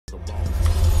Yeah,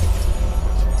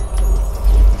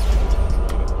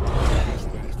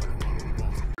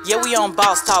 we on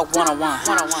Boss Talk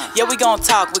 101. Yeah, we gon'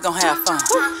 talk, we gon' have fun.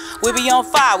 We be on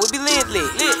fire, we be lit.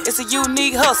 It's a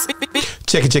unique hustle.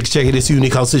 Check it. It's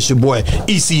Unique House. It's your boy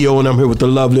ECO, and I'm here with the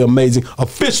lovely, amazing,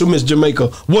 official Miss Jamaica.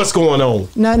 What's going on?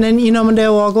 Nothing. You know when they're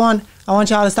all going. I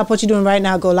want y'all to stop what you're doing right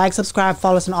now. Go like, subscribe,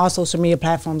 follow us on all social media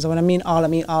platforms. And when I mean all, I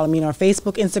mean our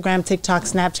Facebook, Instagram, TikTok,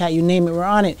 Snapchat, you name it, we're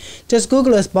on it. Just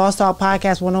Google us, Boss Talk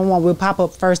Podcast 101. We'll pop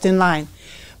up first in line.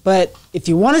 But if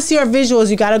you want to see our visuals,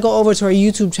 you got to go over to our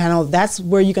YouTube channel. That's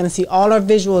where you're going to see all our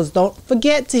visuals. Don't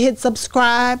forget to hit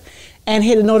subscribe and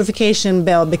hit the notification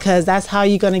bell, because that's how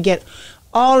you're going to get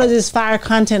all of this fire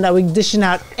content that we're dishing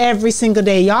out every single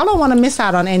day. Y'all don't want to miss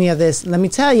out on any of this, let me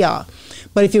tell y'all.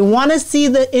 But if you want to see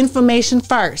the information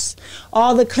first,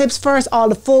 all the clips first, all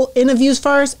the full interviews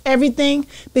first, everything,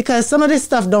 because some of this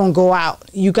stuff don't go out.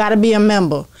 You got to be a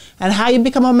member. And how you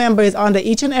become a member is under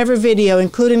each and every video,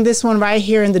 including this one right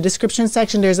here in the description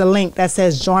section. There's a link that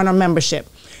says join our membership.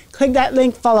 Click that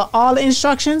link, follow all the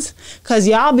instructions, because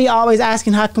y'all be always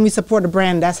asking how can we support the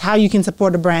brand. That's how you can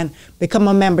support the brand. Become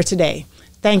a member today.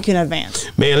 Thank you in advance.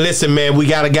 Man, listen, man, we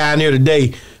got a guy in here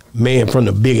today, man, from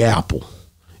the Big Apple.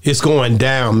 It's going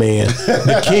down, man.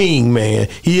 The king, man.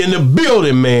 He in the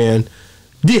building, man.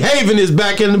 Dehaven is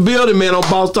back in the building, man, on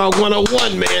Boss Talk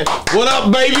 101, man. What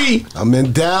up, baby? I'm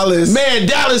in Dallas. Man,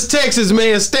 Dallas, Texas,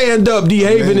 man. Stand up.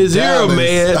 Dehaven is here,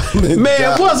 man. Man,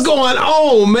 Dallas. What's going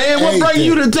on, man? What bring Anything.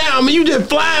 you to town, man? You just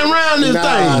flying around this thing.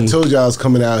 I told you I was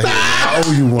coming out here. I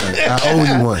owe you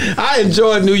one. I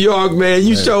enjoyed New York, man.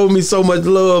 You showed me so much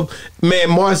love.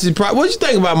 Man, Marcy's what you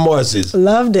think about Marcy's?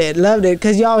 Loved it,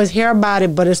 because you always hear about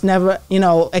it, but it's never,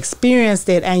 experienced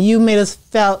it, and you made us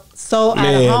felt so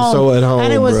at home. So at home,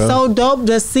 and it was bro. so dope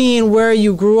just seeing where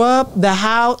you grew up, the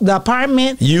house, the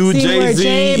apartment. You,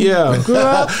 Jay-Z, yeah. grew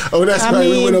up. Oh, that's right.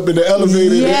 We went up in the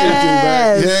elevator.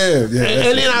 Yes. And everything, right? Yeah.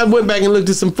 And then I went back and looked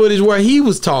at some footage where he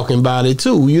was talking about it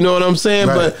too. You know what I'm saying?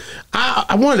 Right. But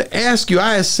I wanted to ask you.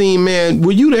 I had seen, man.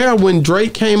 Were you there when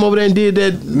Drake came over there and did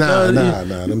that? Nah.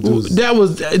 Them dudes. That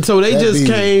was so they just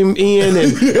came in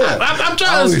and I'm trying to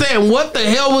understand what the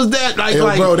hell was that like?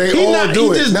 Yo, bro, they all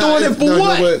do it. He just doing it for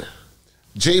what?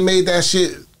 Jay made that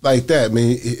shit like that,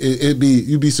 man.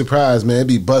 You'd be surprised, man. It'd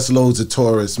be busloads of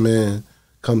tourists, man,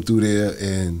 come through there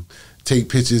and take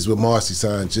pictures with Marcy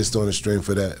sign just on the string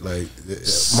for that. Like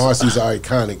Marcy's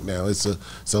iconic now. It's a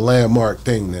landmark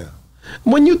thing now.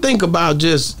 When you think about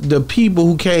just the people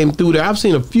who came through there, I've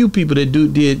seen a few people that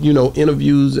did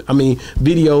interviews,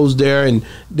 videos there, and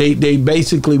they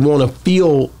basically want to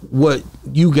feel what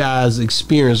you guys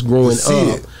experienced growing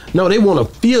up. No, they want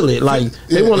to feel it. Like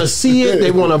they want to see it,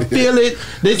 they want to feel it.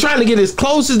 They're trying to get as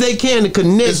close as they can to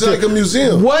connect. It's like a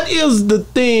museum. What is the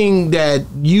thing that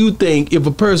you think if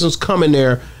a person's coming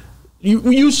there?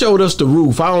 You showed us the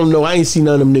roof. I don't know. I ain't seen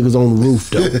none of them niggas on the roof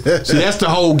though. See, that's the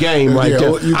whole game right there.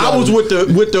 I was with the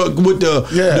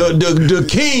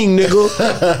king,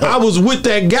 nigga. I was with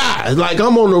that guy. Like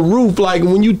I'm on the roof. Like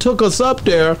when you took us up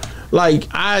there, like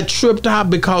I tripped out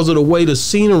because of the way the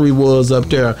scenery was up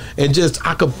there, and just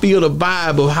I could feel the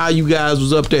vibe of how you guys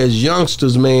was up there as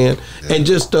youngsters, man, and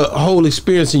just the whole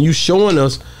experience. And you showing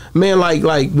us. Man,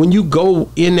 like when you go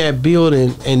in that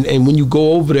building and when you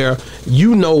go over there,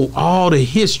 you know all the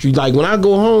history. Like when I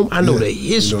go home, I know the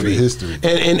history.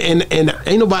 And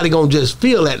ain't nobody gonna just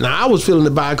feel that. Now I was feeling the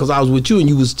vibe because I was with you and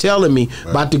you was telling me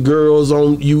about the girls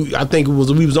on you. I think we was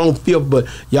on 5th, but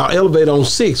y'all elevated on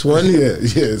 6th, wasn't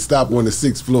it? Yeah. Stop on the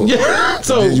 6th floor. Yeah.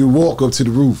 So and you walk up to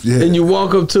the roof. Yeah. And you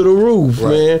walk up to the roof,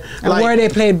 man. And where they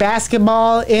played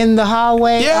basketball in the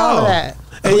hallway. Yeah. All of that.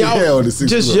 And y'all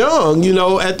just young,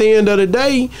 at the end of the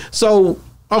day. So,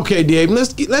 okay, Dave,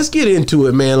 let's get into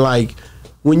it, man. Like,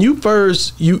 when you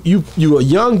first, you a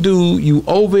young dude, you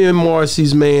over in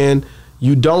Marcy's, man,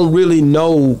 you don't really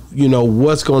know,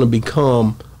 what's going to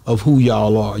become of who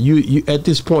y'all are. You at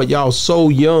this point, y'all so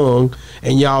young,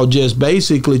 and y'all just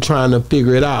basically trying to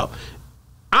figure it out.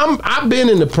 I've been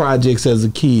in the projects as a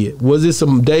kid. Was it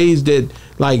some days that,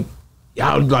 like,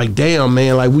 y'all like, damn,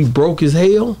 man, like, we broke as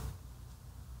hell?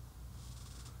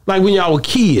 Like when y'all were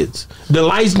kids, the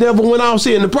lights never went off.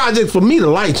 See, in the project for me, the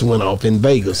lights went off in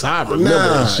Vegas. I remember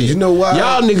that shit. You know why?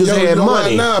 Y'all niggas had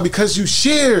money. Nah, because you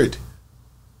shared.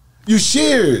 You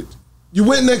shared. You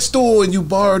went next door and you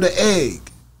borrowed an egg.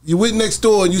 You went next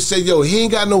door and you said, yo, he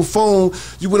ain't got no phone.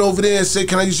 You went over there and said,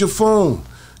 can I use your phone?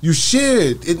 You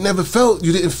shared. You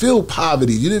didn't feel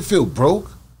poverty. You didn't feel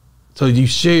broke. So you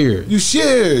shared. You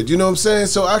shared, you know what I'm saying?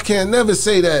 So I can't never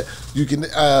say that we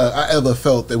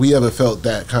ever felt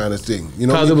that kind of thing. You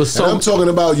know what I mean? It was so, and I'm talking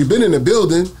about you've been in the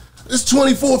building, there's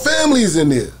 24 families in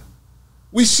there.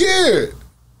 We shared.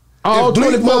 All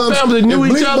 24 families knew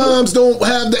each other. Moms don't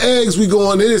have the eggs, we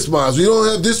go on this moms. We don't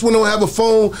have this one. Don't have a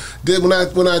phone.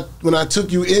 That when I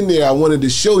took you in there, I wanted to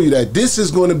show you that this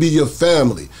is going to be your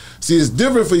family. See, it's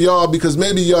different for y'all because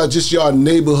maybe y'all just y'all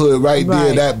neighborhood right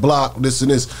there, that block, this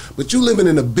and this. But you living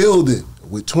in a building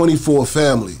with 24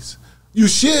 families. You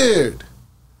shared.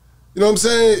 You know what I'm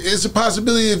saying? It's a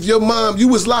possibility if your mom, you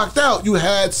was locked out, you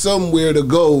had somewhere to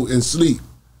go and sleep.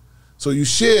 So you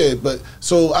shared, but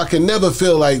so I can never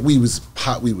feel like we was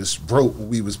broke,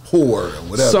 we was poor or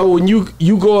whatever. So when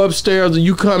you go upstairs or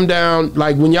you come down,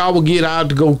 like when y'all would get out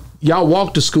to go, y'all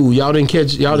walk to school. Y'all didn't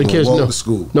catch to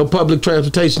school. No public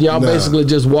transportation. Y'all basically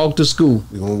just walk to school.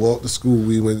 We gonna walk to school.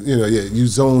 We went, you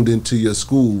zoned into your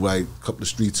school like a couple of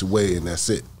streets away, and that's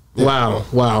it. Yeah.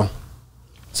 Wow.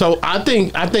 So I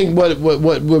think what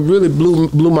really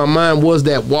blew my mind was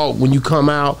that walk when you come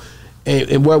out.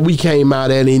 And where we came out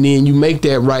at, and then you make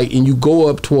that right, and you go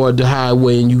up toward the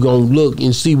highway, and you gonna look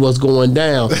and see what's going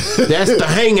down. That's the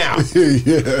hangout.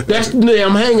 Yeah. That's the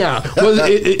damn hangout. Was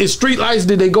it street lights?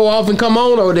 Did they go off and come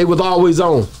on, or they was always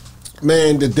on?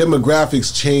 Man, the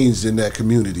demographics changed in that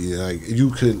community. Like you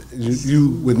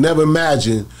would never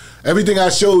imagine. Everything I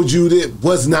showed you that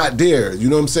was not there. You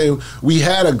know what I'm saying? We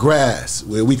had a grass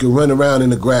where we could run around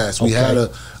in the grass. We had a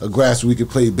grass where we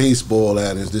could play baseball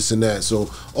at and this and that.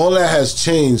 So all that has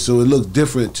changed. So it looked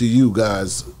different to you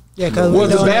guys. Yeah, because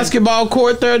was the basketball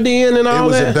court there then and all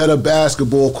that? It was a better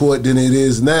basketball court than it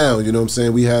is now. You know what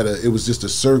I'm saying? It was just a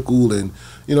circle, and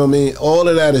you know what I mean? All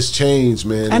of that has changed,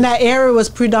 man. And that area was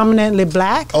predominantly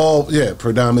black? Oh, yeah,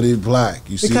 predominantly black.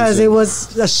 You see, because it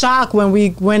was a shock when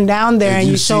we went down there and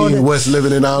you showed what's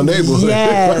living in our neighborhood.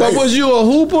 Yeah. But was you a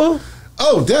hooper?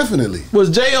 Oh, definitely. Was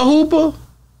Jay a hooper?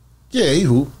 Yeah, he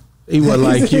hooped. He wasn't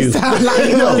like you.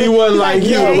 He wasn't like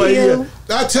you.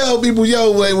 I tell people,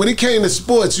 when it came to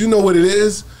sports, you know what it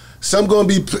is. Some gonna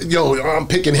be, I'm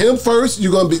picking him first.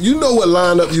 You know what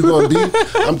lineup you gonna be.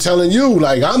 I'm telling you,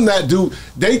 like, I'm that dude.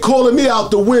 They calling me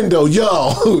out the window,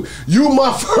 you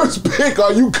my first pick.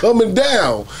 Are you coming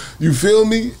down? You feel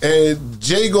me? And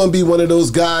Jay gonna be one of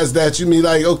those guys that you mean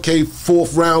like, okay,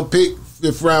 4th round pick,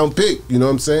 5th round pick. You know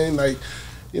what I'm saying? Like,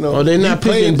 they're not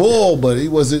playing ball, but he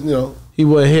wasn't, He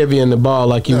wasn't heavy in the ball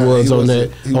like he was on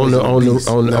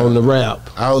the rap.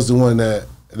 I was the one that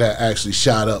actually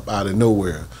shot up out of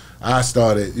nowhere. I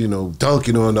started,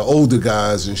 dunking on the older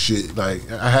guys and shit.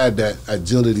 Like, I had that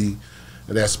agility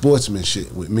and that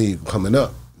sportsmanship with me coming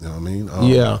up. You know what I mean?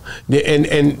 Yeah.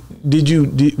 And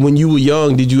when you were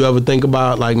young, did you ever think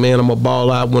about, like, man, I'm going to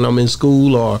ball out when I'm in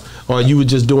school, or you were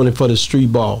just doing it for the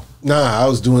street ball? Nah, I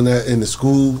was doing that in the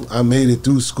school. I made it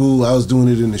through school. I was doing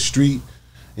it in the street.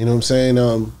 You know what I'm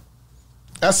saying?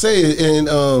 I say it in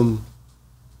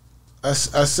I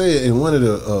say it in one of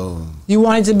the you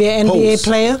wanted to be an NBA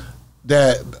player?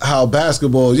 That how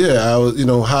basketball,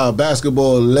 how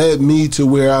basketball led me to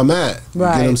where I'm at. You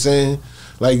right. get what I'm saying?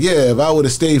 Like, if I would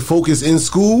have stayed focused in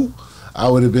school, I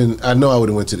would have went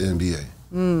to the NBA.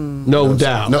 No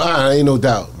doubt. No, I ain't no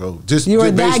doubt, bro. Just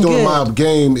based on my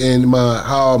game and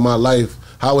how my life,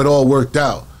 how it all worked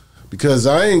out. Because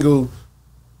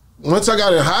once I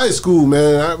got in high school,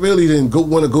 man, I really didn't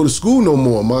want to go to school no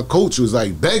more. My coach was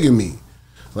like begging me.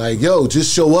 Like,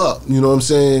 just show up. You know what I'm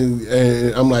saying?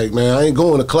 And I'm like, man, I ain't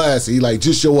going to class. He like,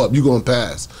 just show up. You gonna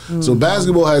pass. Mm-hmm. So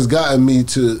basketball has gotten me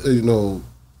to,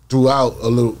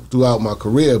 throughout my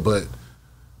career. But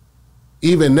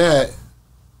even that,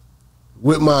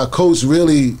 with my coach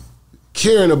really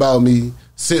caring about me,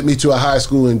 sent me to a high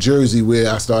school in Jersey where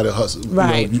I started hustling.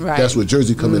 Right. That's where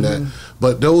Jersey coming at.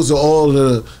 But those are all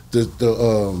the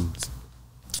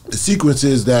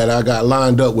sequences that I got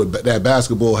lined up with that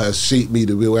basketball has shaped me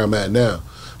to where I'm at now.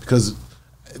 Because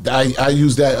I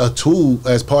use that a tool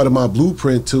as part of my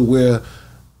blueprint to where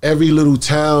every little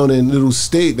town and little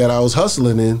state that I was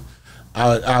hustling in,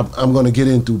 I'm going to get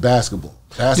in through basketball.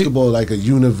 Basketball like a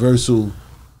universal,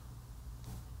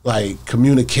 like,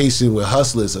 communication with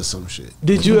hustlers or some shit.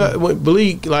 Did you,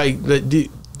 Bleak, like, did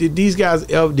these guys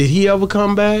ever, did he ever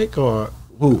come back, or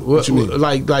who? What you mean?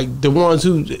 Like the ones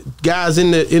guys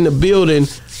in the building,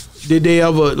 did they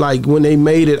ever, like, when they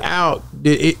made it out,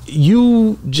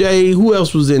 you, Jay, who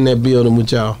else was in that building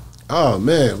with y'all? Oh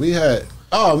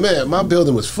man, my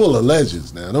building was full of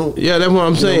legends now. Yeah, that's what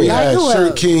I'm saying. We had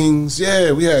Shirt Kings.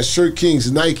 Yeah, we had Shirt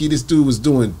Kings. Nike, this dude was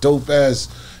doing dope ass.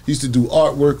 He used to do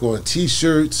artwork on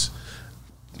T-shirts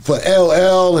for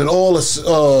LL and all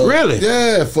the really?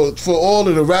 Yeah, for all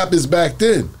of the rappers back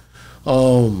then.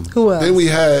 Who else? Then we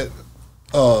had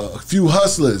a few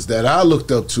hustlers that I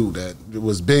looked up to that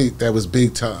was big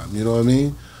time. You know what I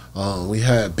mean? We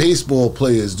had baseball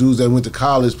players, dudes that went to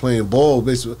college playing ball,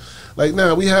 baseball. Like,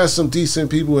 we had some decent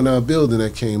people in our building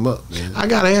that came up, man. I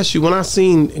gotta ask you, when I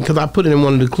seen, because I put it in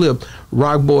one of the clips,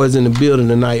 Rock Boys in the building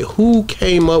tonight. Who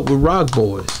came up with Rock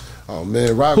Boys? Oh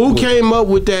man, Rock Who Boys. came up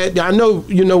with that? I know,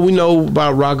 we know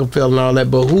about Rockefeller and all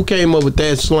that, but who came up with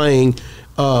that slang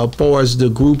for as the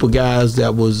group of guys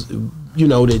that was,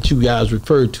 that you guys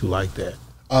referred to like that?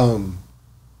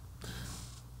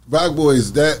 Rock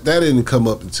Boys, that didn't come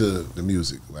up into the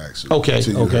music, actually. Okay,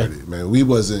 until you heard it, man. We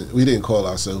didn't call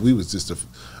ourselves. We was just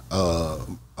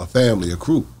a family, a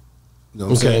crew. You know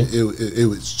what I'm saying? It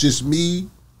was just me,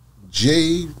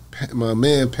 Jay, my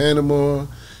man Panama,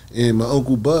 and my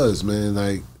Uncle Buzz, man.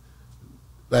 Like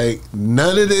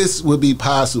none of this would be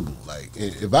possible. Like,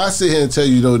 if I sit here and tell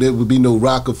you, there would be no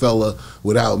Rockefeller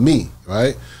without me,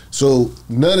 right? So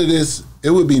none of this,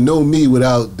 it would be no me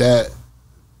without that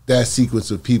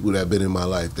sequence of people that have been in my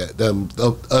life,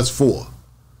 us four. You know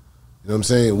what I'm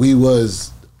saying? We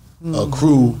was a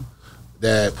crew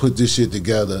that put this shit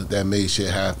together, that made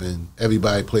shit happen.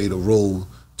 Everybody played a role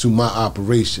to my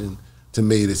operation to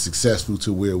make it successful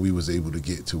to where we was able to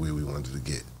get to where we wanted to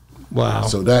get. Wow.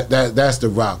 So that's the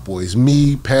Rock Boys.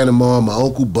 Me, Panama, my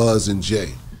Uncle Buzz, and Jay.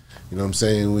 You know what I'm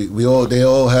saying? They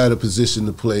all had a position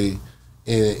to play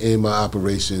in my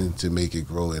operation to make it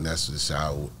grow, and that's just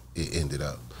how it ended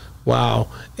up. Wow.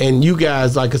 And you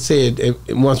guys, like I said,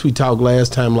 once we talked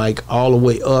last time, like all the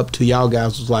way up to y'all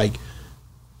guys was like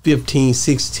 15,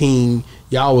 16.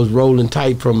 Y'all was rolling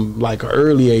tight from like an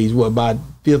early age. What, about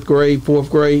 5th grade, 4th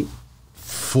grade?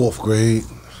 4th grade.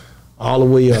 All the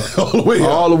way up. All the way up.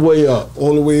 All the way up.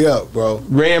 All the way up, bro.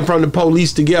 Ran from the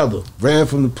police together. Ran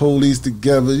from the police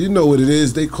together. You know what it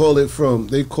is. They call it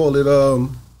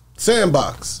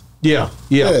sandbox. Yeah.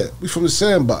 Yeah, we from the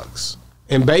sandbox.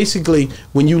 And basically,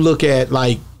 when you look at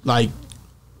like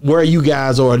where you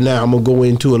guys are now, I'm gonna go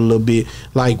into it a little bit.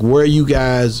 Like where you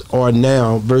guys are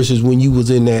now versus when you was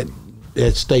in that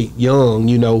state young,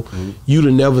 you'd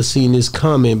have never seen this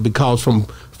coming, because from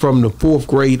the 4th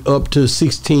grade up to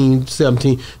 16,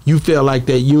 17, you felt like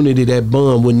that unity, that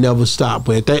bond would never stop.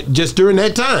 But just during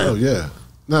that time. Oh yeah.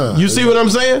 Nah. You see what I'm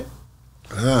saying?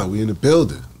 Nah, we in the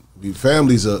building. We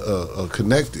families are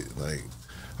connected. Like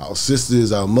our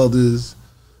sisters, our mothers.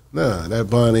 Nah, that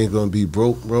bond ain't gonna be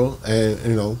broke, bro.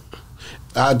 And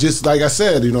I just, like I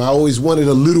said, I always wanted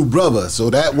a little brother, so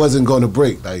that wasn't gonna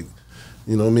break. Like,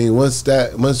 you know what I mean? Once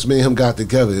me and him got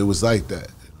together, it was like that.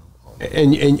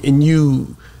 And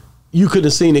you could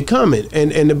have seen it coming.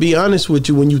 And to be honest with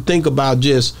you, when you think about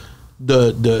just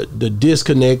the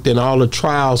disconnect and all the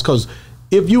trials, because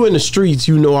if you in the streets,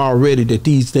 you know already that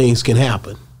these things can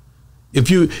happen.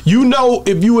 If you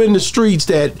in the streets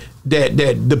that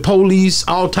the police,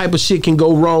 all type of shit can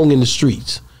go wrong in the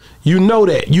streets. You know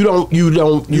that. You know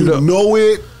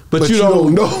it, but you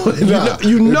don't know it. Nah.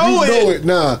 You know it.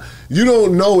 Nah, you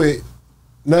don't know it.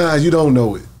 Nah, you don't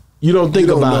know it. You don't think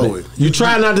about it. You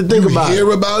try not to think about it. You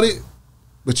hear about it,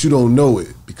 but you don't know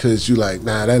it because you like,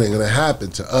 nah, that ain't gonna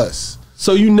happen to us.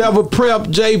 So you never prep,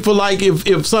 Jay, for like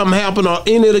if something happened, or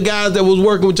any of the guys that was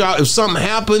working with y'all, if something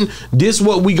happened, this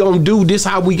what we gonna do, this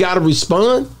how we gotta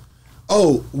respond?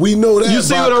 Oh, we know that. You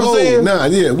see by what I'm code. saying? Nah,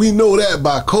 yeah, we know that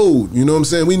by code. You know what I'm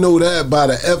saying? We know that by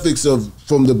the ethics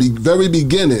from the very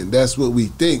beginning. That's what we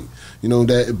think. You know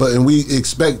that, and we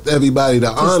expect everybody to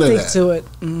honor stick that. to it.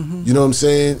 Mm-hmm. You know what I'm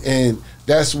saying? And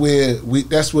that's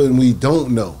when we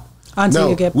don't know. Until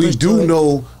you get pushed we do to it.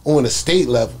 know on a state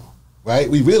level, right?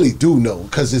 We really do know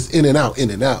because it's in and out.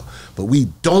 But we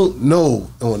don't know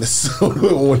on a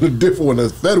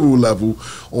federal level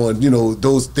on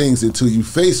those things until you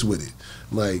face with it.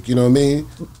 Like, you know what I mean?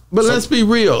 But let's be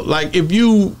real. Like, if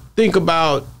you think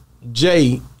about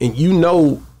Jay, and you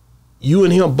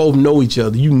and him both know each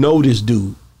other, you know this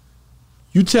dude.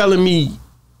 You telling me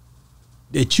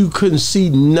that you couldn't see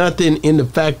nothing in the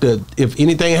fact that if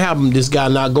anything happened, this guy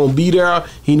not gonna be there,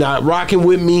 he not rocking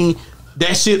with me,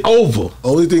 that shit over.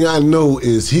 Only thing I know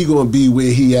is he gonna be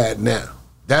where he at now.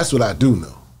 That's what I do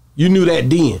know. You knew that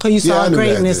then. So you saw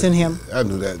greatness in him. I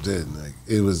knew that then. Like,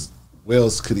 it was, where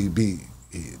else could he be?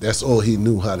 That's all he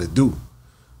knew how to do.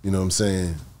 You know what I'm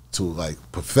saying? To like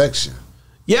perfection.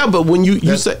 Yeah, but when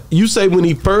you say when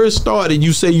he first started,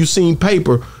 you say you seen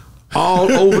paper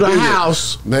all over the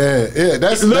house. Man, yeah,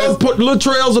 that's little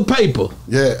trails of paper.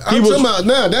 Yeah, I'm talking about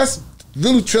now. That's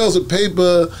little trails of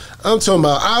paper. I'm talking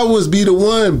about I always be the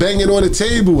one banging on the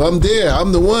table. I'm there.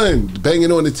 I'm the one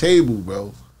banging on the table,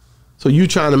 bro. So you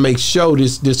trying to make sure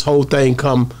this whole thing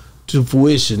come to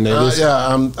fruition?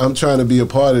 I'm trying to be a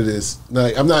part of this.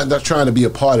 Like, I'm not trying to be a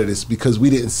part of this because we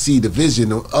didn't see the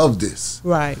vision of this.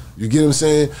 Right. You get what I'm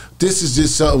saying? This is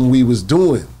just something we was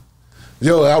doing.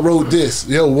 Yo, I wrote this.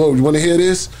 Yo, whoa, you want to hear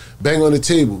this? Bang on the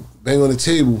table. Bang on the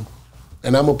table.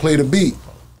 And I'm going to play the beat.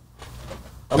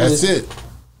 That's it.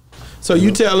 So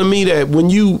you telling me that when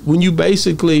you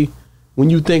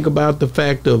think about the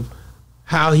fact of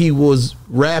how he was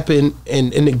rapping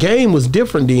and the game was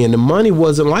different then, the money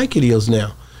wasn't like it is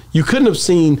now. You couldn't have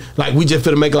seen like we just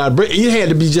finna make a lot of bread. It had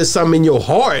to be just something in your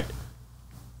heart.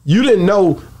 You didn't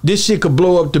know this shit could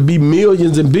blow up to be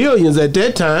millions and billions at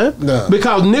that time. Nah.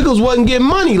 Because niggas wasn't getting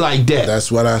money like that.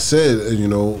 That's what I said, you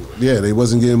know. Yeah, they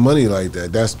wasn't getting money like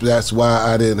that. That's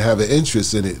why I didn't have an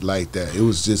interest in it like that. It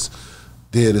was just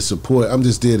there to support. I'm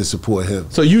just there to support him.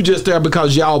 So you just there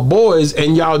because y'all boys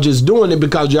and y'all just doing it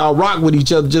because y'all rock with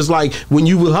each other, just like when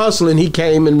you were hustling, he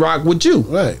came and rocked with you.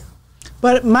 Right.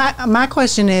 But my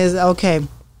question is, okay,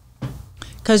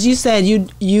 because you said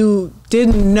you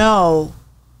didn't know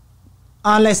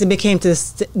unless it became to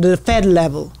the Fed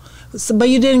level. So, but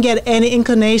you didn't get any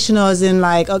inclination or as in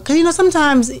like, because you know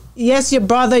sometimes, yes, your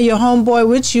brother, your homeboy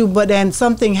with you, but then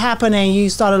something happened and you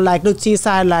started like look to your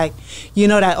side like, you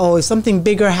know that, oh, if something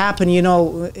bigger happened, you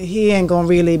know, he ain't gonna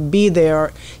really be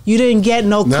there. You didn't get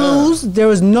no clues? There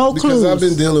was no clues? Because I've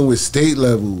been dealing with state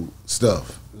level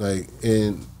stuff, like,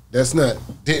 and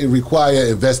didn't require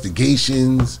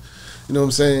investigations, you know what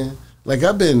I'm saying? Like,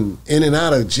 I've been in and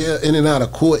out of jail, in and out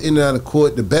of court,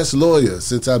 the best lawyer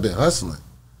since I've been hustling.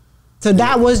 So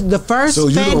that was the first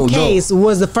Fed case.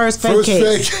 Was the first Fed case?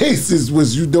 First Fed case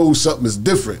was you know something is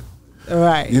different,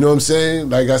 right? You know what I'm saying?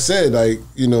 Like I said, like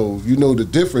you know the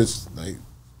difference. Like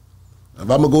if I'm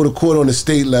gonna go to court on the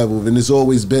state level, and it's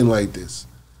always been like this.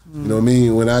 You know what I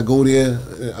mean? When I go there,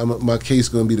 my case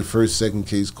gonna be the first, second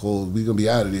case called. We gonna be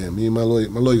out of there. Me and my lawyer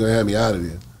gonna have me out of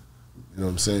there. You know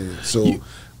what I'm saying? So,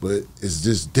 but it's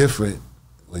just different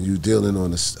when you dealing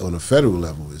on a federal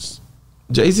level.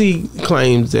 Jay-Z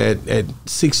claims that at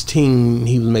 16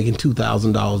 he was making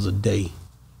 $2,000 a day.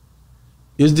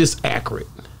 Is this accurate?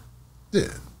 Yeah,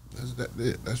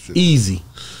 that's true. Easy.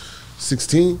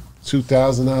 16,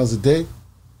 $2,000 a day.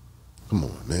 Come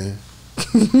on, man.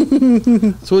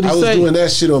 So what I was doing that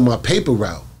shit on my paper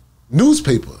route,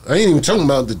 newspaper. I ain't even talking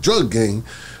about the drug gang.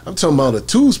 I'm talking about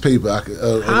a newspaper.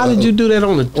 How did you do that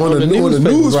on the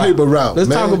newspaper route? Let's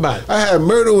man. talk about it. I had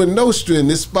Murder and Nostra,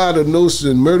 this spot of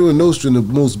Nostra, Murder and Nostra, the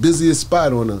most busiest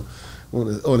spot on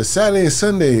a Saturday and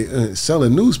Sunday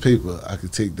selling newspaper. I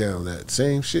could take down that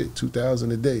same shit,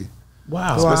 $2,000 a day.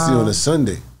 Wow, especially on a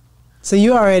Sunday. So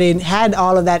you already had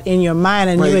all of that in your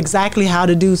mind and knew exactly how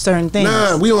to do certain things.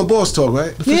 Nah, we on Boss Talk,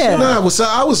 right? Yeah. Nah,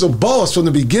 I was a boss from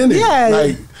the beginning. Yeah.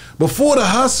 Like before the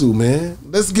hustle, man.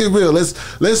 Let's get real.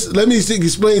 Let me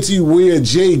explain to you where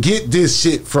Jay get this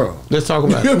shit from. Let's talk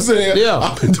about it. You know what I'm saying? Yeah.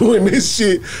 I've been doing this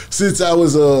shit since I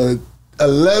was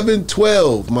 11,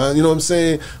 12, man. You know what I'm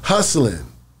saying? Hustling.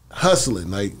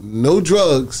 Like no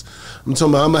drugs. I'm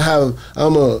talking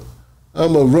about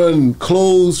I'm gonna run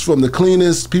clothes from the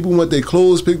cleaners. People want their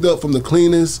clothes picked up from the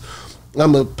cleaners.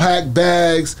 I'm gonna pack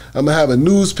bags. I'm gonna have a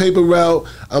newspaper route.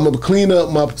 I'm gonna clean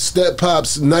up my step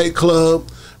pop's nightclub,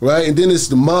 right? And then it's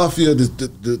the mafia.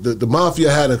 The mafia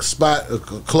had a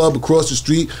club across the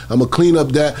street. I'm gonna clean up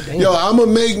that. Damn. Yo, I'm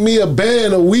gonna make me a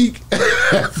band a week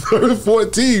at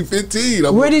 14,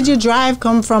 15. Where did your drive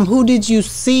come from? Who did you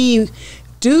see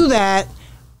do that?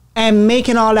 And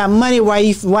making all that money, why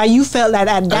you felt that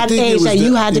at that age that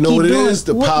you had to keep doing? You know what it is?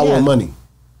 The power of money.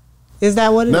 Is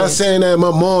that what it is? Not saying that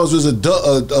my mom's was a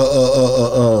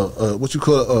what you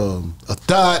call a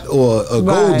thot or a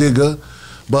gold digger,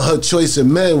 but her choice of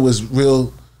men was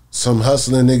real. Some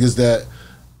hustling niggas that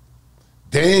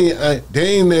they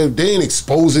ain't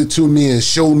expose it to me and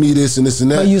show me this and this and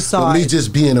that. But you saw me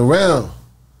just being around.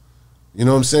 You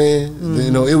know what I'm saying? Mm-hmm.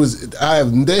 You know,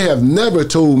 they have never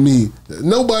told me,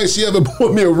 nobody she ever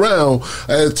brought me around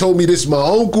told me this is my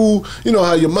uncle. You know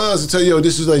how your moms will tell you, yo,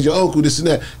 this is like your uncle, this and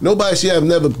that. Nobody she have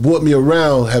never brought me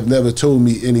around have never told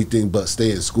me anything but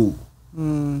stay in school.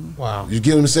 Mm. Wow. You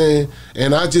get what I'm saying?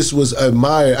 And I just was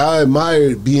admired. I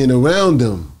admired being around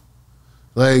them.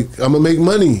 Like, I'm gonna make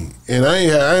money. And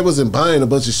I wasn't buying a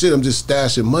bunch of shit. I'm just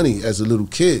stashing money as a little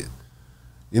kid.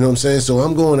 You know what I'm saying? So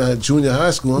I'm going to junior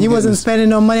high school. You wasn't spending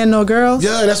no money on no girls?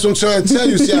 Yeah, that's what I'm trying to tell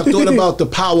you. See, I thought about the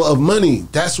power of money.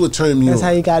 That's what turned me on. That's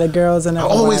how you got the girls and I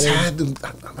always had them,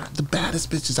 the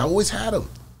baddest bitches. I always had them.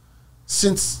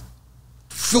 Since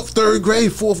third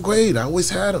grade, fourth grade, I always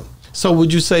had them. So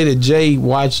would you say that Jay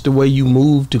watched the way you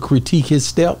moved to critique his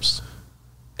steps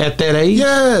at that age?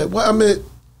 Yeah, well, I mean,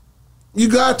 you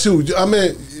got to. I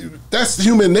mean, That's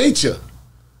human nature.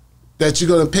 That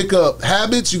you're gonna pick up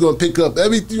habits, you're gonna pick up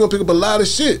everything, you're gonna pick up a lot of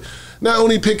shit. Not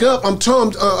only pick up, I'm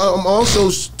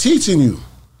also teaching you.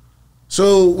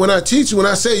 So when I teach you, when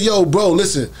I say, yo, bro,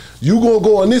 listen, you gonna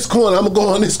go on this corner, I'm gonna go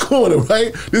on this corner,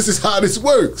 right? This is how this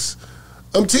works.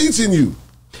 I'm teaching you.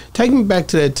 Take me back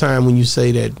to that time when you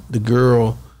say that the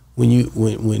girl, when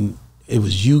it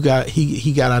was you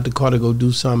he got out the car to go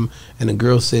do something, and the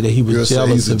girl said that he was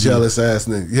jealous. He's a jealous ass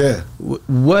nigga. Yeah.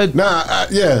 What? Nah.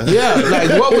 Yeah. Yeah. Like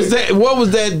what was that? What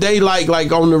was that day like?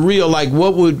 Like on the real? Like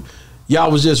what would y'all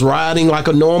was just riding like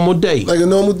a normal day? Like a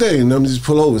normal day, and I'm just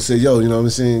pull over and say, yo, you know what I'm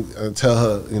saying? Tell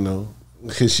her, you know,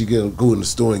 because she go in the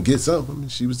store and get something.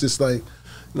 She was just like,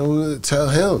 you know, tell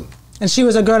him. And she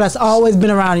was a girl that's always been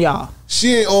around y'all.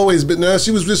 She ain't always been there. She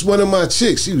was just one of my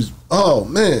chicks. She was, oh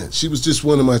man, she was just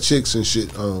one of my chicks and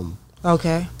shit.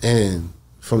 Okay. And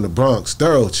from the Bronx,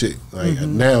 thorough chick. Like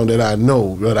now that I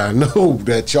know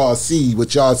that y'all see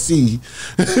what y'all see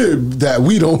that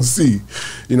we don't see.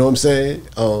 You know what I'm saying?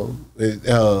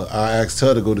 I asked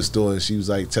her to go to the store and she was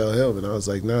like, tell him. And I was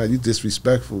like, nah, you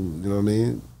disrespectful. You know what I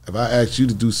mean? If I ask you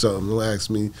to do something, don't ask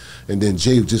me. And then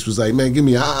Jay just was like, man, give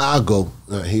me, I'll go.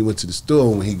 He went to the store,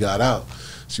 and when he got out,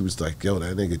 she was like, yo,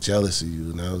 that nigga jealous of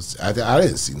you. And I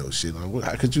didn't see no shit.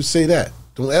 How could you say that?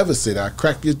 Don't ever say that. I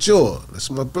crack your jaw. That's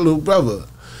my little brother.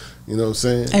 You know what I'm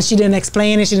saying? And she didn't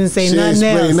explain it. She didn't say nothing else. She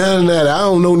didn't explain none of that. I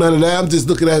don't know none of that. I'm just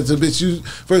looking at it, bitch. You,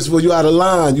 first of all, you out of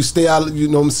line. You stay out. You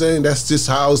know what I'm saying? That's just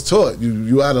how I was taught.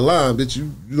 You out of line, bitch.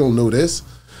 You don't know this.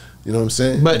 You know what I'm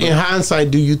saying? But in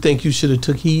hindsight, do you think you should have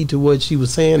took heed to what she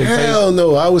was saying? Hell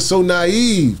no. I was so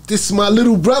naive. This is my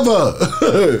little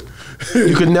brother.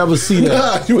 You could never see that.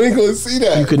 Nah, you ain't gonna see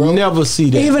that. You could never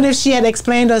see that. Even if she had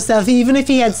explained herself, even if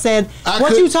he had said,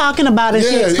 "What you talking about?" and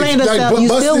she explained herself, you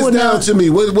still would know. Bust this down to me.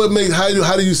 What make?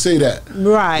 How do you say that?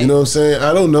 Right. You know what I'm saying?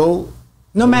 I don't know.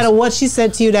 No matter what she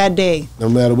said to you that day. No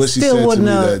matter what she said to me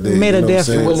that day. Made a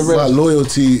difference. My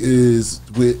loyalty is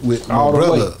with my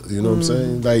brother. You know what I'm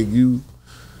saying? Like you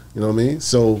know what I mean?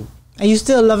 So. And you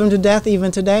still love him to death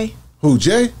even today? Who,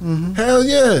 Jay? Hell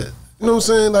yeah. You know what I'm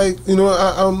saying? Like, you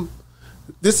know,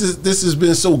 this has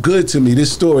been so good to me,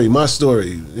 this story, my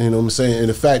story, you know what I'm saying? And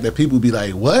the fact that people be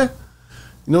like, what?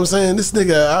 You know what I'm saying? This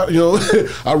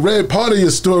nigga, I read part of your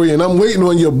story and I'm waiting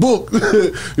on your book.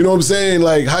 You know what I'm saying?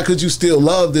 Like, how could you still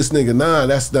love this nigga? Nah,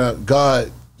 that's not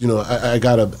God. You know, I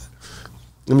gotta,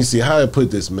 let me see how I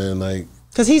put this, man. Like,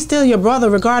 because he's still your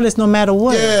brother regardless, no matter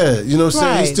what. Yeah, you know what I'm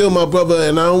saying? He's still my brother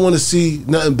and I don't want to see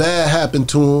nothing bad happen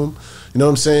to him. You know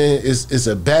what I'm saying? It's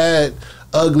a bad,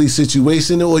 ugly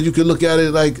situation, or you could look at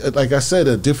it like I said,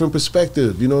 a different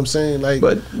perspective. You know what I'm saying? Like,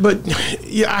 but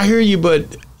yeah, I hear you.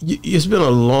 But it's been a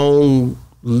long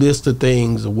list of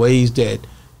things, ways that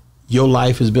your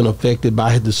life has been affected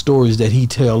by the stories that he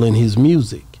tell in his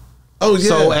music. Oh yeah.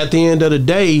 So at the end of the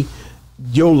day,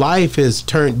 your life has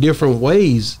turned different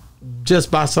ways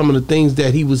just by some of the things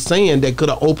that he was saying that could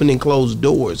have opened and closed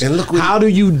doors. And look, how do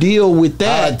you deal with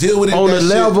that? Deal with it on a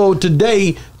level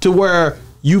today to where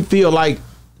you feel like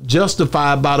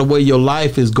justified by the way your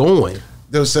life is going?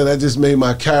 They said that just made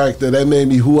my character, that made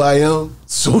me who I am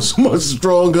so much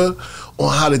stronger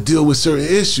on how to deal with certain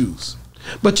issues.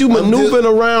 But you maneuvering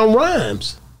around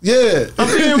rhymes. Yeah.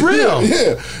 I'm being real.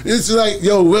 Yeah. It's like,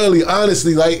 yo, really,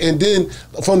 honestly, like, and then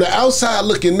from the outside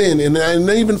looking in, and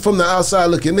even from the outside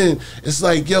looking in, it's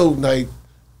like, yo, like,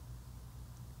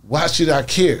 why should I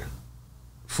care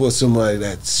for somebody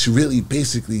that really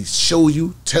basically show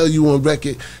you, tell you on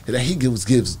record that he gives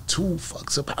two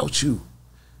fucks about you?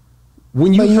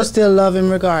 But you still love him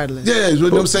regardless. Yeah, you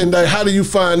know what I'm saying? Like, how do you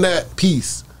find that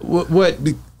peace? What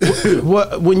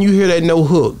when you hear that no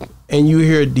hook and you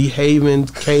hear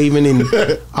Dehaven, Caving, and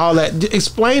all that,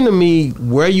 explain to me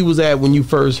where you was at when you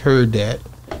first heard that,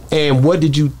 and what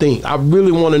did you think? I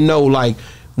really want to know, like,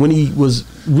 when he was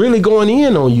really going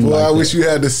in on you. Well, like I wish you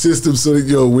had the system so that,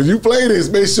 yo, when you play this,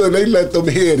 make sure they let them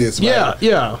hear this. Right?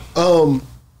 Yeah.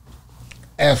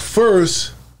 At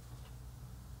first,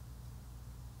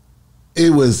 it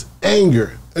was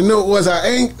anger. And no, was I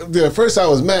angry? At first I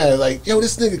was mad, like, yo,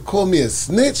 this nigga called me a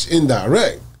snitch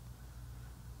indirect.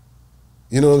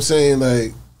 You know what I'm saying?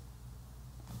 Like,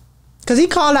 because he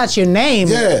called out your name.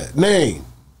 Yeah, name.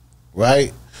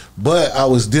 Right? But I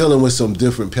was dealing with some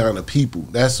different kind of people.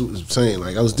 That's what I'm saying.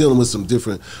 Like, I was dealing with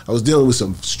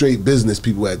some straight business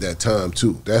people at that time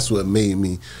too. That's what made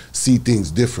me see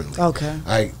things differently.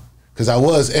 Okay. Because I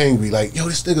was angry, like, yo,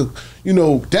 this nigga, you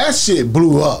know, that shit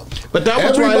blew up. But that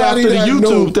was right after the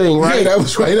YouTube thing, right? Yeah, that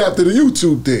was right after the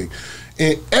YouTube thing.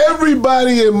 And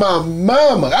everybody and my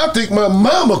mama, I think my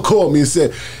mama called me and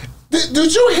said,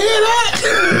 Did you hear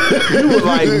that? You were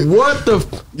like, what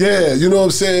the? Yeah, you know what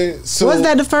I'm saying? So, Was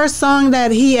that the first song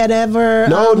that he had ever?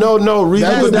 No. Reason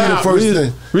that would be the first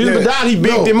thing. Reason Without, he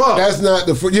bigged him up. That's not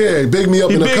the first. Yeah, he bigged me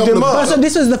up in a couple of. Oh, so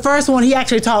this was the first one he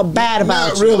actually talked bad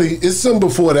about. Not really. It's some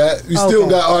before that. You still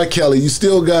got R. Kelly. You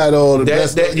still got all the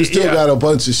best. You still got a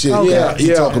bunch of shit. Okay. Yeah,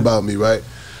 you talk about me, right?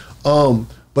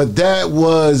 But that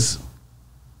was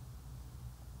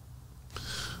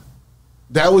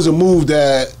a move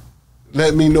that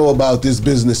let me know about this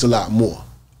business a lot more.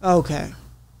 Okay.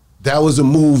 That was a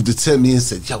move to tell me and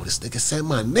said, yo, this nigga said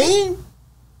my name?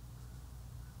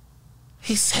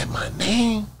 He said my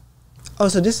name? Oh,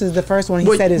 so this is the first one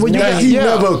he said his name. He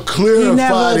never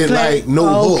clarified it like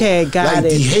no hook. Okay, got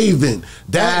it. Like Dehaven.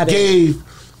 That gave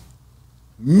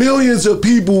millions of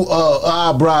people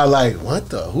eyebrow like, what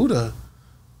the, who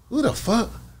the fuck?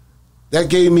 That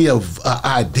gave me a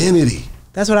identity.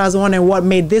 That's what I was wondering, what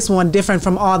made this one different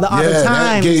from all the other times.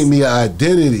 That gave me an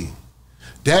identity.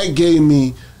 That gave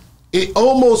me, it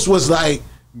almost was like,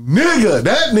 nigga,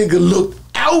 that nigga looked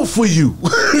out for you.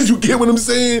 You get what I'm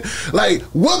saying? Like,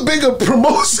 what bigger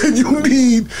promotion you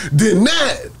need than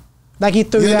that? Like he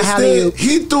threw you an alley-oop.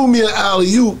 He threw me an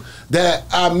alley-oop that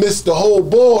I missed the whole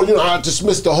ball. You know, I just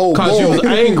missed the whole ball. Because you was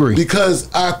angry.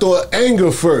 Because I thought anger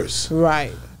first.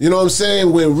 Right. You know what I'm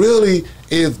saying? When really,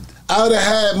 if I'd have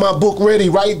had my book ready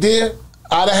right there,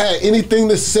 I'd have had anything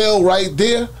to sell right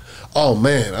there, oh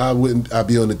man, I'd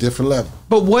be on a different level.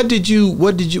 But what did you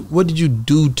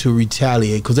do to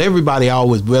retaliate? Because everybody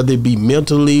always, whether it be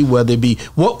mentally, whether it be,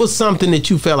 what was something that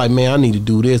you felt like, man, I need to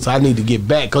do this, I need to get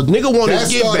back, because nigga wanted to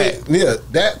get back. Yeah,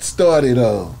 that started. I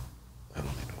don't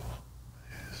even know.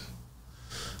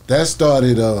 That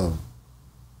started.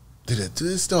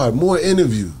 It started more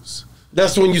interviews.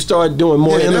 That's when you started doing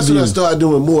more interviews. That's when I started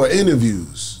doing more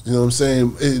interviews. You know what I'm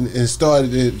saying? And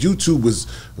started. YouTube was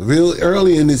real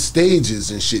early in its stages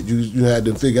and shit. You had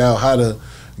to figure out how to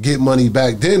get money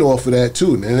back then off of that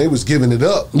too, and they was giving it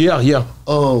up. Yeah.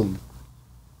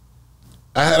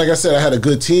 Like I said, I had a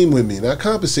good team with me, and I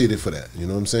compensated for that. You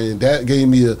know what I'm saying? That gave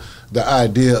me the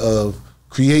idea of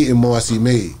creating Marcy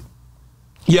Made.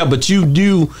 Yeah, but you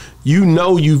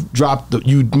know you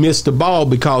missed the ball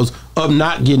because of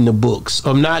not getting the books,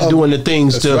 of not doing the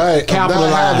things to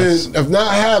capitalize. Of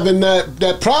not having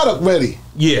that product ready.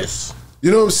 Yes.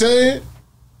 You know what I'm saying?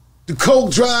 The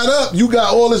Coke dried up. You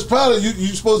got all this product. You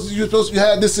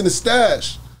had this in the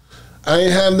stash. I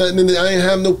ain't have nothing. I ain't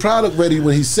have no product ready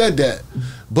when he said that.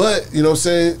 But you know what I'm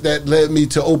saying, that led me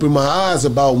to open my eyes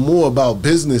more about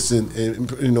business and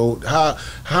you know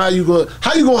how you gonna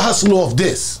hustle off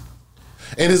this.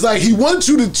 And it's like he wants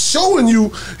you to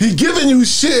he giving you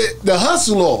shit to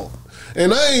hustle off.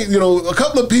 And I ain't, a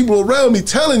couple of people around me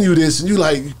telling you this, and you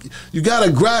gotta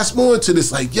grasp onto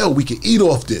this, like, yo, we can eat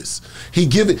off this. He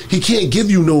can't give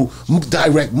you no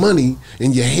direct money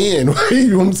in your hand, right? You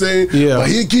know what I'm saying? Yeah. But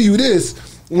he'll give you this.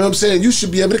 You know what I'm saying? You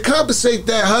should be able to compensate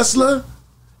that, hustler.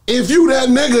 If you that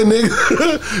nigga.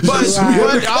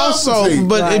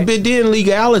 But then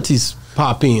legalities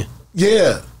pop in.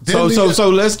 Yeah. So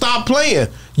let's stop playing.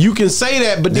 You can say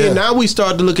that, but then now we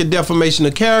start to look at defamation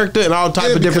of character and all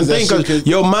type of different things. Because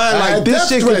your mind, like, this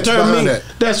shit can turn me.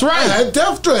 That's right. I had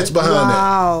death threats behind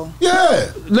that.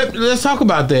 Yeah. Let's talk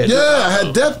about that. Yeah, I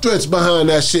had death threats behind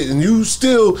that shit, and it's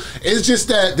just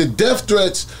that the death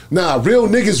threats. Real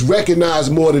niggas recognize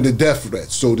more than the death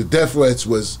threats. So the death threats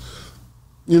was,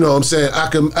 you know what I'm saying, I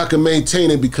can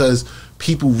maintain it because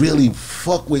people really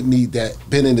fuck with me that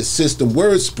been in the system.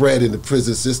 Word spread in the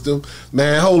prison system.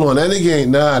 Man, hold on, that nigga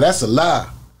ain't, that's a lie.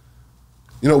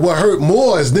 You know, what hurt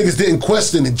more is niggas didn't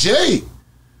question the J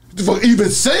for even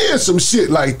saying some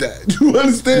shit like that. You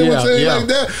understand what I'm saying? Like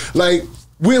that? Like,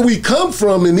 where we come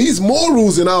from and these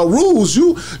morals and our rules,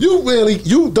 you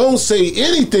don't say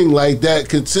anything like that,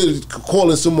 consider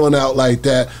calling someone out like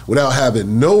that without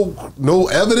having no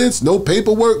evidence, no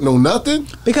paperwork, no nothing.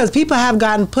 Because people have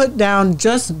gotten put down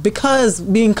just because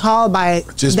being called by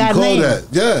that name.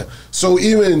 Yeah. So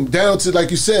even down to, like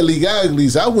you said,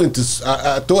 legalities,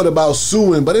 I thought about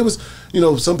suing, but it was,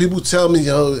 some people tell me,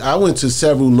 I went to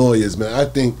several lawyers, man. I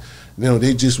think,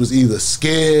 they just was either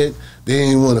scared, they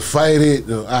didn't want to fight it.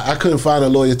 I couldn't find a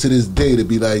lawyer to this day to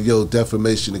be like, yo,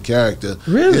 defamation of character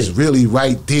is really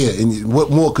right there. And what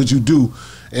more could you do?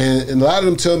 And a lot of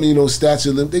them tell me,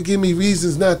 statute of limitations. They give me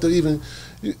reasons not to even.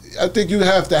 I think you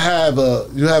have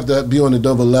to be on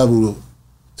another level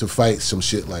to fight some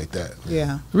shit like that.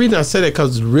 Yeah. The reason I say that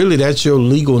because really that's your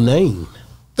legal name.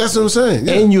 That's what I'm saying.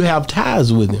 Yeah. And you have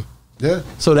ties with him. Yeah.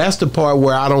 So that's the part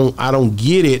where I don't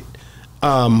get it.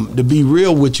 to be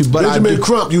real with you, but Benjamin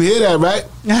Crump, you hear that, right?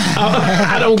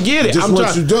 I don't get it. Just I'm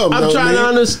what you dumb. I'm trying to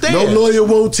understand. No lawyer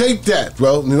won't take that,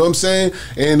 bro. You know what I'm saying?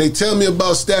 And they tell me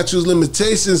about statute of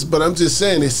limitations, but I'm just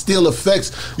saying it still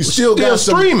affects. You still got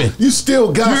some streaming. You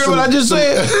still got. You hear some, what I just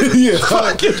said? Yeah,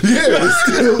 Fuck it. yeah. It's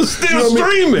still, Still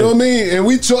streaming. You know what I mean? And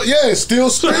we talk. Yeah, it's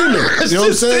still streaming. You know what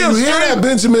I'm saying? You hear that,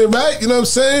 Benjamin? Right? You know what I'm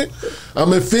saying?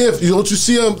 I'm in fifth. Don't you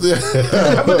see him?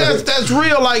 But that's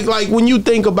real. Like when you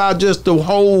think about just the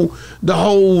whole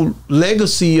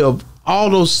legacy of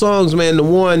all those songs, man.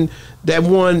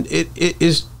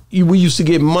 We used to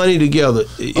get money together.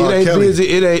 It ain't Kelly. busy.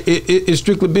 It's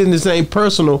strictly business. Ain't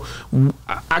personal.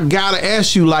 I gotta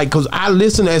ask you, like, cause I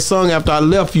listened to that song after I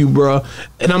left you, bro,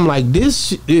 and I'm like,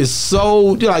 this is so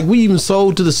like we even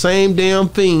sold to the same damn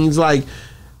things, like.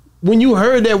 When you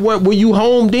heard that, were you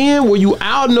home then? Were you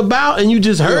out and about and you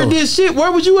just heard this shit?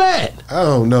 Where was you at? I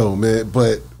don't know, man.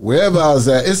 But wherever I was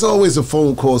at, it's always a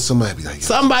phone call. Somebody be like,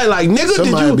 nigga,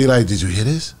 somebody be like, did you hear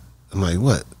this? I'm like,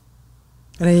 what?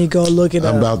 And then you go look it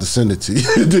up. I'm about to send it to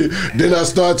you. Then I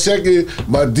start checking,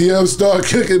 my DM start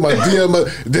clicking, my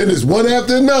DM, then it's one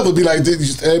after another. Be like,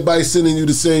 everybody sending you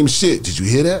the same shit. Did you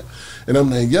hear that? And I'm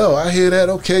like, yo, I hear that.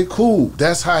 Okay, cool.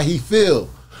 That's how he feel.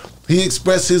 He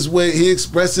expressed his way. He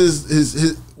expresses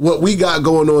his what we got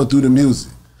going on through the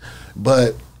music.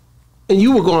 But and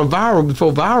you were going viral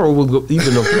before viral was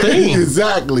even a thing.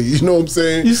 Exactly. You know what I'm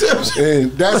saying? You see what I'm saying?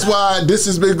 And that's why this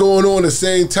has been going on the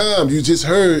same time. You just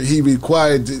heard he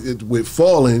required it with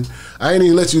Falling. I ain't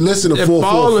even let you listen to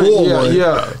 444.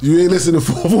 Yeah. You ain't listen to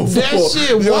 444. That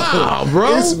shit, wow,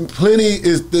 bro. It's plenty.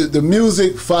 The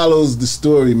music follows the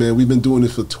story, man. We've been doing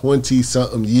this for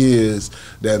 20-something years.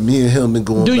 That me and him been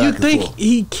going. Do back you and think forth.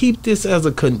 he keep this as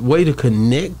a way to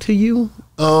connect to you?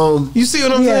 You see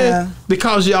what I'm saying?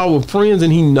 Because y'all were friends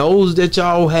and he knows that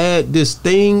y'all had this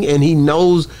thing and he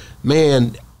knows,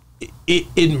 man,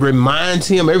 it reminds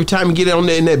him every time he get on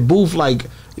there in that booth, like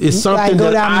it's something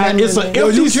it's an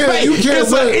empty space.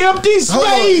 It's an empty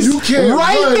space. You can't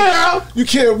run there. You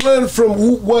can't run from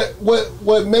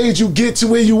what made you get to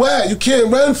where you at. You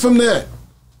can't run from that.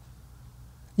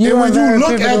 And when you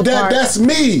look at that, that's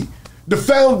me. The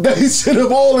foundation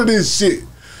of all of this shit.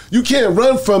 You can't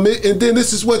run from it, and then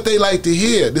this is what they like to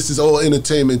hear. This is all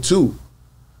entertainment too.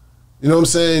 You know what I'm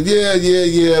saying?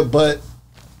 Yeah, but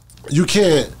you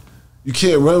can't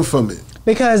run from it.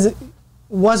 Because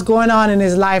what's going on in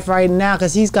his life right now,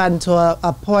 because he's gotten to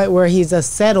a point where he's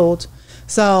settled,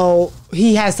 so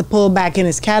he has to pull back in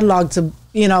his catalog to,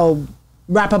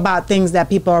 rap about things that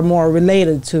people are more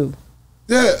related to.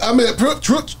 Yeah, I mean,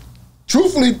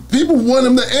 truthfully, people want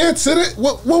him to answer it.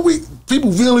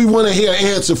 People really want to hear an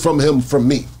answer from him, from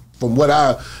me, from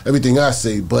everything I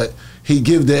say. But he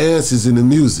give the answers in the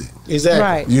music. Exactly.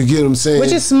 Right. You get what I'm saying?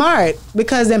 Which is smart,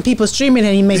 because then people stream it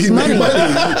and he makes money.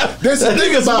 That's the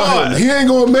thing about him. He ain't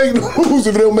gonna make no moves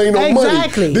if it don't make no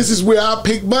money. This is where I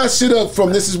pick my shit up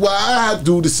from. This is why I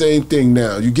do the same thing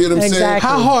now. You get what I'm saying?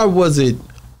 How hard was it?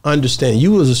 Understand,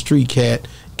 you was a street cat,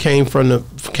 came from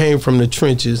the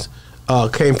trenches,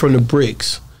 came from the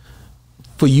bricks.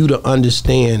 For you to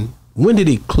understand, when did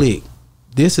it click?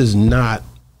 This is not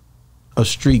a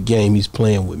street game he's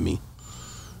playing with me.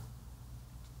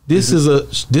 This is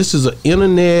an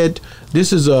internet.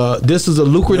 This is a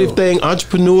lucrative thing,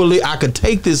 entrepreneurially. I could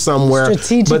take this somewhere, but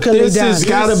this has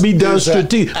got to be done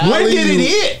strategically. When did it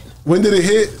hit? When did it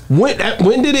hit?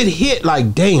 When did it hit?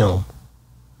 Like, damn.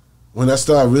 When I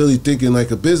started really thinking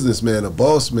like a businessman, a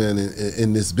boss man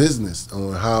in this business,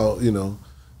 on how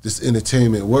this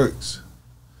entertainment works,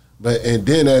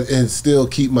 and still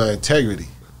keep my integrity.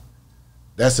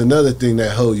 That's another thing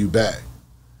that hold you back.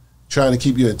 Trying to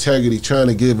keep your integrity, trying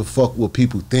to give a fuck what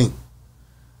people think.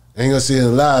 I ain't gonna say a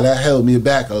lie. That held me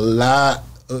back a lot.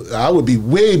 I would be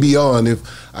way beyond if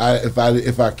I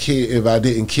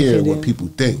didn't care what people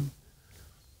think.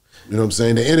 You know what I'm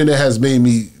saying? The internet has made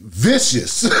me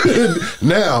vicious.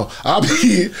 Now I'll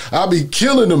be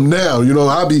killing them now.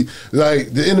 I'll be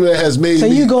like, the internet has made me. So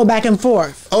you go back and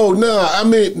forth. Oh no, I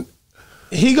mean,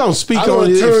 he gonna speak on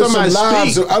it if somebody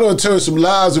speaks. I don't turn some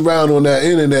lives around on that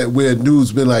internet where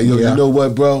dudes been like, yo, you know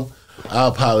what, bro? I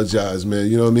apologize, man.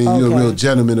 You know what I mean? Okay. You're a real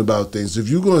gentleman about things. If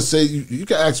you're gonna say, you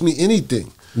can ask me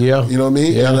anything. Yeah. You know what I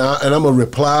mean? Yeah. And I'm gonna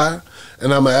reply.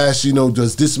 And I'm gonna ask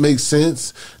does this make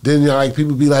sense? Then like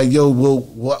people be like, yo, well,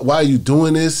 why are you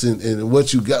doing this? And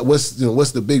what you got? What's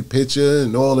the big picture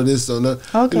and all of this or not?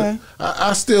 Okay.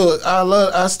 I still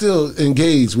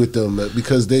engage with them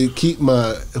because they keep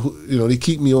they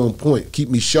keep me on point, keep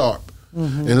me sharp,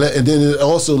 and then it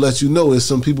also lets you know there's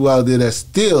some people out there that's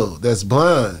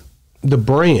blind. The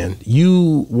brand,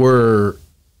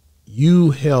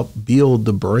 you helped build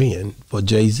the brand for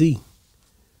Jay-Z.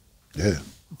 Yeah.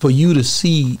 For you to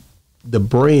see the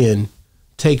brand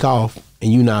take off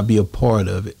and you not be a part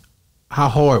of it, how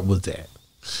hard was that?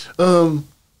 I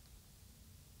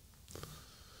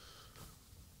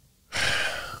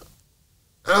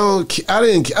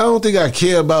don't think I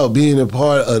care about being a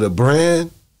part of the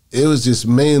brand. It was just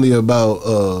mainly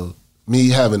about me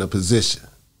having a position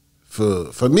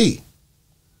for me.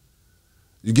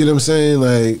 You get what I'm saying?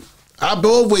 Like, I've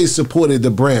always supported the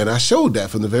brand. I showed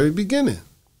that from the very beginning.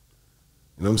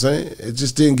 You know what I'm saying? It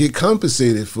just didn't get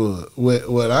compensated for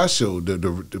what I showed,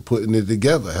 the putting it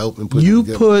together, helping put it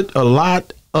together. You put a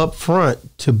lot up front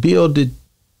to build it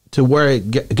to where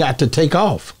it got to take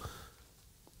off.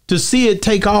 To see it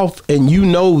take off and you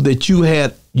know that you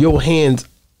had your hands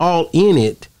all in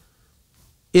it,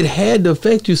 it had to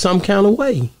affect you some kind of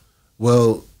way.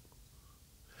 Well,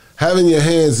 having your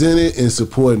hands in it and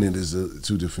supporting it is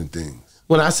two different things.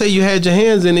 When I say you had your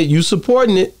hands in it, you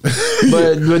supporting it, but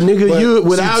nigga, But you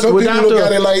without some without people look the,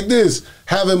 at it like this: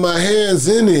 having my hands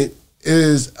in it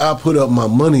is I put up my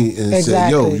money and say,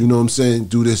 "Yo, you know what I'm saying?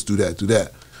 Do this, do that, do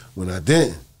that." When I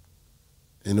didn't,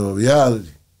 in reality,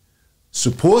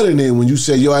 supporting it when you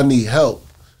say, "Yo, I need help.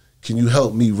 Can you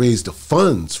help me raise the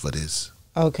funds for this?"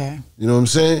 Okay. You know what I'm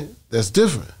saying? That's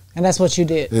different, And that's what you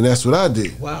did. and that's what I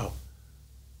did. wow.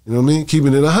 You know what I mean?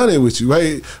 Keeping it 100 with you,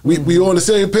 right? We on the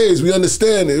same page. We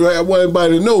understand it, right? I want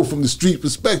everybody to know from the street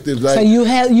perspective. Like, So you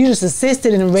just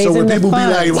assisted in raising so when the people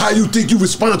funds. be like, "Why you think you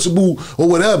responsible or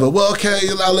whatever?" Well, okay,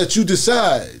 I'll let you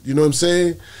decide. You know what I'm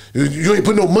saying? You ain't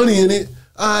put no money in it.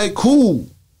 All right, cool.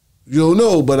 You don't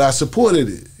know, but I supported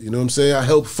it. You know what I'm saying? I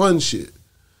helped fund shit.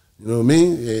 You know what I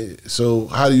mean? So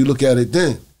how do you look at it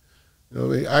then? You know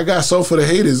what I mean? I got some for the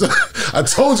haters. I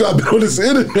told you I've been on this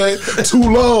internet too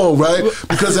long, right?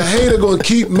 Because a hater gonna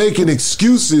keep making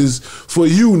excuses for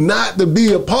you not to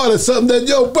be a part of something that,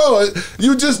 yo, bro,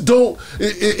 you just don't.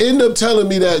 It end up telling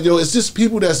me that, yo, it's just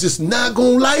people that's just not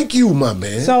gonna like you, my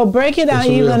man. So break it down That's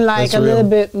even real. like That's a little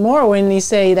real. bit more when you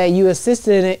say that you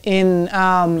assisted in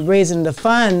raising the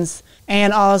funds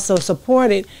and also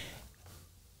supported.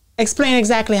 Explain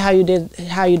exactly how you did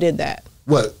that.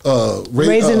 What?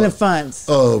 Raising the funds.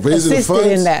 Raising the funds?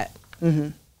 Assisted in that.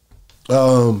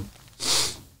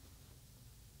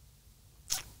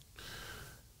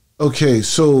 Okay,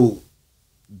 so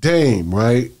Dame,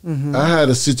 right? I had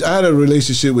a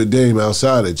relationship with Dame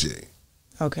outside of Jay.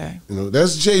 Okay. You know,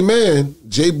 that's Jay man.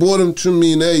 Jay bought him to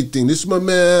me and everything. This is my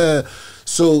man.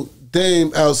 So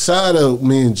Dame outside of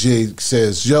me and Jay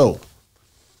says, yo,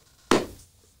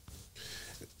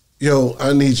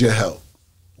 I need your help.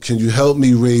 Can you help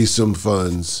me raise some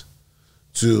funds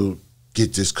to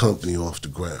get this company off the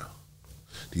ground?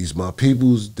 These my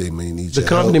peoples, they may need your The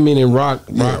company help. meaning Rock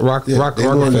Yeah, I want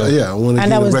to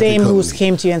And that was Dame who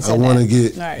came to you and said I want to that.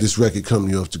 get Right. this record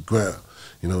company off the ground.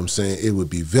 You know what I'm saying? It would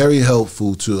be very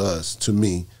helpful to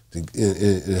me.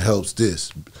 It helps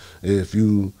this. If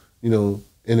you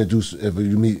introduce, if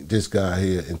you meet this guy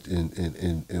here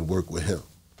and work with him.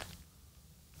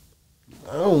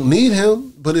 I don't need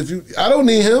him, but I don't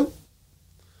need him.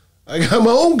 I got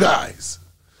my own guys.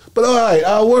 But all right,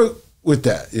 I'll work with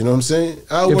that. You know what I'm saying?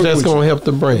 If that's going to help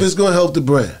the brand. If it's going to help the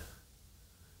brand.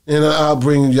 And I'll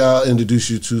bring y'all, introduce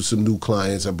you to some new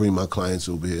clients. I bring my clients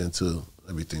over here until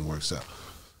everything works out.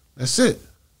 That's it.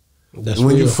 That's and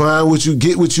when real. you find what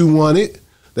you wanted,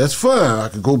 that's fine. I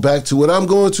could go back to what I'm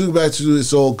going to,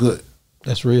 it's all good.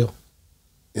 That's real.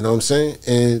 You know what I'm saying?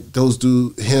 And those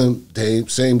Dame,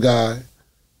 same guy,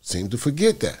 seem to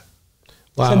forget that.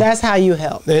 Wow. So that's how you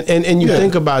help. And you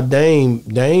think about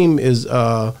Dame is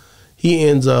he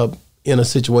ends up in a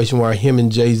situation where him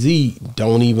and Jay-Z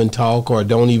don't even talk or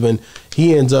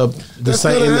he ends up the That's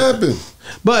same. gonna happen.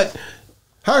 But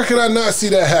how could I not see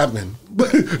that happen?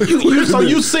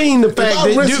 you seen the fact If I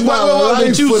that risked you, my well, life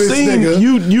that you for this seen nigga,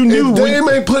 you knew if when, Dame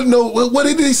ain't put no. What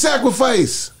did he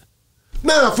sacrifice?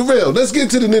 Nah, for real. Let's get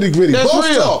to the nitty gritty. That's Boss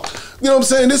real. talk. You know what I'm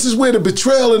saying? This is where the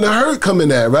betrayal and the hurt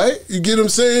coming at, right? You get what I'm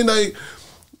saying? Like,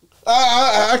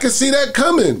 I can see that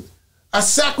coming. I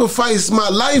sacrificed my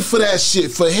life for that shit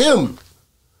for him.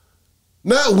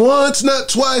 Not once, not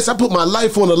twice. I put my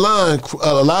life on the line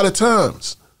a lot of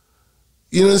times.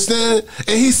 You understand?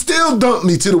 And he still dumped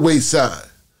me to the wayside.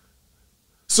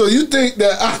 So you think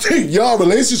I think y'all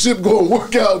relationship gonna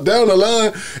work out down the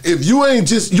line if you ain't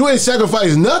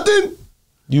sacrificed nothing?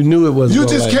 you knew it was. You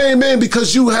just came in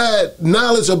because you had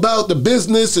knowledge about the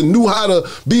business and knew how to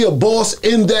be a boss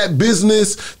in that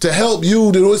business to help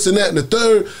you, this and that and the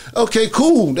third. Okay,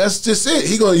 cool. That's just it.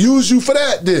 He gonna use you for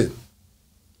that then.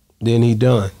 Then he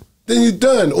done. then you're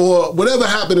done. Or whatever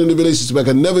happened in the relationship, I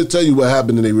can never tell you what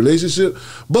happened in a relationship.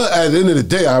 But at the end of the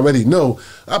day, I already know.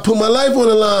 I put my life on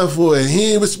the line for it.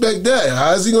 He ain't respect that.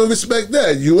 How is he going to respect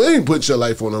that? You ain't put your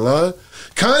life on the line.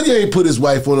 Kanye ain't put his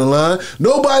wife on the line.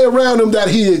 Nobody around him that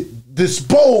he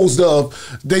disposed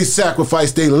of, they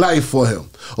sacrificed their life for him.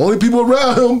 Only people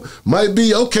around him might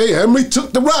be, okay, Emory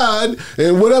took the ride,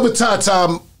 and whatever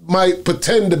Tata might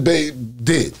pretend to be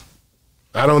did.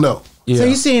 I don't know.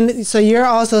 Yeah. So you're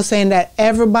also saying that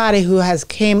everybody who has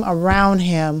came around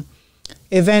him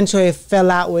eventually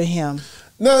fell out with him.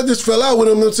 No, just fell out with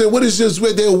him. I'm saying, what is just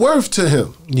what their worth to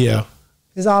him? Yeah.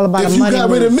 It's all about if the money. If you got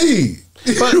rid of me.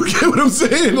 But, you get what I'm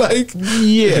saying? Like,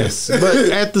 yes, but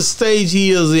at the stage he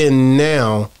is in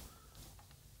now,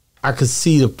 I could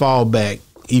see the fallback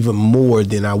even more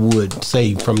than I would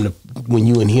say from the when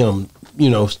you and him,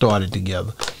 started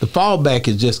together. The fallback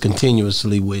is just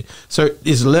continuously with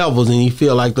it's levels, and he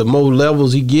feel like the more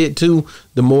levels he get to,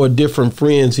 the more different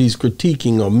friends he's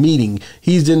critiquing or meeting.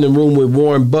 He's in the room with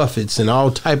Warren Buffett's and all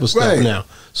type of stuff now.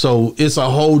 So it's a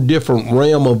whole different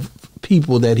realm of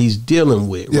people that he's dealing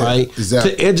with, right?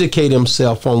 Exactly. To educate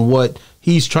himself on what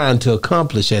he's trying to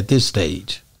accomplish at this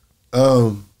stage.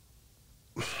 I'm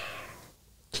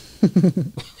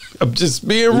just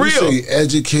being real. You say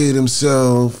educate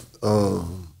himself.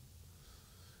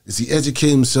 Is he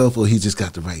educating himself, or he just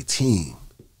got the right team?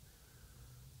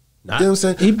 You know what I'm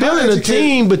saying? He building a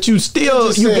team, but you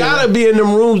gotta be in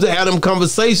them rooms to have them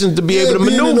conversations to be able to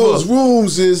maneuver. In those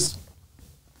rooms is.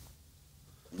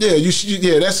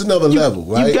 Yeah, that's another level,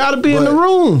 right? You got to be in the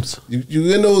rooms.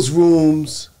 You in those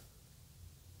rooms.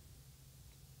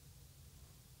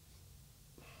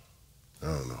 I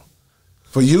don't know.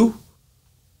 For you?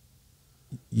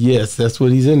 Yes, that's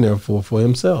what he's in there for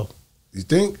himself. You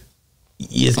think?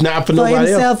 It's not for nobody else.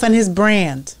 For himself and his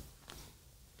brand.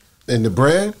 And the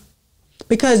brand?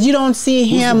 Because you don't see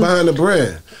him. Who's behind the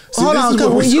brand? See, hold on,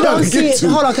 because you don't see it.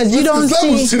 Hold on, because you don't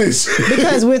see.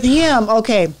 Because with him,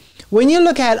 okay. When you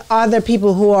look at other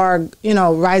people who are,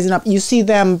 rising up, you see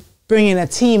them bringing a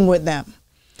team with them.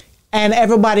 And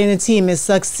everybody in the team is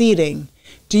succeeding.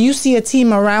 Do you see a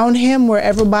team around him where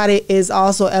everybody is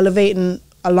also elevating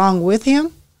along with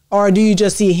him? Or do you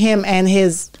just see him and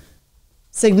his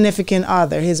significant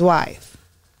other, his wife?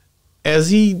 As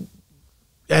he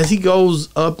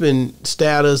goes up in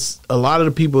status, a lot of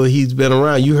the people he's been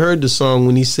around, you heard the song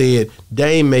when he said,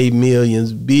 Dame made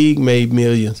millions, Big made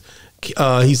millions.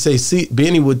 He say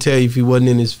Benny would tell you if he wasn't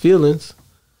in his feelings.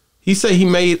 He say he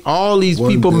made all these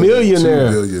people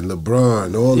millionaires. 2 billion,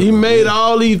 LeBron, all he made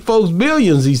all these folks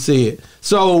billions. He said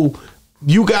so.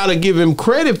 You got to give him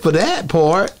credit for that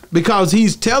part because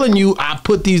he's telling you I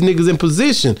put these niggas in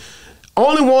position.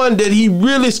 Only one that he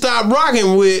really stopped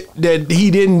rocking with that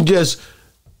he didn't just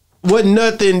wasn't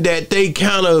nothing that they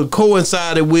kind of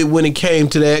coincided with when it came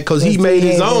to that because he made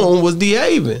his own was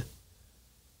Dehaven.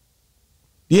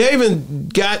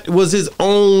 Dehaven was his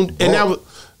own, and that was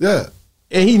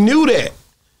and he knew that.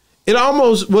 It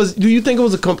almost was. Do you think it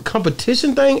was a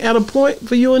competition thing at a point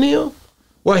for you and him,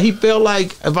 where he felt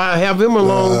like if I have him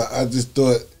along? I just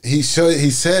thought he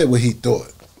said what he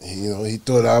thought. He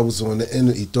thought I was on the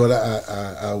end. He thought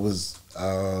I was.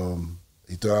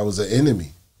 He thought I was an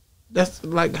enemy. That's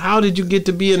like, how did you get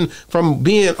to from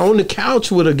being on the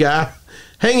couch with a guy?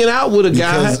 Hanging out with a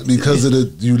guy because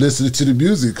of you listened to the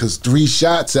music. Because 3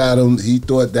 shots at him, he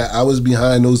thought that I was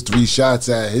behind those 3 shots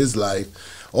at his life.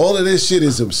 All of this shit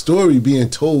is a story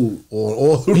being told on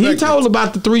all the records. He told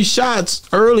about the 3 shots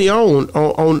early on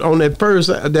that first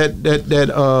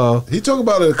he talked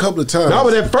about it a couple of times. No,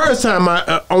 but that first time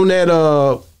on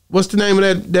that what's the name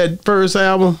of that first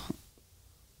album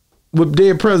with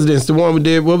Dead Presidents? The one with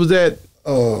Dead. What was that?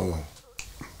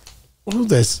 What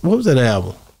was that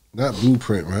album? Not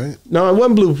Blueprint, right? No, it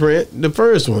wasn't Blueprint. The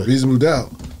first one. Reasonable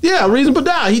Doubt. Yeah, Reasonable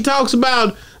Doubt. He talks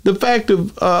about the fact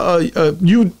of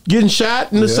you getting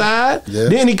shot in the side. Yeah.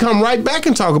 Then he come right back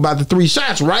and talk about the 3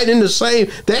 shots right in the same.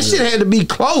 That shit had to be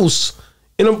close.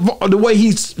 The way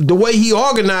he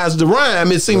organized the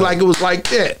rhyme, it seemed like it was like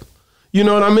that. You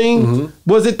know what I mean? Mm-hmm.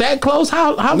 Was it that close?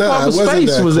 How far of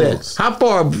space was that? How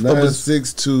far?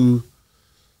 962.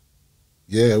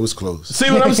 Yeah, it was close. See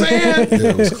what I'm saying? Yeah,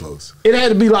 it was close. It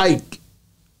had to be like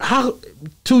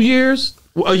 2 years?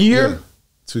 A year? Yeah.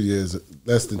 2 years.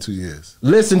 Less than 2 years.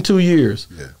 Less than 2 years.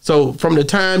 Yeah. So from the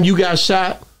time you got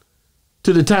shot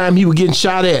to the time he was getting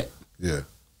shot at. Yeah.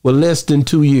 Well, less than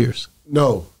 2 years.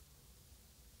 No.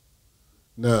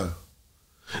 The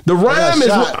rhyme is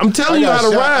what I'm telling you how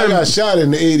to rhyme. I got shot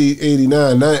in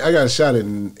 89. I got shot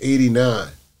in 89.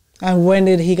 And when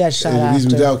did he got shot after?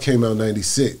 Reasonable Doubt came out in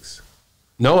 96.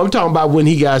 No, I'm talking about when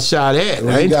he got shot at.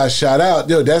 When he got shot out,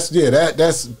 yo, that's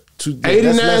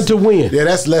 89 to win. Yeah,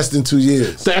 that's less than 2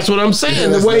 years. That's what I'm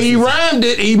saying. Yeah, the way he rhymed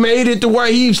it, he made it to where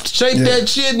he shaped that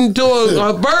shit into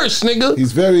a verse, nigga.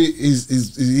 He's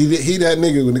he that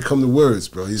nigga when it come to words,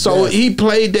 bro. He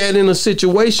played that in a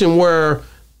situation where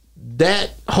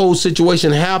that whole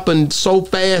situation happened so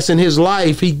fast in his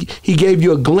life. He gave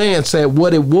you a glance at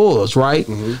what it was, right?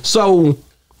 Mm-hmm. So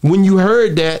when you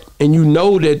heard that and you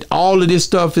know that all of this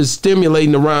stuff is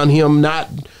stimulating around him not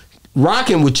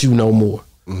rocking with you no more.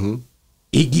 Mm-hmm.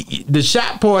 The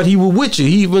shot part, he was with you.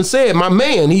 He even said, my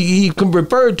man, he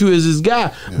referred to as his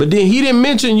guy. Yeah. But then he didn't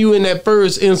mention you in that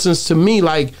first instance to me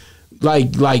like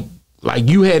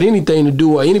you had anything to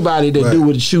do or anybody that do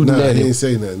with shooting at him. He didn't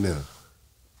say nothing now.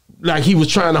 Like he was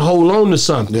trying to hold on to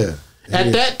something. Yeah.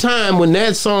 At that time when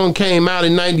that song came out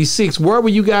in 96, where were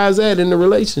you guys at in the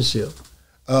relationship?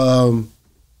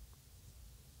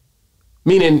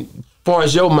 Meaning, far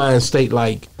as your mind state,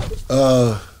 like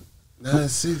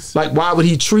 96. Like, why would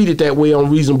he treat it that way on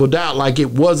Reasonable Doubt? Like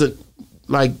it wasn't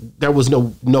like there was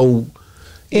no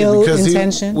ill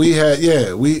intention. We had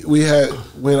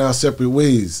went our separate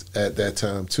ways at that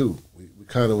time too. We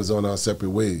kind of was on our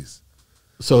separate ways.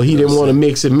 So he didn't want to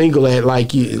mix and mingle at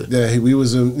like you. Yeah, we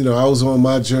was in, I was on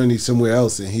my journey somewhere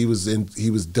else, and he was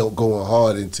going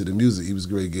hard into the music. He was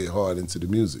going to get hard into the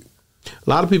music. A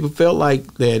lot of people felt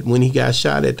like that when he got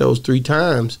shot at those 3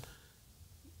 times.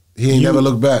 He ain't never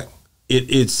looked back.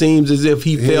 It seems as if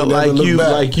he felt like he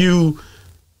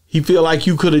felt like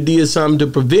you could have did something to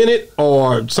prevent it,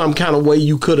 or some kind of way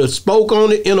you could have spoke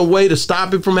on it in a way to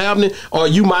stop it from happening, or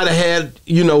you might have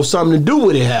had something to do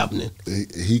with it happening.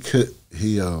 He could.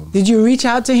 Did you reach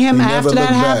out to him after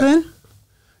that happened?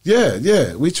 Yeah.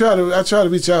 I tried to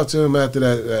reach out to him after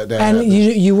that and happened.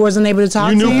 You wasn't able to talk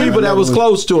to him? You knew people that was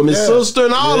close to him, his sister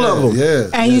and all of them. Yeah.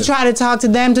 And you tried to talk to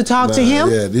them to talk to him?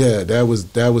 Yeah,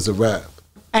 that was a wrap.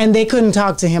 And they couldn't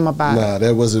talk to him about it? Nah,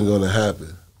 that wasn't going to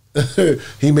happen.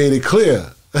 He made it clear.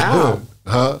 How?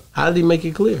 Huh? How did he make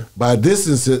it clear? By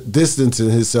distancing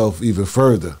himself even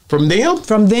further. From them?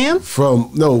 From them?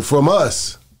 From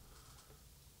us.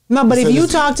 No, but if you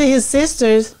talk to his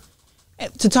sisters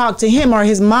to talk to him, or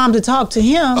his mom to talk to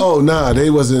him. Oh, nah, they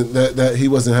wasn't that he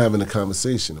wasn't having a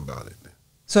conversation about it.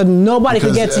 So nobody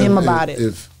could get to him about it.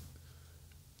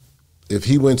 If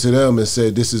he went to them and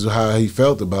said this is how he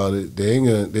felt about it,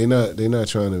 they're not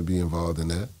trying to be involved in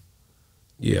that.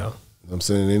 Yeah. I'm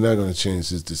saying they're not going to change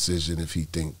his decision if he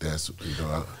think that's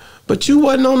But you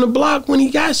wasn't on the block when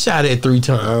he got shot at 3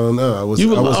 times. I don't know. I was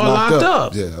locked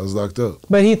up. Yeah, I was locked up.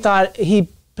 But he thought he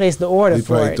placed the order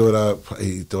for it.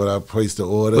 He thought I placed the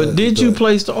order. But did you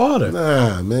place the order?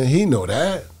 Nah, man, he know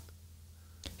that.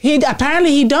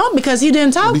 Apparently he don't, because he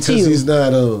didn't talk to you. Because he's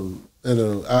not.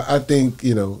 I think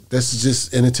that's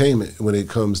just entertainment when it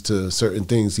comes to certain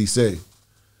things he say,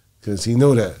 because he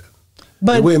know that.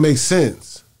 But the way it makes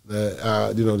sense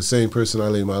that the same person I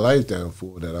laid my life down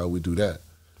for, that I would do that.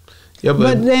 Yeah,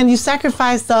 but then you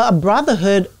sacrificed a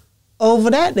brotherhood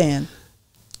over that then.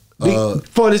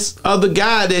 For this other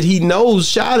guy that he knows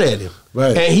shot at him.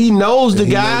 Right. And he knows the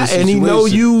guy, and he know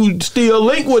you still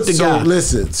link with the guy.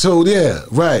 Listen, so yeah,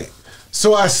 right.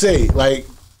 So I say, like,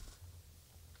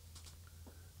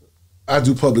 I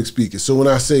do public speaking. So when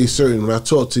I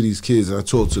talk to these kids and I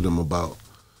talk to them about,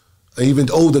 even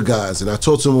older guys, and I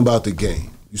talk to them about the game.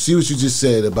 You see what you just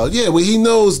said about, he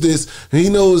knows this, he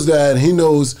knows that, he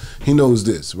knows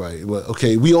this, right? Well,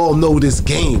 okay, we all know this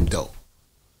game though.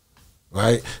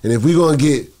 Right? And if we're going to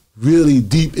get really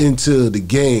deep into the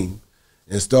game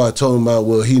and start talking about,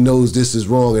 well, he knows this is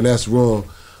wrong and that's wrong,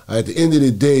 at the end of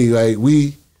the day, like,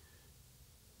 we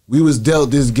was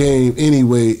dealt this game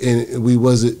anyway, and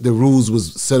the rules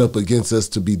was set up against us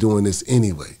to be doing this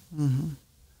anyway. Mm-hmm.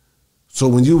 So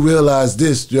when you realize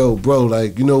this, bro,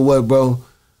 like, you know what, bro?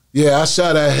 Yeah, I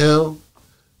shot at him.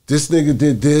 This nigga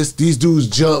did this. These dudes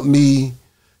jumped me.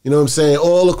 You know what I'm saying?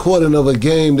 All according of a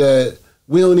game that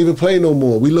we don't even play no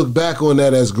more. We look back on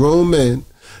that as grown men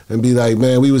and be like,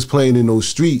 man, we was playing in those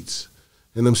streets.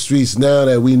 In them streets now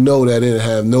that we know that it didn't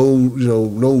have no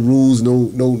rules, no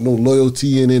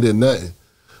loyalty in it or nothing.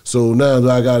 So now what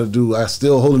I gotta do, I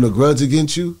still holding a grudge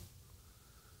against you?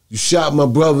 You shot my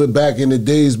brother back in the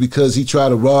days because he tried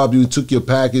to rob you and took your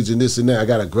package and this and that. I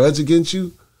got a grudge against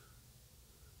you?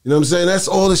 You know what I'm saying? That's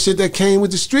all the shit that came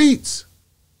with the streets.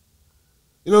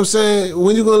 You know what I'm saying?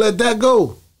 When you gonna let that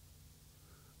go?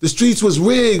 The streets was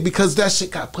rigged because that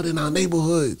shit got put in our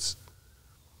neighborhoods.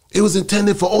 It was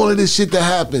intended for all of this shit to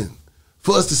happen.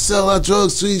 For us to sell our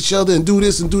drugs to each other and do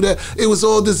this and do that. It was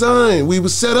all designed. We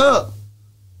was set up.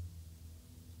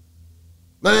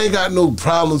 I ain't got no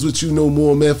problems with you no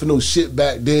more, man, for no shit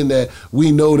back then that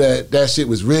we know that shit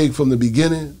was rigged from the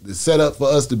beginning. The setup for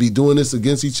us to be doing this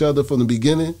against each other from the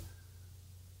beginning.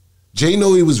 Jay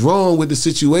know he was wrong with the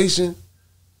situation.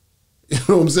 You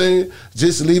know what I'm saying?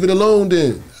 Just leave it alone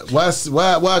then.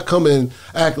 Why come and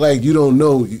act like you don't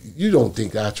know? You don't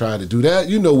think I tried to do that.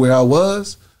 You know where I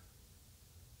was.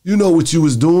 You know what you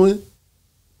was doing.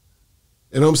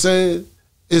 You know what I'm saying?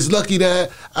 It's lucky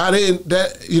that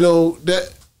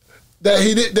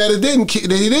he didn't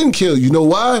kill you. You know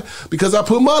why? Because I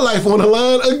put my life on the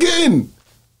line again.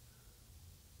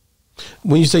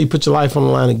 When you say you put your life on the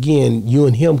line again, you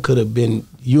and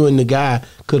the guy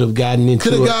could have gotten into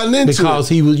it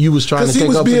because you was trying to take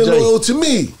up for Jay. Because he was being loyal to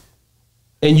me.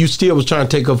 And you still was trying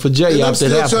to take up for Jay. And I'm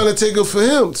still trying to take up for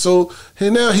him. So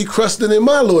and now he crusted in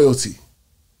my loyalty.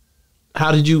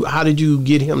 How did you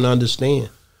get him to understand?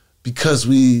 Because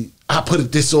I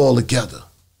put this all together.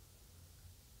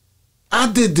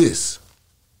 I did this.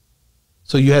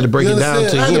 So you had to break it down to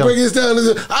him. I had to break it down.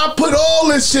 I put all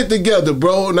this shit together,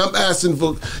 bro, and I'm asking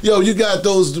for, you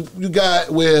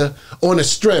got where on the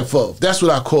strength of. That's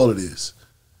what I call it is.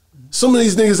 Some of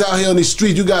these niggas out here on the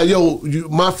street, you got,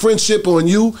 my friendship on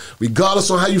you,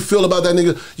 regardless on how you feel about that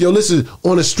nigga, listen,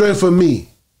 on the strength of me,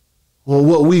 on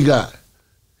what we got,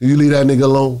 you leave that nigga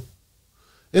alone.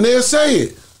 And they'll say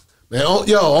it. Man,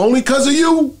 only because of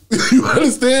you. You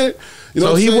understand? You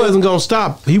know so he wasn't gonna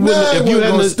stop. He wouldn't. If you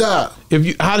hadn't stop.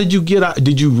 How did you get out?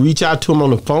 Did you reach out to him on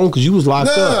the phone because you was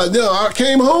locked up? No. I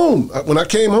came home. When I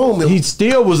came home, he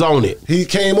still was on it. He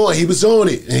came on. He was on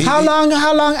it. How long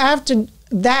after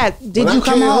that did you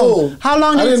come home? How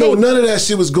long did it take? I didn't know none of that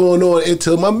shit was going on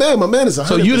until my man is 100%.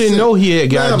 So you didn't know he had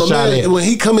gotten shot at? When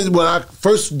I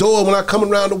come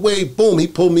around the way, boom, he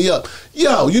pulled me up.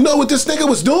 Yo, you know what this nigga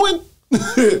was doing?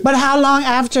 But how long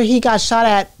after he got shot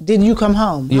at did you come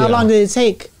home? Yeah. How long did it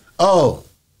take? Oh,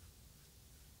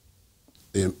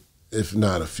 if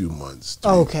not a few months.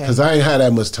 Okay. Because I ain't had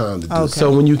that much time to do. Okay.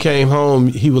 So when you came home,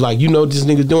 he was like, what this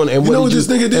nigga doing? And this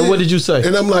nigga did? And what did you say?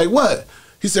 And I'm like, what?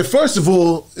 He said, first of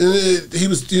all, he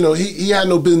was, he had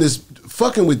no business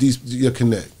fucking with your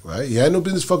connect, right? He had no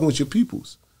business fucking with your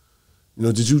peoples.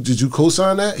 Did you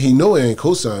co-sign that? He know he ain't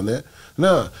co-sign that.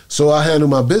 Nah. So I handle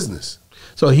my business.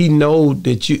 So he know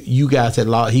that you guys had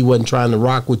locked. He wasn't trying to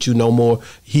rock with you no more.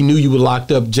 He knew you were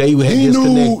locked up. Jay had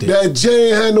disconnected. He knew that Jay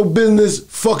had no business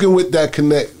fucking with that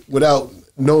connect without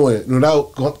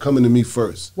coming to me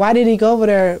first. Why did he go over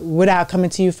there without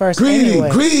coming to you first?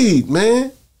 Greed,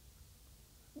 man.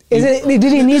 Did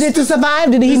he need it to survive?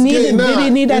 Did he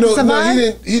need that to survive?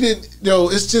 No, he didn't.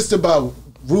 It's just about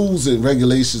rules and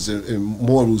regulations and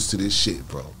morals to this shit,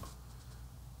 bro.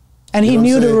 And he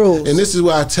knew the rules. And this is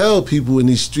why I tell people in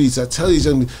these streets, I tell these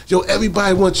young,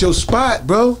 everybody wants your spot,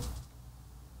 bro.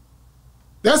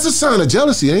 That's a sign of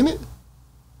jealousy, ain't it?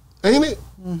 Ain't it?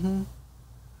 Mm-hmm.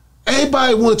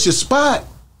 Everybody wants your spot.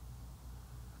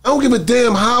 I don't give a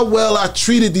damn how well I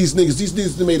treated these niggas. These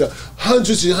niggas made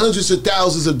hundreds and hundreds of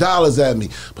thousands of dollars at me.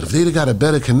 But if they'd have got a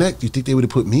better connect, you think they would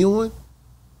have put me on?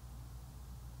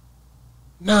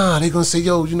 Nah, they gonna say,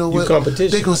 you know what?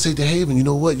 Competition. They gonna say, Dehaven, you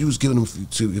know what? You was giving them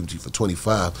to you for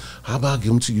 25. How about I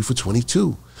give them to you for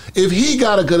 22? If he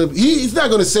he's not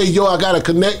gonna say, I gotta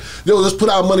connect. Let's put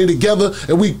our money together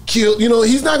and we kill.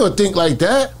 He's not gonna think like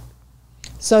that.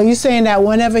 So you saying that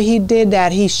whenever he did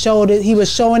that, he showed it. He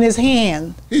was showing his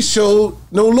hand. He showed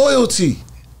no loyalty.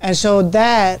 And showed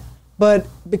that, but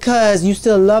because you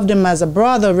still loved him as a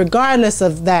brother, regardless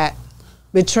of that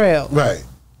betrayal. Right.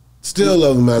 Still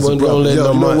love him as a brother.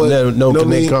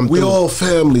 We all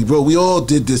family, bro. We all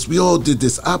did this.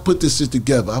 I put this shit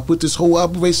together. I put this whole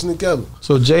operation together.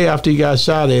 So Jay, after he got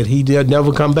shot at, he did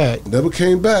never come back. Never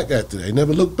came back after that. He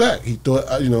never looked back. He thought,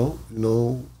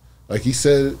 like he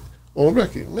said on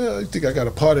record, man, you think I got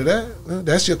a part of that?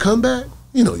 That's your comeback?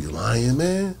 You're lying,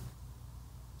 man.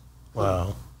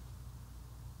 Wow.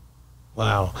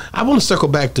 I want to circle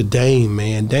back to Dame,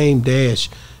 man. Dame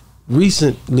Dash.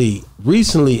 Recently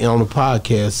on the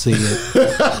podcast said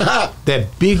that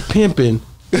Big Pimpin',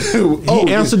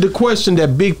 he answered the question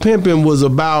that Big Pimpin' was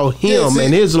about him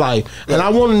and his life. And I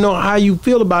want to know how you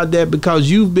feel about that because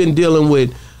you've been dealing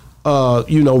with,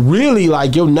 really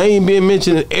like your name being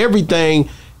mentioned and everything.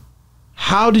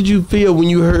 How did you feel when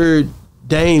you heard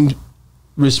Dame's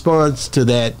response to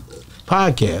that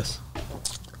podcast?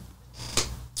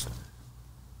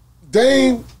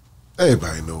 Dame,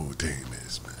 everybody know who Dame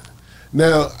is, man.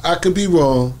 Now, I could be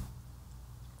wrong.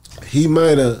 Dame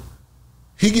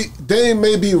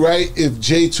may be right if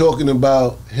Jay talking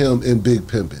about him in Big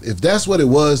Pimpin'. If that's what it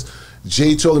was,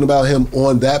 Jay talking about him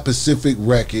on that Pacific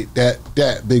record, that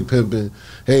Big Pimpin',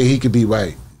 hey, he could be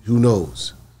right. Who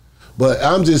knows? But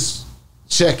I'm just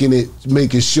checking it,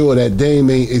 making sure that Dame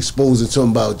ain't exposing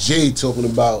something about Jay talking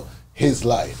about his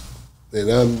life. And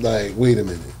I'm like, wait a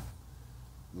minute.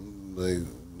 Like,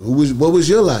 what was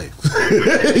your life?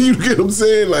 You get what I'm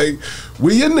saying? Like,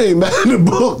 where your name out in the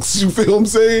books? You feel what I'm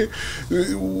saying?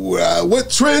 What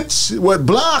trench? What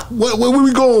block? Where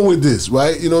we going with this?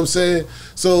 Right? You know what I'm saying?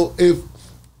 So if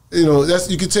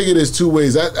you can take it as two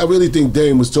ways. I really think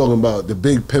Dame was talking about the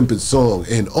Big Pimpin' song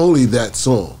and only that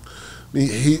song. I mean,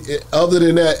 he other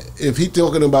than that, if he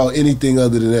talking about anything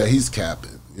other than that, he's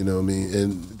capping. You know what I mean?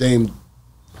 And Dame,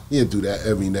 he'll do that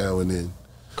every now and then.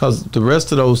 Because the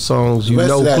rest of those songs, you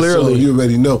know clearly. You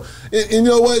already know. And you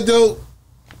know what, though?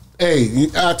 Hey,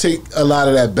 I'll take a lot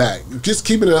of that back. Just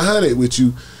keeping it 100 with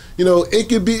you. You know, it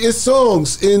could be, it's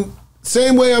songs. In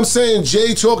same way I'm saying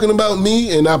Jay talking about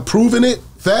me and I'm proving it,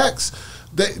 facts,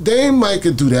 Dame might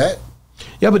could do that.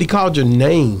 Yeah, but he called your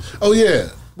name. Oh, yeah.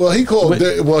 Well, he called. He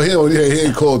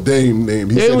ain't called Dame name.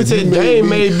 He said Dame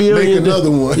made make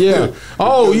another one. Yeah.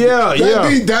 Oh yeah,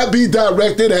 that be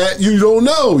directed at you. Don't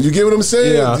know. You get what I'm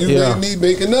saying? Yeah, you made me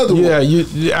make another one.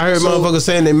 Yeah. I heard motherfuckers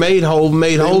saying they made Hov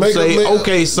say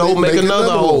okay, so make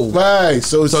another Hov. Right.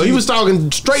 So he was talking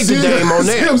straight to Dame on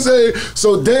that. See what I'm saying?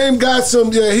 So Dame got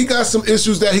some. Yeah, he got some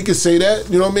issues that he could say that.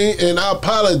 You know what I mean? And I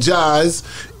apologize.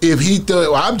 If he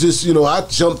thought, I'm just, I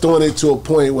jumped on it to a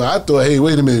point where I thought, hey,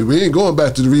 wait a minute, we ain't going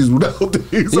back to the reasonable doubt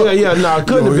days. No, it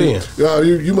couldn't have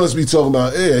been. You must be talking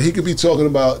about, he could be talking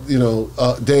about,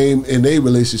 Dame and their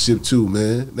relationship too,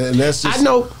 man. And that's just. I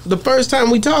know the first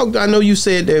time we talked, I know you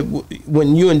said that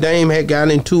when you and Dame had got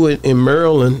into it in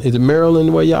Maryland, is it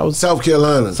Maryland where y'all was? South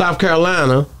Carolina. South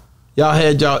Carolina, y'all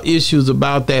had y'all issues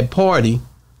about that party.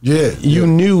 Yeah, you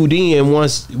knew then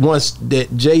once that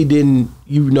Jay didn't,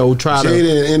 try Jay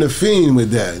didn't intervene with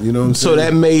that. You know what I'm saying? So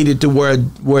that made it to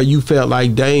where you felt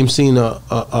like Dame seen a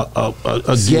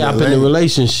gap in the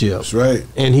relationship. That's right.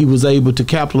 And he was able to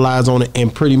capitalize on it,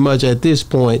 and pretty much at this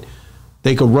point,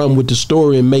 they could run with the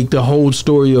story and make the whole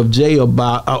story of Jay of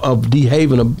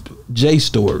Dehaven a Jay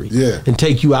story. Yeah. And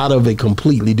take you out of it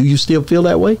completely. Do you still feel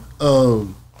that way?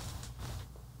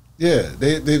 Yeah,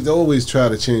 they've always tried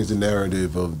to change the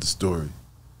narrative of the story.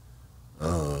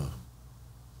 To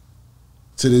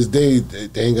this day,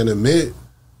 they ain't gonna admit.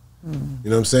 You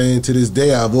know what I'm saying? To this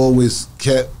day, I've always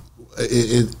kept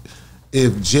it.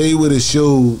 If Jay would have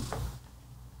showed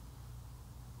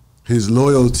his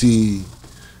loyalty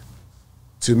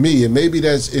to me, and maybe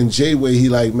that's in Jay way, he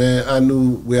like, man, I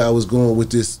knew where I was going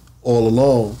with this all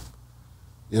along.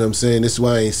 You know what I'm saying? This is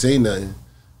why I ain't say nothing.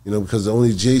 Because the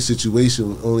only Jay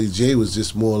situation, Jay was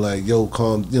just more like, yo,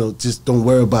 calm, just don't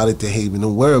worry about it, Dehaven.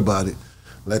 Don't worry about it.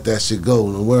 Let that shit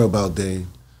go. Don't worry about Dame.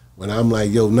 When I'm like,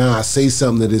 yo, I say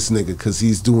something to this nigga because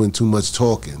he's doing too much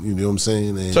talking. You know what I'm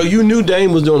saying? And so you knew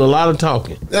Dame was doing a lot of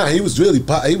talking? Yeah, he was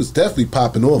definitely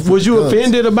popping off. Was you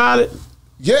offended about it?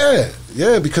 Yeah,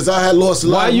 because I had lost a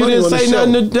lot of money on the show. Why you didn't say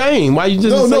nothing to Dame? Why you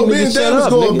just No, me and Dame was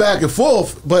going back and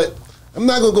forth, but I'm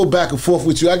not going to go back and forth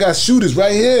with you. I got shooters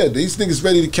right here. These niggas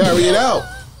ready to carry it out.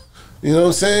 You know what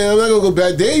I'm saying? I'm not going to go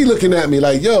back. They looking at me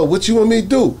like, yo, what you want me to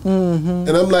do? And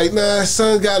I'm like, nah,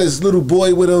 son got his little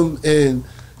boy with him, and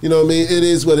you know what I mean? It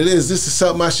is what it is. This is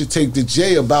something I should take to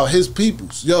Jay about his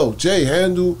peoples. Yo, Jay,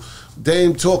 handle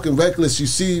Dame talking reckless. You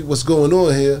see what's going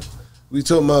on here. We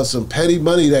talking about some petty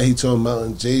money that he talking about,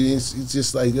 and Jay, he's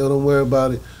just like, yo, don't worry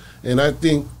about it. And I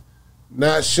think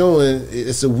not showing,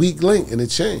 it's a weak link in the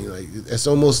chain. Like, it's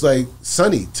almost like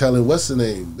Sonny telling what's the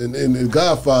name and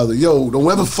Godfather, yo,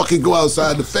 don't ever fucking go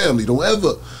outside the family. Don't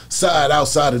ever side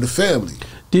outside of the family.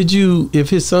 Did you, if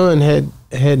his son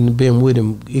hadn't been with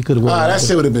him, he could have went. That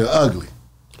shit would have been ugly.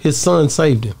 His son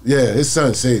saved him. Yeah, his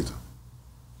son saved him.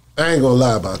 I ain't gonna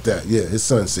lie about that. Yeah, his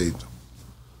son saved him.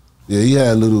 Yeah, he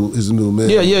had his little man.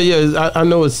 Yeah. I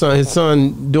know his son. His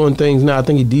son doing things now. I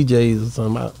think he DJs or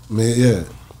something. Man,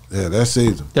 yeah, that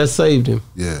saved him. That saved him.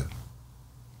 Yeah.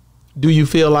 Do you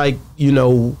feel like,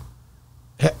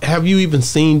 have you even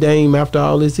seen Dame after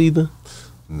all this either?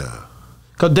 Nah.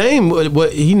 Cause Dame,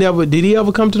 did he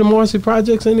ever come to the Marcy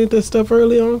Projects and any of that stuff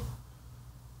early on?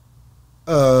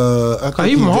 I think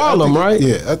he from Harlem, right?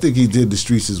 Yeah, I think he did the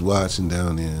Streets is Watching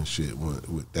down there and shit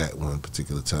with that one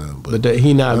particular time. But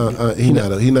he not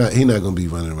gonna be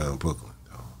running around Brooklyn.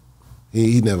 No.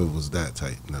 He never was that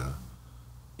type. Nah.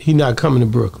 He not coming to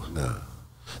Brooklyn. Nah.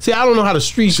 See, I don't know how the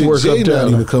streets work Jay up there.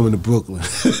 Not even coming to Brooklyn at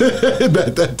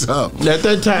that time. At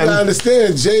that time, I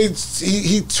understand. Jay,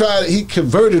 he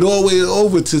converted all the way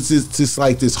over to this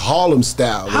like this Harlem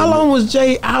style. How long was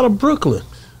Jay out of Brooklyn?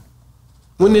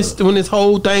 When this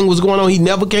whole thing was going on, he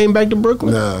never came back to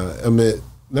Brooklyn? Nah, I mean,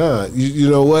 nah. You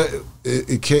know what?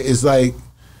 It can't, it's like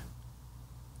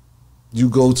you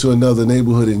go to another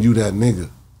neighborhood and you that nigga.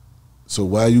 So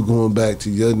why you going back to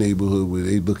your neighborhood where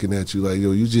they looking at you like,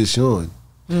 yo, you just showing?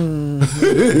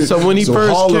 So when he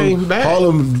first came back,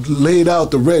 Harlem laid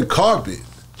out the red carpet.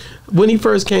 When he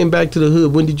first came back to the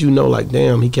hood, when did you know, like,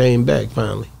 damn, he came back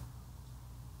finally?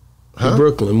 To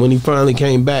Brooklyn, when he finally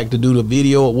came back to do the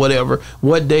video or whatever,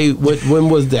 what day, when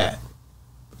was that?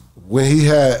 When he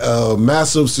had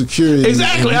massive security.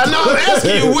 Exactly, I know, I'm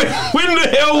asking you, when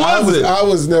the hell was it? I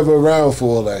was never around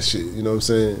for all that shit, you know what I'm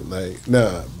saying? Like,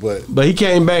 nah, but he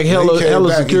came back hella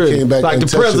security, he came back like the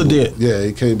president. Yeah,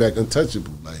 he came back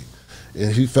untouchable, like,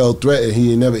 and he felt threatened.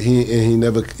 He never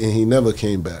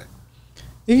came back.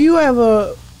 If you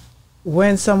ever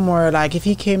went somewhere, like if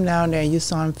he came down there and you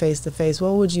saw him face to face,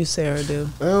 what would you say or do?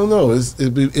 I don't know.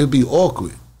 It'd be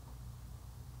awkward.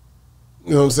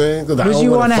 You know what I'm saying? Would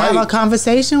you want to have a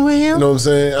conversation with him? You know what I'm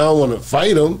saying? I don't want to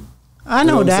fight him. I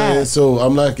know that. So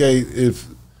I'm like, hey,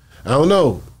 I don't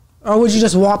know. Or would you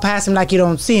just walk past him like you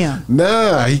don't see him?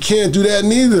 Nah, he can't do that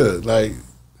neither. Like,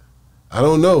 I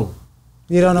don't know.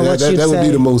 You don't know what you'd say? That would be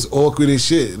the most awkwardest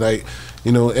shit. Like,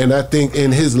 you know, and I think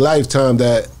in his lifetime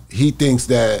that he thinks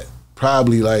that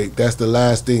probably like that's the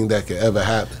last thing that could ever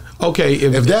happen. Okay,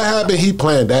 if that happened, he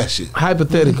planned that shit.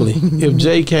 Hypothetically, if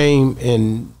Jay came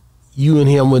and you and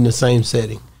him were in the same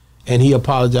setting, and he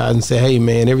apologized and said, "Hey,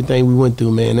 man, everything we went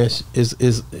through, man,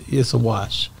 it's a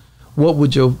wash." What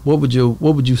would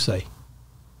you say?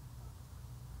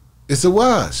 It's a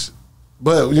wash,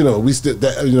 but you know we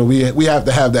have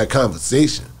to have that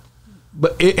conversation.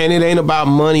 But it ain't about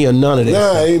money or none of that.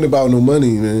 Nah, it ain't about no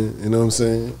money, man. You know what I'm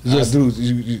saying?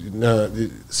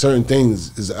 Certain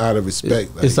things is out of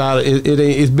respect. It's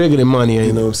it's bigger than money, ain't it?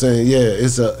 You know what I'm saying? Yeah,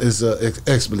 it's a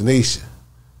explanation.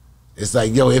 It's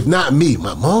like, yo, if not me,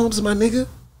 my mom's my nigga.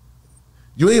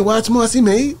 You ain't watch Marcy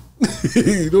Maid?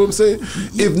 You know what I'm saying?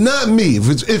 If not me,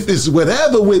 if it's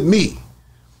whatever with me,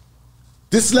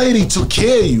 this lady took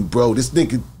care of you, bro. This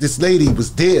lady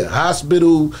was there.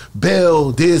 Hospital,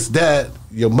 bail, this, that.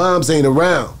 Your mom's ain't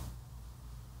around.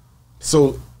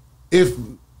 So if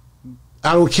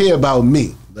I don't care about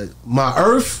me, like my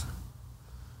earth,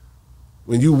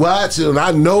 when you watch it and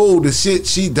I know the shit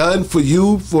she done for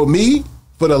you, for me,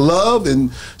 for the love,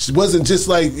 and she wasn't just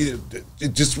like,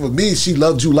 just for me, she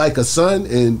loved you like a son,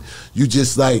 and you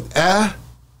just like,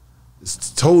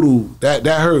 it's total, that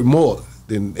hurt more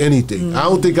than anything. I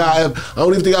don't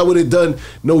even think I would have done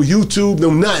no YouTube,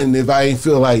 no nothing if I ain't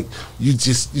feel like you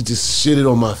just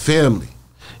shitted on my family.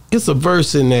 It's a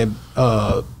verse in that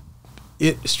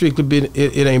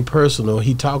it ain't personal.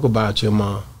 He talk about your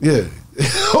mom. Yeah.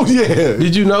 Oh yeah.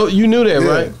 Did you know? You knew that,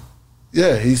 right?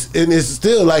 Yeah, and it's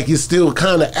still like you're still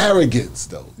kind of arrogance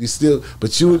though.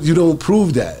 But you don't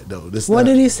prove that though. What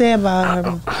did he say about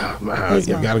her? I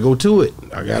gotta go to it.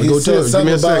 He said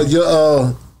something about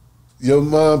your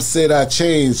mom said I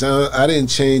changed. I didn't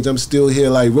change. I'm still here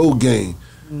like Rogaine.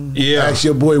 Yeah. Ask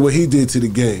your boy what he did to the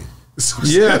game.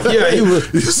 Yeah, he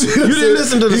was. You didn't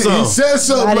listen to the song. He said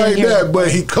something like that,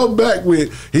 but he come back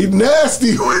with, he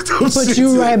nasty with those Put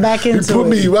you right back into it. He put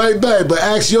me right back, but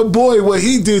ask your boy what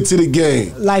he did to the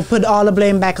game. Like put all the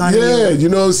blame back on you. Yeah, you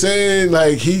know what I'm saying?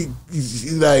 Like he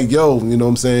like, yo, you know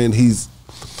what I'm saying?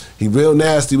 He real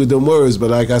nasty with them words, but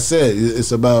like I said,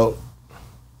 it's about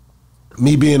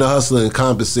me being a hustler and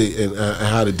compensate and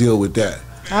how to deal with that.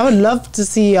 I would love to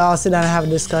see y'all sit down and have a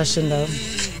discussion though.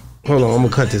 Hold on, I'm gonna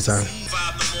cut this out.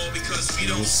 You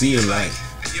don't see it like.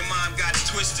 Your mom got it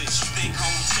twisted. She think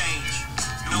home change.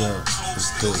 No,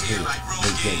 it's still here. No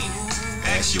game.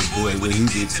 Ask your boy what he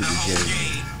did to the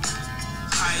game.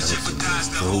 That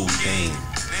was the whole game.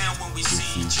 Now when we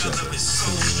see each other, it's so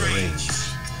strange.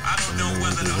 I don't know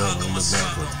whether to hug him or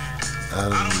slug him.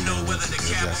 I don't know whether to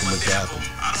cap him or dap him.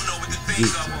 I don't know what to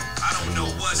think of him. I don't know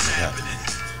what's happening.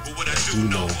 But what I do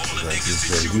know, all the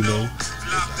niggas that you know,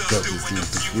 locked up doing a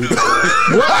few. What the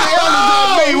hell does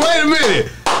that mean? Wait a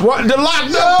minute. What the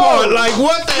locked up part? Like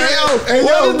what the hell? Hey,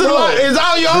 what is the lock? Is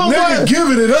all your own nigga money?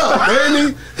 giving it up, ain't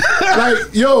he?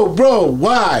 Like, yo, bro,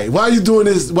 why? Why you doing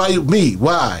this?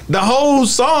 Why? The whole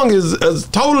song is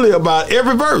totally about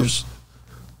every verse.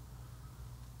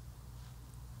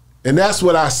 And that's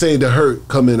what I say the hurt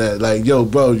coming at. Like, yo,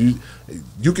 bro,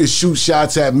 you can shoot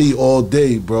shots at me all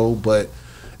day, bro, but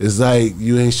it's like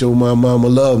you ain't show my mama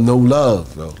no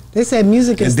love, bro. They said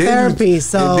music is therapy,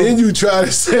 so. And then you try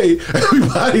to say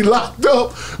everybody locked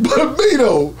up but me,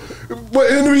 though.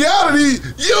 But in reality,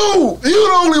 you the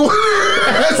only one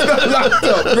that's not locked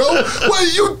up, bro. Well,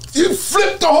 you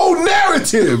flipped the whole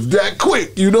narrative that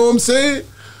quick, you know what I'm saying?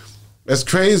 That's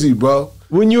crazy, bro.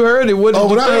 When you heard it, what did you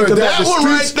When I think heard of that one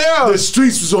right there? The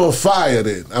streets was on fire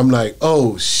then. I'm like,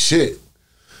 oh shit.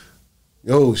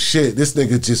 Oh shit, this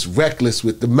nigga just reckless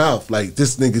with the mouth. Like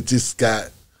this nigga just got,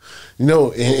 and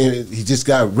he just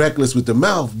got reckless with the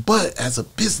mouth. But as a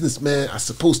businessman, I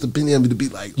supposed to been able to be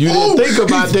like, you didn't think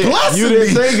about that. You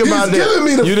didn't think about that. Giving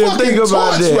me the you didn't think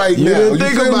about that right you now. didn't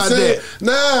think about that.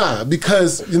 Nah,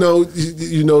 because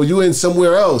you in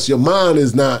somewhere else. Your mind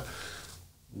is not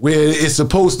where it's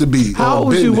supposed to be. How old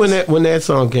was you when that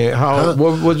song came?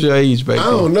 What was your age back then? I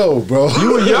don't know, bro.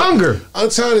 You were younger. I'm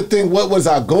trying to think. What was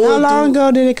I going through? How long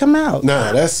ago did it come out?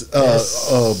 Nah, that's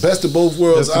Best of Both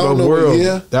Worlds. Best of I don't Both know what Worlds.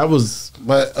 year. That was.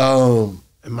 But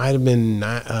it might have been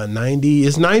 90.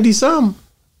 It's 90 something.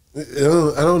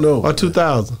 I don't know. Or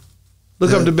 2000.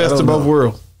 Look up the Best I of don't Both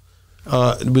know.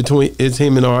 Worlds. Between it's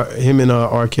him and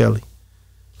R. Kelly.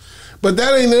 But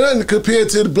that ain't nothing compared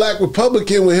to the Black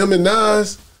Republican with him and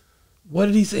Nas. What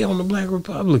did he say on the Black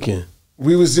Republican?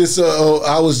 We was just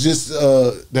I was just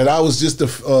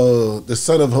the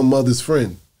son of her mother's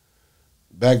friend.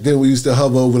 Back then we used to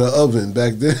hover over the oven.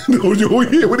 Back then, you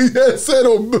hear what he had said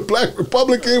on the Black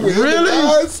Republican with him and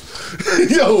Nas?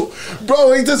 Yo,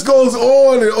 bro, he just goes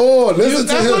on and on. Listen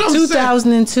to him.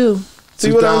 2002.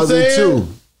 See what I'm saying? 2002.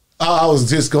 I was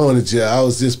just going to jail. I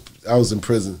was in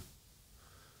prison.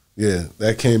 Yeah,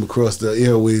 that came across the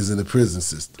airways in the prison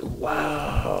system.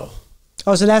 Wow.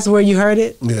 Oh, so that's where you heard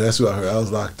it? Yeah, that's what I heard. I was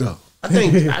locked up. I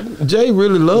think Jay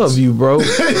really loves you, bro.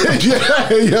 Yeah,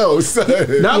 yo,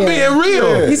 son. Not being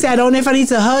real. He said, I don't know if I need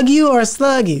to hug you or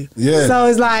slug you. Yeah. So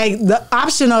it's like the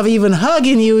option of even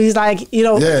hugging you is like,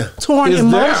 torn It's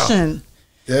emotion.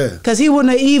 Yeah. Because he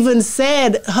wouldn't have even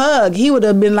said hug. He would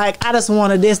have been like, I just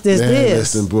wanted this. Man,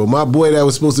 listen, bro. My boy that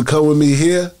was supposed to come with me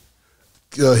here,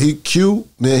 he came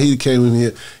with me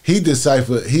here. He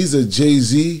deciphered. He's a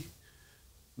Jay-Z,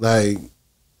 like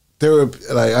I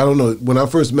don't know. When I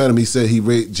first met him, he said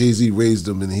Jay-Z raised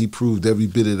him, and he proved every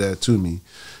bit of that to me.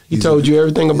 He told you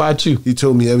everything about you. He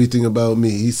told me everything about me.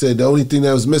 He said the only thing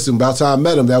that was missing, by the time I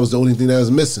met him, that was the only thing that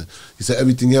was missing. He said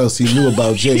everything else he knew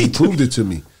about Jay. He proved it to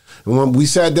me. And when we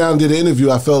sat down and did the interview,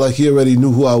 I felt like he already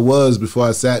knew who I was before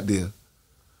I sat there.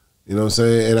 You know what I'm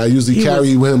saying? And I usually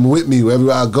carry him with me wherever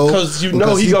I go. Because he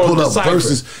gonna pull up decipher.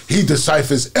 verses. He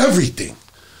deciphers everything.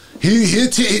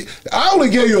 I only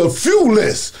gave you a few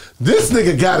lists. This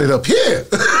nigga got it up here.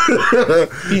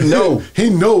 He know. He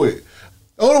know it.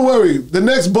 Oh, don't worry. The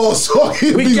next ball song,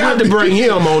 we got to bring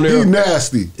him on there. He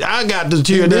nasty. I got to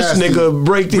hear this nasty. nigga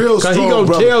break this. Real Because strong, he gonna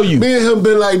brother. tell you. Me and him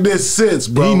been like this since,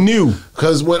 bro. He knew.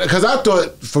 Because I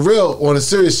thought, for real, on a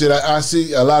serious shit, I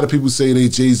see a lot of people say they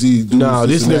Jay-Z. Nah,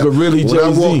 this nigga really When I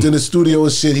Jay-Z. walked in the studio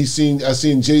and shit, I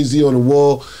seen Jay-Z on the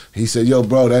wall. He said, yo,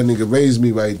 bro, that nigga raised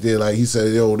me right there. Like, he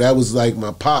said, yo, that was like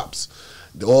my pops.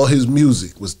 All his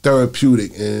music was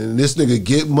therapeutic. And this nigga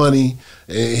get money,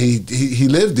 and he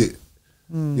lived it.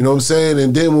 You know what I'm saying?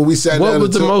 And then when we sat down, what was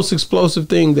the most explosive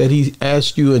thing that he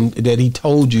asked you and that he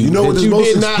told you? You know what that the you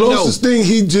most did not know? explosive thing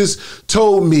he just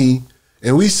told me,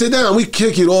 and we sit down, we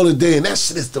kick it all the day, and that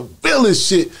shit is the realest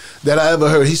shit that I ever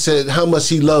heard. He said how much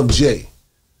he loved Jay.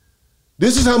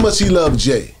 This is how much he loved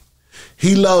Jay.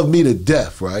 He loved me to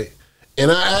death, right?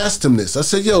 And I asked him this. I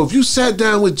said, yo, if you sat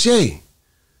down with Jay,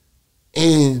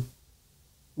 and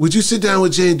would you sit down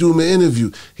with Jay and do him an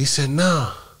interview? He said,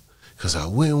 nah. Because I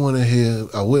wouldn't want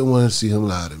to see him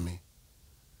lie to me.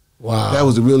 Wow. That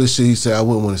was the realest shit he said. I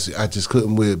wouldn't want to see. I just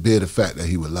couldn't bear the fact that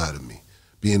he would lie to me,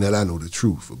 being that I know the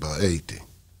truth about everything.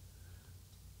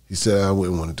 He said I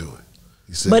wouldn't want to do it.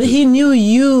 He said, But he knew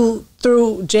you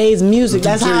through Jay's music.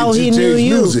 That's how he knew Jay's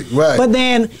you. music, right. But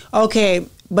then,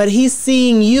 but he's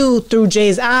seeing you through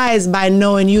Jay's eyes by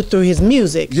knowing you through his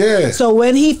music. Yeah. So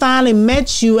when he finally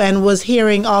met you and was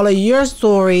hearing all of your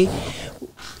story,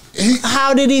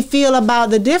 how did he feel about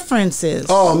the differences?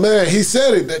 Oh man, he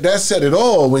said it. That said it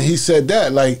all when he said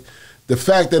that. Like the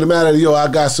fact of the matter, yo, I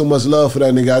got so much love for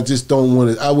that nigga. I just don't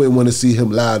want to. I wouldn't want to see him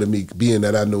lie to me, being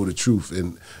that I know the truth.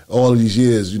 And all of these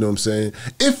years, you know what I'm saying?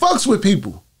 It fucks with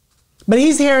people. But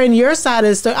he's hearing your side of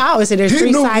the story. I always say there's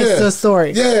three sides to a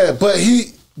story. Yeah, but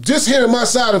he just hearing my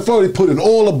side of the story put in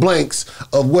all the blanks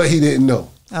of what he didn't know.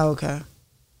 Oh, okay.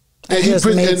 And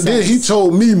then he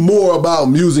told me more about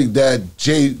music that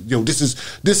Jay, this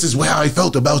is how I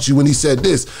felt about you when he said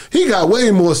this. He got way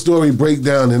more story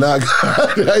breakdown than I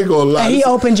got. I ain't gonna lie. And he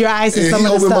opened your eyes to some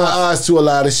of the stuff. He opened my eyes to a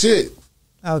lot of shit.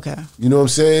 Okay. You know what I'm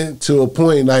saying? To a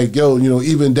point like,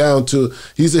 even down to,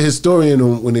 he's a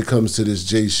historian when it comes to this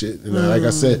Jay shit. And like I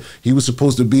said, he was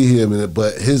supposed to be here,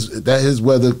 but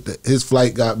his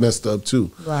flight got messed up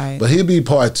too. Right. But he'll be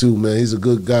part two, man. He's a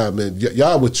good guy, man.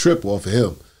 Y'all would trip off of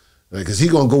him. Because he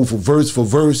gonna go for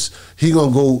verse. He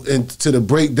gonna go into the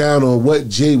breakdown on what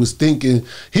Jay was thinking.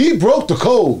 He broke the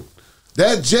code.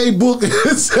 That Jay book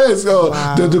says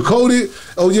the decoded.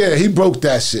 Oh yeah, he broke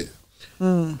that shit.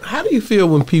 How do you feel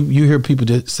when you hear people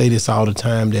that say this all the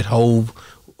time, that Hove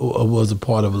was a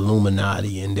part of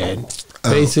Illuminati, and that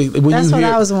basically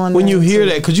when you hear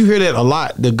that, because you hear that a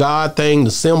lot, the God thing,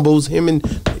 the symbols, him and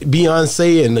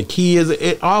Beyonce and the kids,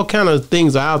 all kind of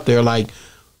things are out there. Like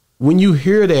when you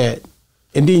hear that,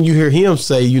 and then you hear him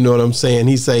say, you know what I'm saying?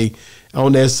 He say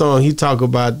on that song, he talk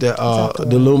about the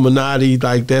Illuminati,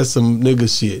 like that's some nigga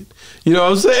shit. You know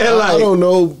what I'm saying? Like, I don't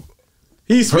know.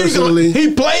 He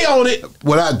play on it.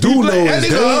 What I do know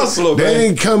is they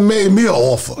ain't come made me an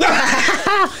offer.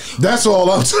 That's all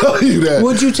I'm telling you. That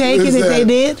would you take it if they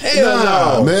did?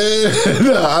 Nah, man.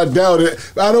 Nah, I doubt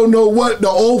it. I don't know what the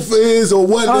oath is or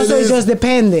what. Also, it's just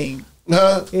depending.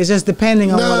 Huh? It's just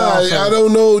depending on what offer. I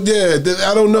don't know. Yeah,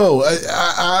 I don't know.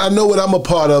 I know what I'm a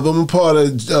part of. I'm a part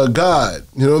of God.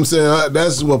 You know what I'm saying?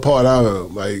 That's what part I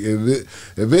am. Like if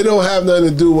it don't have nothing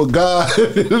to do with God,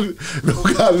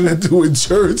 don't got nothing to do with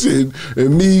church and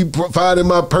me finding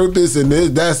my purpose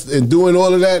and doing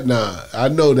all of that. Nah, I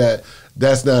know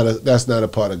that's not a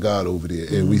part of God over there,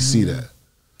 and we see that.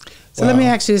 So let me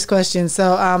ask you this question.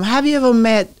 So have you ever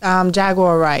met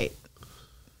Jaguar Wright?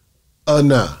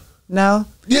 Nah. No?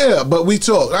 Yeah, but we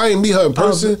talked. I ain't meet her in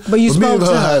person. But you spoke to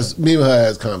her. Me and her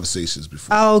has conversations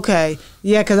before. Oh, okay.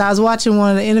 Yeah, because I was watching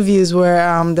one of the interviews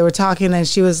where they were talking, and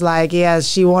she was like, yeah,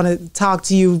 she wanted to talk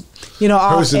to you,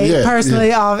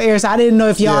 personally off air. So I didn't know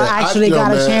if y'all actually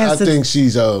got a chance I think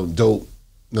she's dope.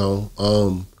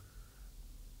 No.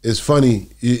 It's funny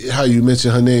how you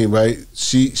mentioned her name, right?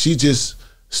 She just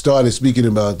started speaking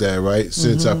about that, right?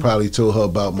 Since I probably told her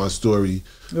about my story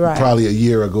probably a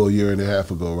year and a half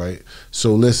ago, right?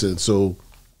 So listen,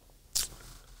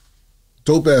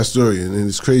 dope ass story, and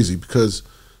it's crazy because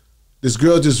this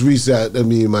girl just reached out to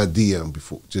me in my DM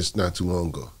just not too long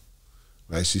ago,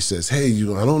 right? She says, hey,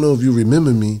 I don't know if you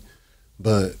remember me,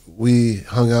 but we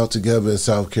hung out together in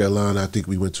South Carolina. I think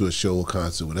we went to a show, a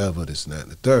concert, whatever, this and that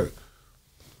and the third.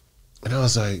 And I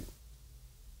was like,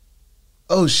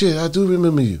 oh shit, I do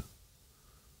remember you.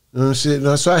 You know shit.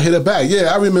 So I hit her back.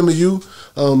 Yeah, I remember you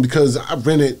because I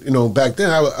rented, back then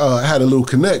I had a little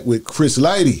connect with Chris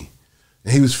Lighty,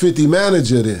 and he was 50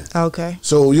 manager then. Okay.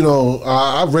 So,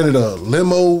 I rented a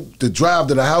limo to drive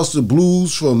to the House of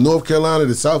Blues from North Carolina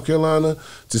to South Carolina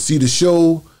to see the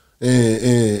show.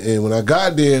 And when I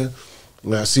got there,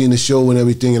 when I seen the show and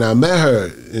everything, and I met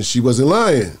her, and she wasn't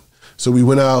lying. So we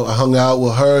went out, I hung out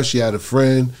with her. She had a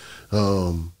friend.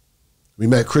 We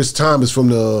met Chris Thomas from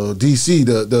the DC,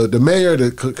 the mayor,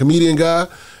 the comedian guy.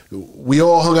 We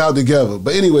all hung out together.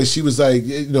 But anyway, she was like,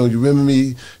 you remember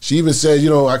me? She even said,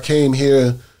 I came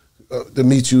here to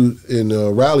meet you in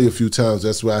Raleigh a few times.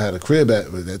 That's where I had a crib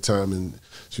at that time. And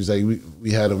she was like,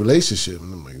 we had a relationship.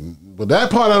 And I'm like, well,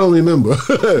 that part I don't remember.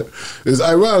 It's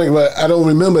ironic, but I don't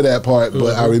remember that part.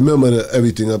 But I remember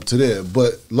everything up to there.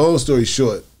 But long story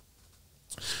short,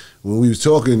 when we was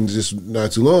talking just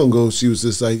not too long ago, she was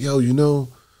just like, yo,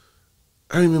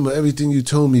 I remember everything you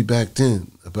told me back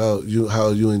then about how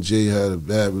you and Jay had a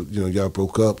bad, y'all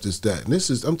broke up, this, that. And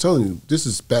I'm telling you, this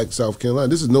is back South Carolina.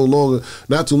 This is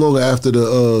not too long after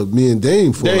the me and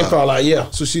Dame fall out. Yeah.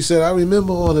 So she said, I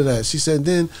remember all of that. She said,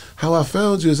 then how I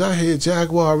found you is I heard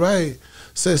Jaguar Wright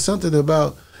said something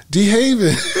about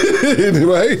Dehaven,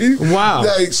 right? Wow.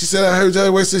 Like she said, I heard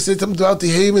Jaguar said something about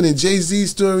Dehaven and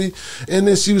Jay-Z's story. And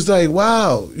then she was like,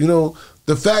 wow,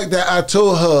 the fact that I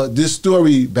told her this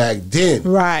story back then.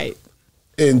 Right.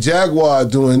 And Jaguar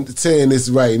saying this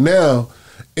right now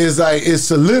is like, it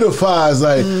solidifies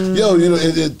like,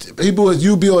 people,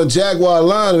 you be on Jaguar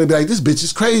line and they be like, this bitch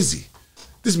is crazy.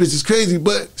 This bitch is crazy,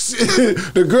 but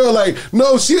the girl like,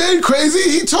 no, she ain't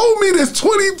crazy. He told me this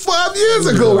 25 years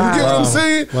ago. Wow. You get what I'm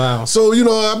saying? Wow. So,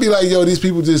 I'd be like, these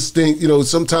people just think,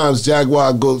 sometimes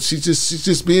Jaguar she's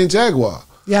just being Jaguar.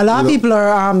 Yeah, a lot of people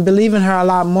are believing her a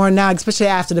lot more now, especially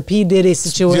after the P. Diddy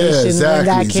situation when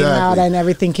that came out and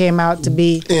everything came out to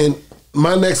be. And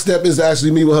my next step is to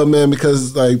actually meet with her, man,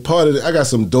 because like part of it, I got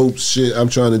some dope shit I'm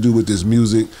trying to do with this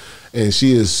music. And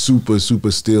she is super,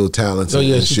 super still talented. Oh,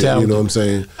 yeah, and she's shit, talented. You know what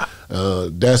I'm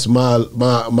saying? That's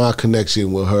my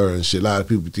connection with her and shit. A lot of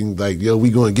people think like, we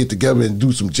going to get together and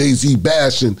do some Jay-Z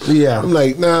bashing. Yeah. I'm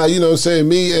like, nah, you know what I'm saying?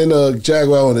 Me and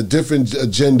Jaguar on a different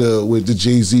agenda with the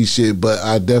Jay-Z shit, but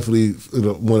I definitely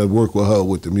want to work with her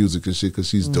with the music and shit because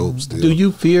she's dope still. Do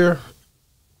you fear,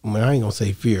 I ain't going to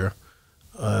say fear,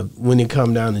 when it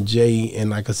come down to Jay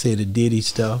and like I said, the Diddy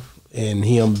stuff and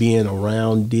him being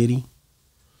around Diddy?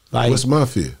 Like, what's my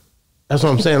fear? That's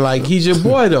what I'm saying. Like, he's your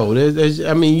boy, though.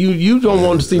 I mean, you don't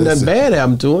want to see nothing bad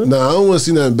happen to him. No, I don't want to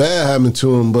see nothing bad happen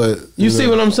to him, but... You see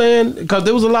what I'm saying? Because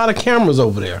there was a lot of cameras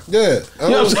over there. Yeah. You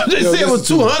know what I'm saying? They said it was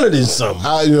 200 and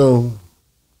something.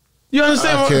 You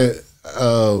understand I can't...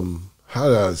 how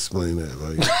do I explain that?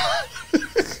 Like,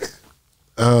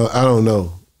 I don't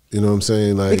know. You know what I'm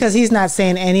saying? Like, because he's not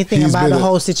saying anything about the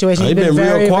whole situation. He's been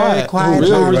very, very quiet.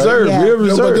 Real reserved. Yeah. Real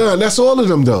reserved. But that's all of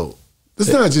them, though. It's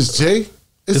not just Jay.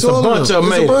 It's all a bunch of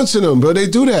them. It's a bunch of them, bro. They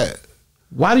do that.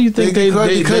 Why do you think they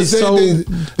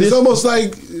it's almost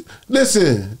like,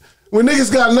 listen, when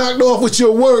niggas got knocked off with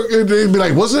your work, and they be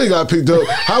like, wasn't it got picked up?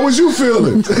 How was you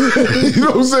feeling? You know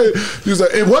what I'm saying? He was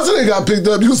like, it wasn't it got picked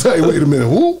up. You was like, wait a minute,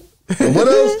 who? And what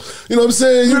else? You know what I'm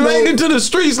saying? Related to the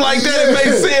streets like that, it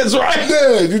makes sense, right?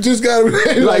 Yeah, you just gotta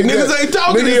relate like niggas that. ain't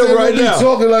talking niggas to him right now.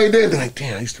 Talking like that. They're like,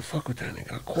 damn, I used to fuck with that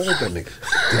nigga. I called that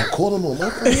nigga. Did I call him on my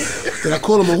phone? Did I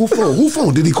call him on who phone? Who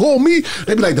phone? Did he call me?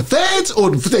 They be like, the feds or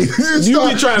they? You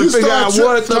be trying to figure out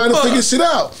what the trying to figure shit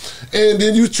out, and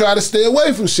then you try to stay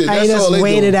away from shit. I just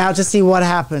wait it out to see what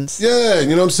happens. Yeah,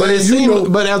 you know what I'm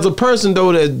saying. But as a person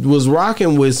though that was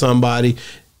rocking with somebody.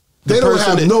 They don't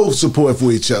have no support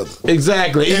for each other.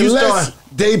 Exactly. Unless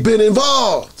they've been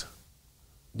involved.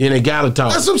 Then they gotta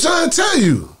talk. That's what I'm trying to tell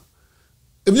you.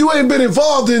 If you ain't been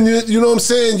involved in it, you know what I'm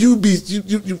saying, you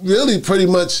really pretty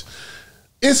much,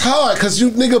 it's hard because you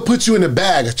nigga put you in a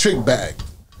bag, a trick bag.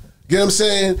 You know what I'm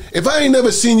saying? If I ain't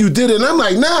never seen you did it, and I'm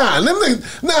like, nah,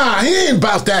 he ain't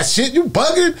about that shit. You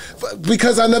bugging?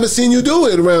 Because I never seen you do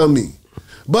it around me.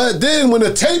 But then when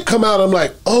the tape come out, I'm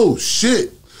like, oh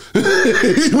shit.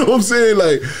 You know what I'm saying?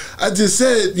 Like, I just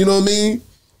said, you know what I mean?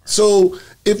 So,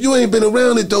 if you ain't been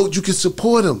around it, though, you can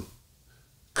support him.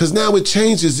 Because now it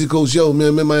changes. It goes, yo,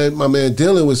 man, my man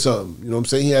dealing with something. You know what I'm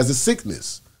saying? He has a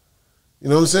sickness. You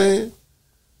know what I'm saying?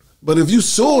 But if you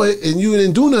saw it and you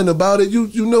didn't do nothing about it,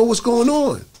 you know what's going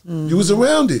on. Mm-hmm. You was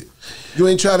around it. You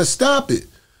ain't try to stop it.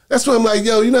 That's why I'm like,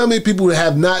 yo, you know how many people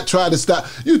have not tried to stop?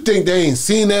 You think they ain't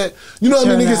seen that? You know how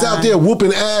many niggas out there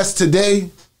whooping ass today?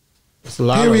 It's a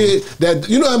lot period. That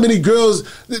you know how many girls,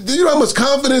 you know how much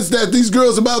confidence that these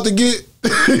girls about to get.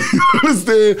 You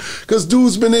understand? Because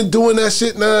dudes been in doing that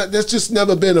shit now. That's just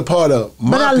never been a part of.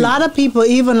 But a lot of people,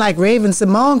 even like Raven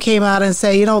Simone, came out and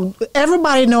say, you know,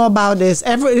 everybody know about this.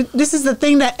 This is the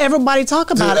thing that everybody talk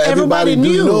about. Everybody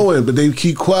knew. Do know it, but they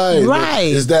keep quiet.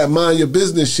 Right? It's that mind your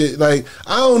business shit. Like,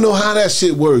 I don't know how that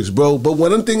shit works, bro. But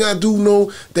one thing I do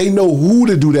know, they know who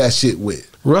to do that shit with.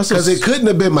 Because it couldn't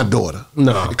have been my daughter.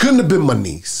 No. It couldn't have been my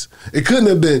niece. It couldn't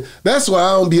have been. That's why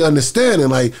I don't be understanding.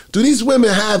 Like, do these women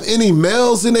have any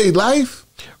males in their life?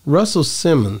 Russell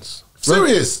Simmons.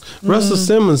 Serious. Russell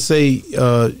Simmons say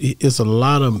it's a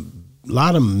lot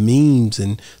of memes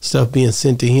and stuff being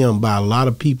sent to him by a lot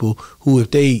of people who,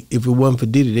 if it wasn't for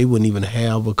Diddy, they wouldn't even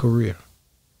have a career.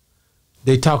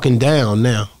 They talking down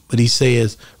now. But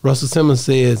Russell Simmons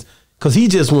says, because he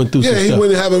just went through some stuff. Yeah, he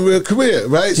wouldn't have a real career,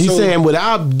 right? He's saying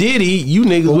without Diddy, you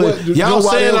niggas y'all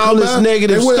saying all this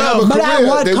negative stuff. But at what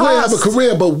cost? They wouldn't have a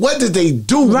career, but what did they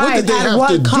do? Right, what did they have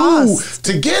to do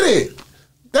to get it?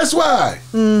 That's why.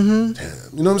 Mm-hmm.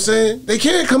 Damn, you know what I'm saying? They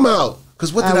can't come out.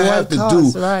 Because what did I have to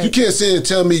do? Right. You can't sit and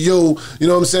tell me, yo, you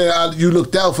know what I'm saying? You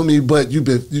looked out for me, but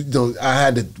I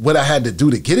had to do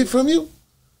to get it from you?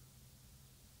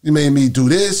 You made me do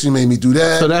this, you made me do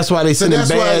that. So that's why they sending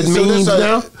bad memes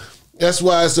now? That's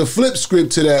why it's a flip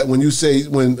script to that when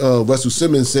Russell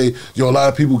Simmons say, yo, a lot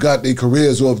of people got their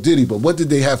careers off Diddy, but what did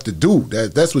they have to do?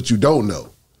 That's what you don't know.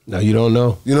 No, you don't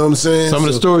know. You know what I'm saying? Some of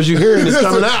the stories you hearing is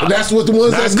coming out. That's what the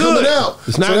ones that's coming out.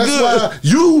 It's not good. That's why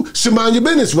you should mind your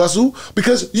business, Russell,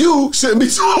 because you shouldn't be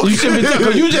talking. You shouldn't be talking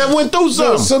because you just went through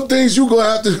something. Some things you going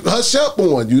to have to hush up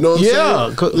on, you know what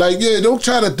I'm saying? Like, don't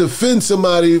try to defend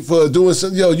somebody for doing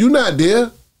something. Yo, you not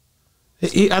there.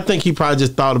 I think he probably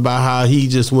just thought about how he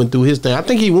just went through his thing. I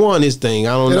think he won his thing.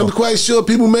 I don't know. I'm quite sure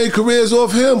people made careers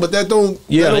off him, but that don't.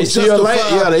 Yeah, that they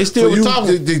still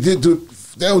talking.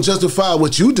 They don't justify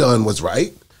what you done was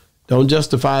right. Don't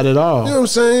justify it at all. You know what I'm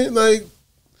saying? Like,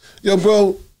 yo,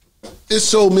 bro, it's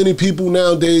so many people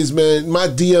nowadays, man. My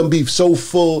DM be so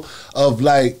full of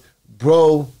like,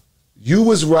 bro, you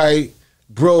was right,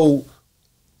 bro.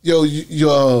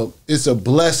 Yo, it's a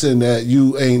blessing that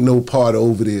you ain't no part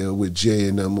over there with Jay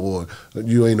and them, or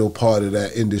you ain't no part of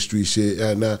that industry shit.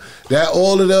 And that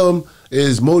all of them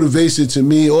is motivation to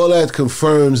me. All that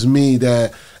confirms me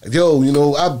that, yo,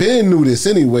 I've been knew this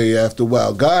anyway after a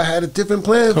while. God had a different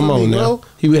plan for me, now. bro.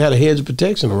 He had a hedge of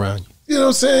protection around you. You know what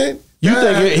I'm saying? You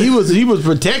think he was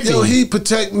protecting? Yo, he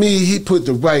protect me. He put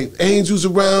the right angels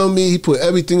around me. He put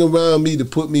everything around me to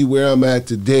put me where I'm at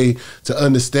today. To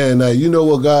understand that, you know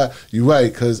what, God, you're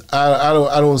right. Because I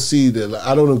don't see that.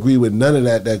 I don't agree with none of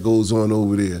that goes on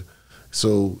over there.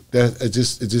 So that it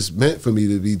just meant for me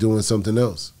to be doing something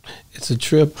else. It's a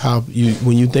trip how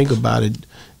when you think about it.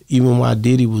 Even while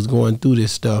Diddy was going through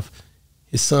this stuff,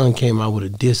 his son came out with a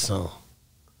diss song.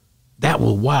 That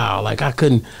was wild. Like I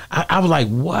was like,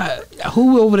 what?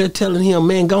 Who over there telling him,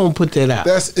 man, go and put that out?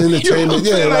 That's entertainment.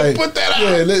 You know yeah, like put that out.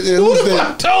 Yeah, Who the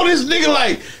fuck told this nigga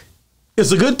like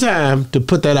it's a good time to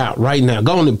put that out right now?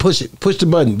 Go on and push it. Push the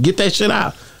button. Get that shit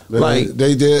out. Man, like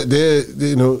they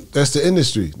you know, that's the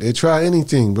industry. They try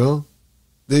anything, bro.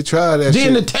 They try that.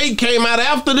 Then shit. the tape came out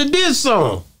after the diss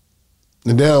song.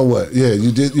 And now what? Yeah,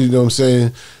 you did. You know what I'm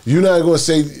saying? You're not gonna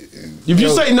say. If you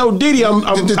say no Diddy, I'm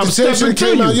shit stepping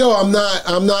to you. out, yo, I'm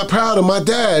not proud of my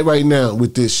dad right now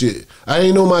with this shit. I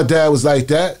ain't know my dad was like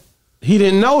that. He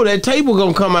didn't know that tape was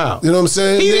gonna come out. You know what I'm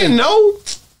saying? He didn't know.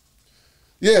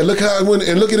 Yeah, look how it went,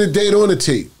 and look at the date on the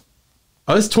tape.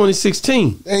 Oh, it's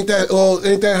 2016. Ain't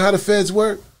that how the feds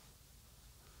work?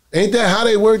 Ain't that how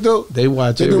they work though? They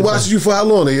watch. They've been watching you for how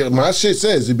long? My shit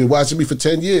says they've been watching me for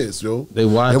 10 years, yo. They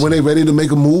watch. And when they ready to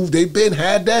make a move, they been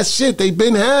had that shit. They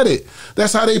been had it.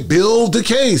 That's how they build the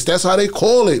case. That's how they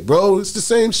call it, bro. It's the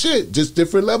same shit, just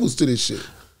different levels to this shit.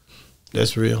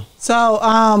 That's real. So,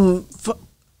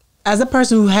 as a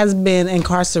person who has been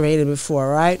incarcerated before,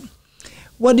 right?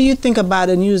 What do you think about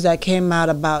the news that came out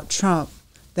about Trump?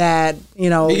 That he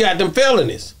got them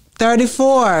felonies.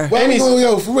 34. Well,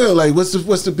 yo, for real, like, what's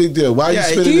the big deal? Why are you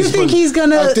spending do you this think money? he's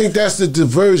gonna? I think that's the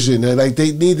diversion. Like,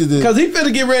 they needed to. Because he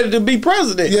finna get ready to be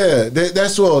president. Yeah,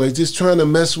 that's all. They're just trying to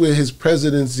mess with his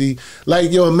presidency.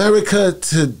 Like, yo, America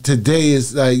today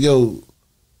is like, yo,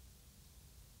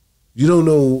 you don't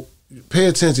know. Pay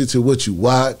attention to what you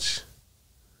watch.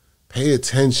 Pay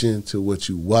attention to what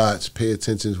you watch. Pay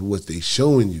attention to what they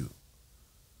showing you.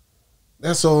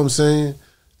 That's all I'm saying.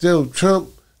 Yo, Trump,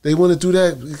 they want to do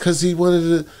that because he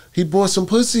bought some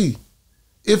pussy.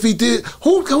 If he did,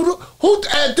 who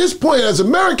at this point, as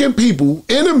American people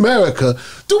in America,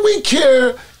 do we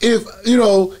care if,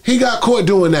 he got caught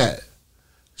doing that?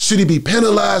 Should he be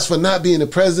penalized for not being the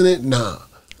president? Nah.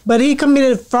 But he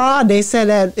committed fraud. They said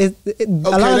that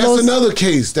that's another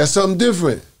case. That's something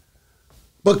different.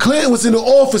 But Clinton was in the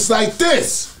office like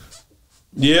this.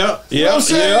 Yeah.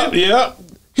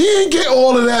 He didn't get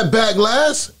all of that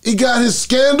backlash. He got his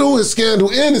scandal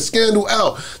in, his scandal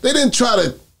out. They didn't try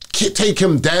to take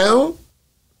him down.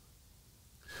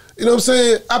 You know what I'm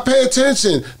saying? I pay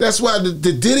attention. That's why the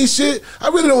Diddy shit, I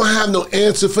really don't have no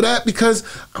answer for that because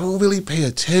I don't really pay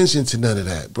attention to none of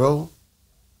that, bro.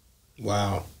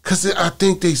 Wow. Because I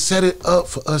think they set it up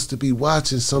for us to be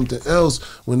watching something else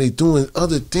when they doing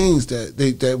other things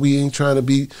that we ain't trying to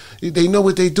be. They know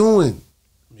what they doing.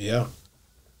 Yeah.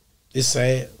 It's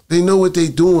sad. They know what they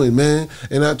doing, man.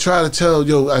 And I try to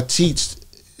tell, I teach,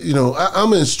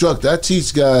 I'm an instructor. I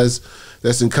teach guys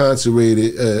that's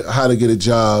incarcerated how to get a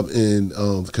job in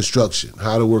construction,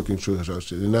 how to work in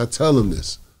construction. And I tell them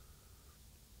this.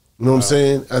 You know what I'm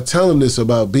saying? I tell them this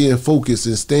about being focused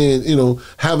and staying,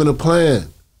 having a plan.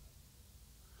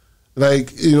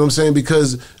 Like, you know what I'm saying?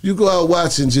 Because you go out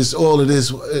watching just all of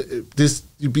this,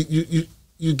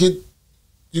 you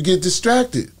get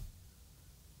distracted.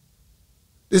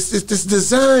 It's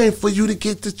designed for you to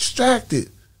get distracted,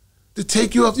 to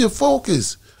take you off your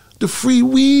focus. The free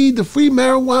weed, the free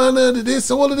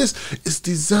marijuana, all of this, it's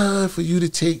designed for you to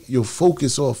take your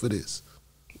focus off of this.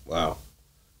 Wow.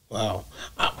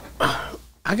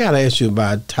 I got to ask you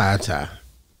about Ty.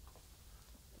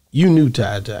 You knew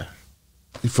Ty.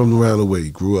 He's from around the way. He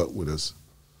grew up with us.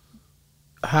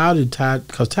 How did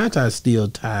because Ty's still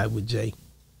tied with Jay.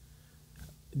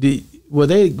 Were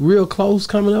they real close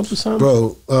coming up or something?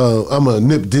 Bro, I'm going to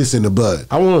nip this in the bud.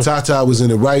 Ty was in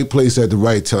the right place at the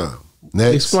right time.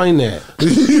 Next. Explain that.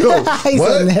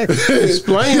 What?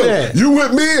 Explain that. You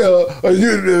with me?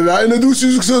 I introduced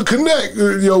you to Connect.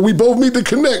 We both need to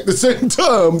connect the same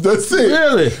time. That's it.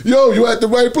 Really? You at the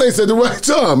right place at the right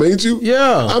time, ain't you?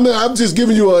 Yeah. I'm just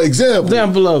giving you an example.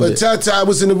 Example of it. But Ty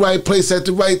was in the right place at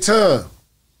the right time.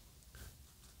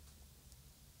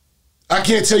 I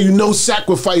can't tell you no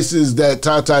sacrifices that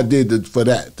Ty did for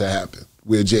that to happen.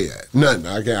 Where Jay at? Nothing.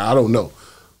 I don't know.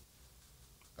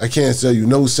 I can't tell you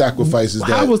no sacrifices.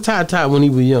 How was Ty when he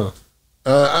was young?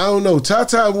 I don't know.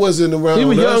 Ty wasn't around us. He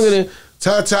was younger than...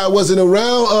 Ty wasn't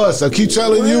around us. I keep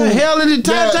telling you. Where the hell did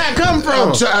Ty come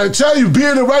from? I tell you, be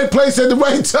in the right place at the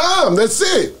right time. That's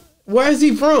it. Where is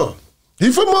he from?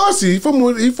 He from Marcy. He from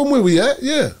where we at,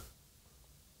 yeah.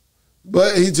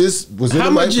 But he just was in How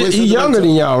the right much? place. He younger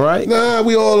than y'all, right? Nah,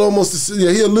 we all almost.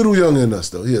 Yeah, he a little younger than us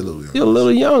though. He a little younger. He a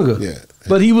little younger. Yeah,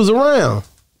 but he was around.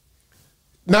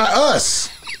 Not us.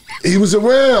 He was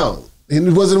around. He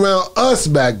wasn't around us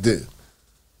back then.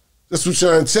 That's what I'm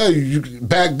trying to tell you.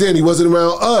 Back then, he wasn't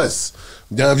around us.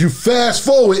 Now, if you fast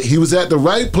forward, he was at the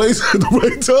right place at the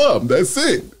right time. That's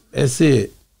it. That's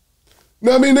it.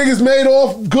 Now, I mean, niggas made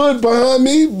off good behind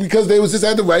me because they was just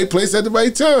at the right place at the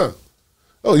right time.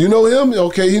 Oh, you know him?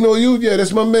 Okay, he know you? Yeah,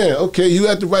 that's my man. Okay, you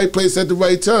at the right place at the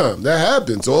right time. That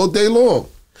happens all day long.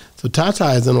 So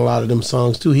Tata is in a lot of them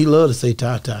songs too. He love to say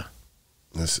Tata.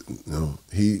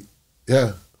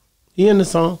 Yeah. He in the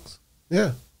songs.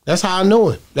 Yeah. That's how I know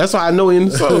him. That's how I know he in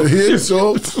the songs. He in the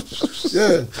songs.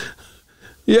 Yeah.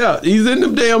 Yeah, he's in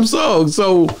them damn songs.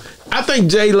 So I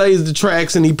think Jay lays the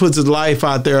tracks and he puts his life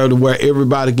out there to where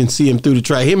everybody can see him through the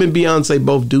track. Him and Beyonce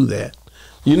both do that.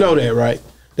 You know that, right?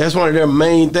 That's one of their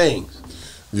main things.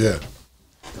 Yeah.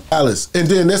 Alice. And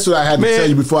then that's what I had to tell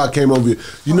you before I came over here.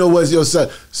 You know what, yo, son?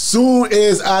 Soon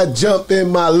as I jump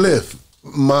in my lift,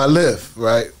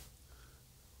 right?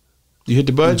 You hit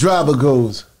the button? The driver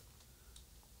goes,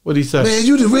 what'd he say? Man,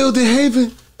 you the real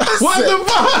Dehaven? What the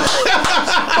fuck?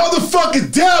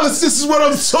 Motherfucking Dallas, this is what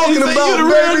I'm talking He said, about, you the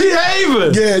real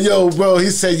Dehaven? Yeah, yo, bro. He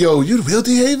said, yo, you the real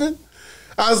Dehaven?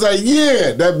 I was like,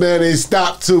 yeah. That man ain't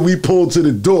stopped till we pulled to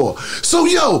the door. So,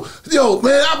 yo,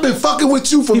 man, I've been fucking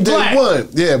with you from day one.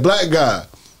 Yeah, black guy.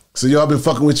 So y'all been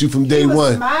fucking with you from day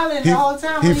one. Smiling the whole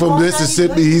time. He from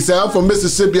Mississippi. He said, I'm from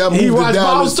Mississippi. I moved to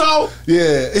Dallas. Boss Talk?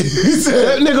 Yeah. He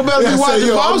said, that nigga better be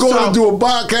watching I'm Boss going Talk. to do a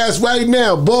podcast right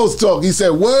now, Boss Talk. He said,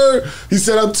 word? He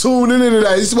said, I'm tuning into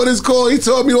that. He said, what it's called? He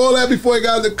told me all that before he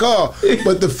got in the car.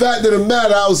 But the fact of the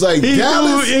matter, I was like,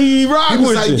 Dallas? He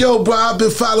was like, yo, bro, I've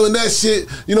been following that shit,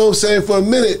 you know what I'm saying, for a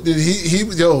minute.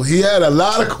 He had a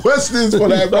lot of questions for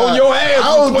that guy. On your ass.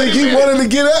 I don't think he wanted to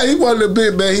get out. He wanted a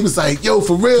bit, man. He was like, yo,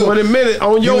 for real. 20 minutes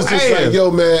on your ass. He was just like, yo,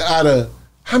 man, out of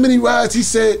how many rides? He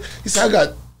said, I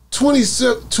got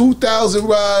 22,000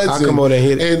 rides. I come on and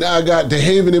hit it. And I got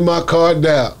Dehaven in my car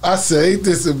now. I said, ain't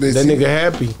this a bitch? That nigga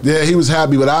happy. Yeah, he was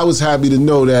happy, but I was happy to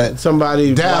know that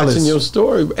somebody Dallas, watching your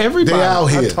story. Everybody they out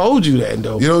here. I told you that,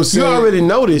 though. You know what I'm saying? You already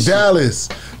know this Dallas.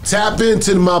 Shit. Tap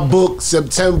into my book,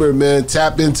 September, man.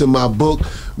 Tap into my book.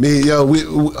 Me, yo,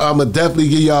 I'ma definitely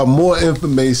give y'all more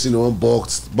information on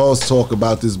Boss Talk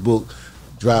about this book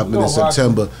dropping in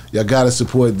September. Y'all gotta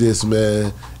support this,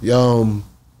 man. You're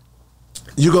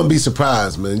gonna be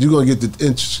surprised, man. You're gonna get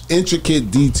the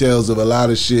intricate details of a lot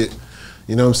of shit.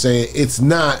 You know what I'm saying? It's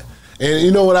not, and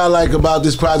you know what I like about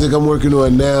this project I'm working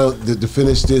on now to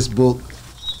finish this book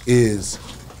is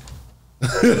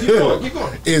keep going.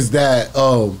 Is that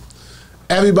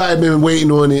everybody been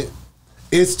waiting on it.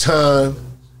 It's time.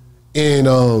 And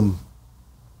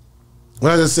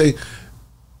what I just say,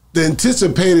 the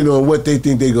anticipated on what they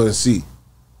think they're gonna see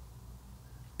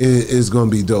is gonna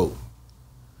be dope.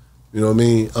 You know what I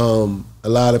mean? A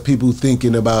lot of people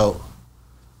thinking about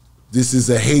this is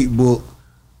a hate book,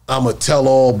 I'm a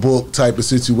tell-all book type of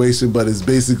situation, but it's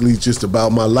basically just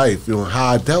about my life, you know, how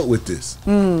I dealt with this.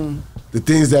 The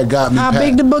things that got me How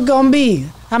big the book gonna be?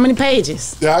 How many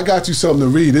pages? Yeah, I got you something to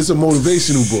read. It's a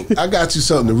motivational book. I got you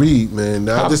something to read, man.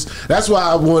 That's why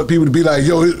I want people to be like,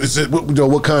 yo,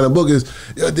 what kind of book is?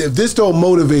 If this don't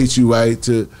motivate you, right,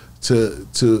 to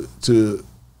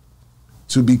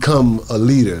become a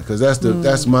leader, because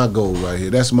that's my goal right here.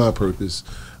 That's my purpose.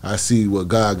 I see what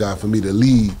God got for me to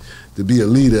lead, to be a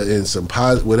leader in some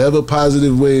whatever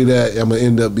positive way that I'm gonna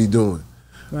end up be doing.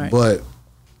 Right. But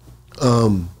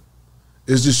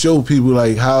it's to show people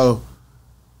like how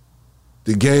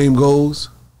the game goes,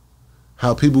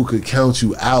 how people could count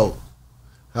you out,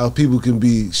 how people can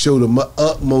show the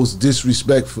utmost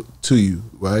disrespect to you,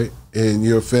 right, and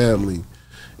your family,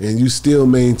 and you still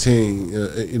maintain,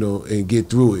 and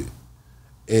get through it,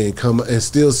 and come and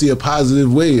still see a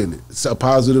positive way in it. It's a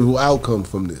positive outcome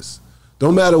from this.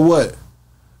 Don't matter what,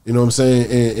 you know what I'm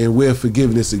saying, and where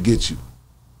forgiveness will get you.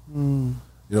 You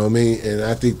know what I mean? And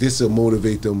I think this will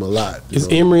motivate them a lot. Is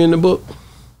Emory in the book?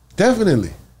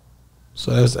 Definitely.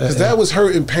 So that's because that was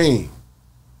hurt and pain.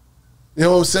 You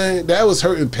know what I'm saying? That was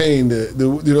hurt and pain. You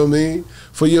know what I mean?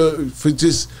 For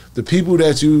just the people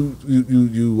that you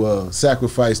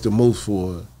sacrificed the most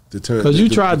for to turn. Because you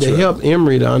tried to help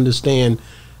Emory to understand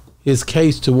his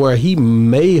case to where he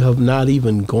may have not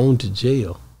even gone to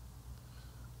jail.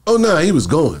 Oh no, he was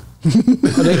going.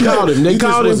 They called him.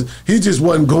 He just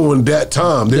wasn't going that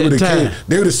time. They would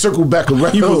have circled back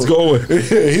around. He was going.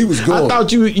 He was going. I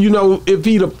thought if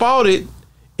he'd have fought it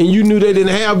and you knew they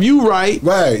didn't have you right.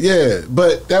 Right, yeah.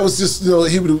 But that was just,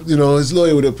 he would, his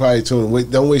lawyer would have probably told him,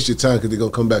 don't waste your time because they're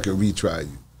going to come back and retry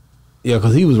you. Yeah,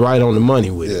 because he was right on the money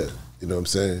with it. Yeah, you know what I'm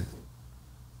saying?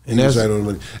 And that's right on the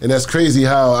money. And that's crazy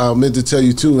how I meant to tell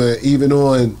you too, even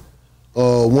on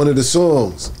one of the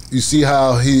songs, you see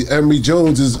how Emory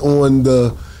Jones is on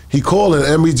he calling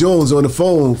Emory Jones on the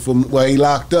phone from where he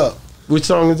locked up. Which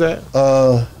song is that?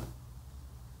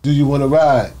 Do You Want to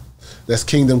Ride? That's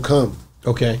Kingdom Come.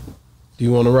 Okay. Do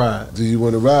you want to ride? Do you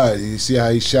want to ride? You see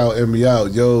how he shout Emory out,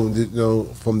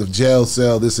 from the jail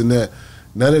cell, this and that.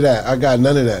 None of that. I got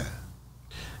none of that.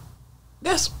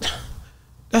 That's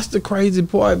the crazy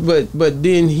part. But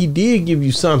then he did give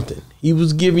you something. He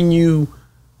was giving you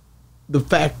the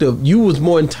fact of you was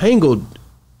more entangled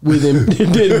with him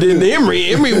than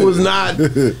Emory. Emory was not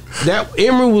that.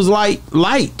 Emory was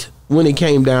light when it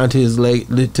came down to his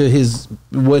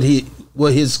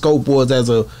what his scope was as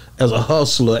a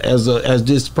hustler, as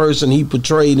this person he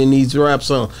portrayed in these rap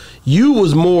songs. You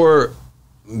was more.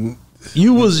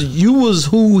 You was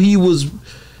who he was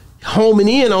homing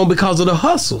in on because of the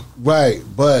hustle. Right,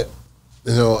 but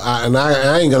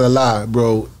I ain't gonna lie,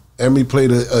 bro. Emory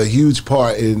played a huge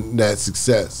part in that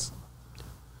success.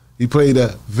 He played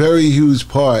a very huge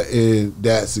part in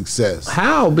that success.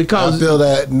 How? Because I feel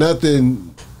that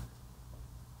nothing.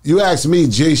 You asked me,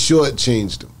 Jay Short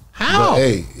changed him. How? But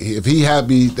hey, if he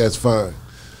happy, that's fine.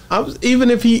 But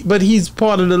he's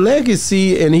part of the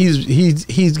legacy, and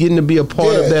he's getting to be a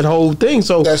part of that whole thing.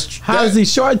 So how is he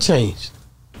shortchanged?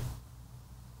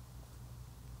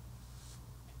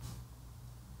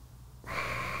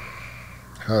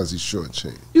 How is he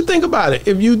shortchanged? You think about it.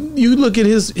 If you look at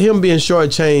him being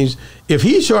shortchanged, if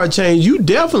he's shortchanged, you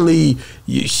definitely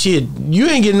you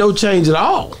ain't getting no change at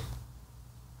all.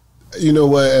 You know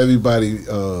what? Everybody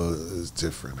is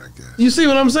different, I guess. You see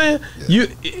what I'm saying? Yeah.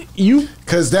 You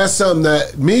because that's something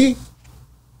that me.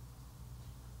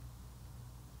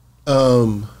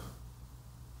 I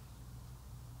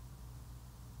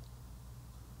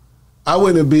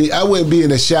wouldn't be in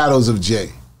the shadows of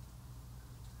Jay.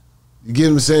 You get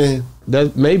what I'm saying?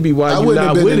 That may be why you're not with it. I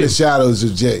wouldn't have been in the shadows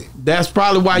of Jay. That's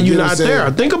probably why you're not there.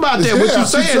 Think about that. What you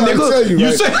saying, nigga?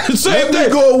 You said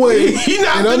that. Go away. He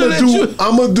not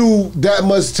I'm gonna do that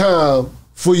much time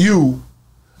for you,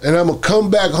 and I'm gonna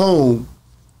come back home,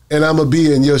 and I'm gonna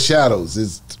be in your shadows.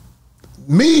 It's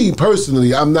me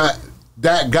personally. I'm not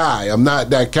that guy. I'm not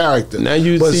that character. Now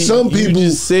some people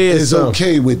is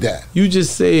okay with that. You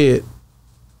just said,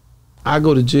 "I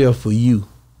go to jail for you."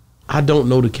 I don't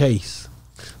know the case.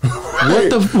 What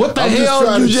the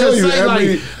hell you just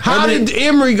say? How did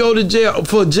Emory go to jail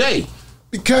for Jay?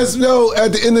 Because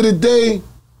at the end of the day,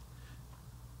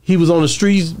 he was on the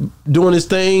streets doing his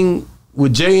thing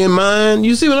with Jay in mind.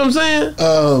 You see what I'm saying?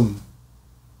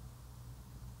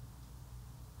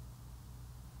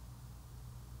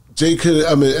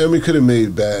 Emory could have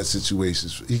made bad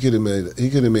situations. He could have made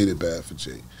it bad for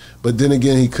Jay. But then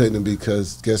again, he couldn't,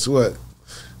 because guess what?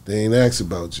 They ain't asked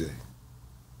about Jay.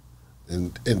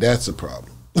 And that's a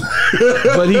problem.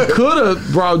 But he could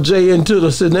have brought Jay into the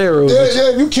scenario.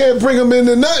 Yeah, you can't bring him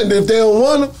into nothing if they don't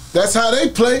want him. That's how they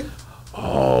play.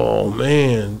 Oh,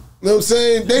 man. You know what I'm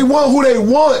saying? They want who they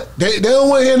want. They don't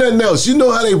want to hear nothing else. You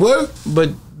know how they work. But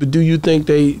do you think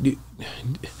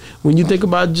when you think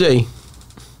about Jay,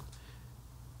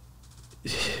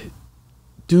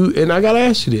 and I got to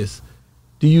ask you this,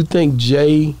 do you think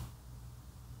Jay...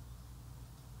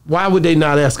 Why would they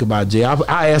not ask about Jay?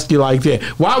 I ask you like that.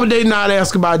 Why would they not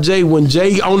ask about Jay when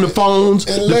Jay on the phones?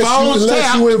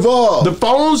 Unless you involved. The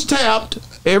phone's tapped.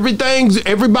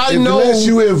 Everybody knows. Unless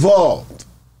you involved.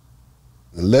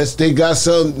 Unless they got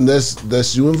something.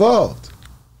 Unless you involved.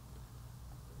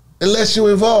 Unless you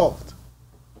involved.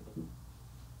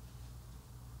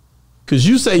 Because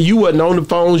you say you wasn't on the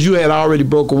phones. You had already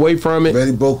broke away from it.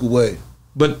 Already broke away.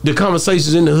 But the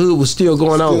conversations in the hood was still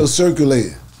going on. Still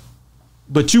circulating.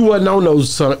 But you wasn't on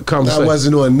those conversations. I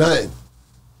wasn't on nothing.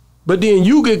 But then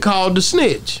you get called to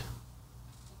snitch.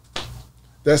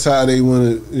 That's how they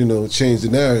want to, change the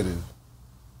narrative.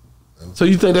 So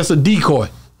you think that's a decoy?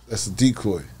 That's a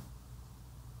decoy.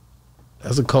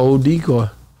 That's a cold decoy.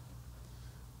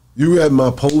 You read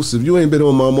my post. If you ain't been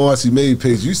on my Marcy May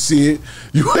page, you see it.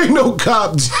 You ain't no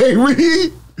cop, Jay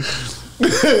Reed.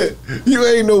 You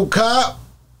ain't no cop.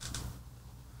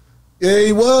 Yeah,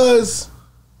 he was.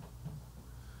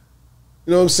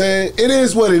 You know what I'm saying? It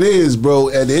is what it is, bro.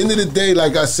 At the end of the day,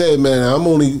 like I said, man, I'm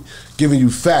only giving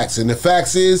you facts. And the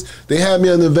facts is, they had me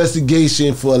under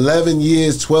investigation for 11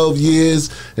 years, 12 years,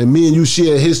 and me and you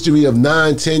share a history of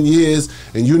 9, 10 years,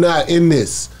 and you're not in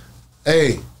this.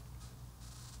 Hey.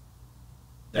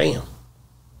 Damn.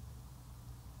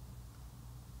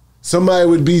 Somebody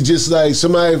would be just like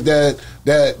somebody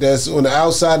that's on the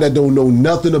outside that don't know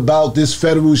nothing about this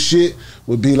federal shit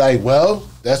would be like, well,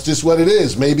 that's just what it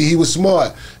is. Maybe he was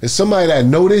smart. And somebody that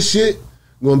know this shit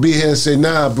gonna be here and say,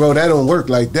 nah, bro, that don't work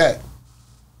like that.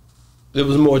 There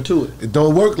was more to it. It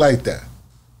don't work like that.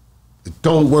 It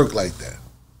don't work like that.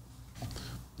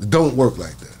 It don't work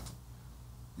like that.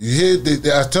 You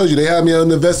hear? I told you they had me on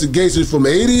an investigation from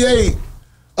 '88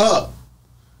 up.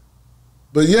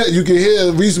 But yet you can hear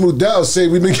reasonable doubt say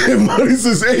we've been getting money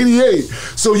since '88.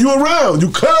 So you around. You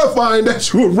clarifying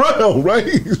that you around, right?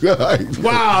 Like,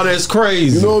 wow, that's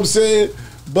crazy. You know what I'm saying?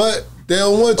 But they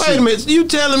don't want you. Wait a minute. You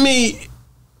telling me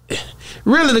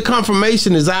really the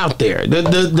confirmation is out there?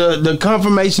 The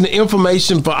confirmation, the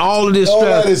information for all of this all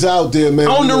stuff. That is out there, man.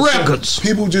 On the records.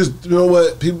 People just, you know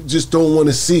what? People just don't want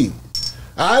to see.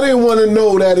 I didn't want to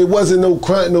know that it wasn't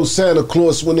no Santa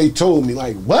Claus when they told me.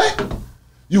 Like, what?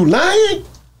 You lying?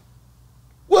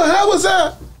 Well, how was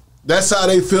that? That's how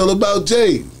they feel about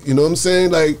Jay. You know what I'm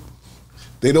saying? Like,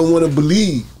 they don't want to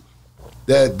believe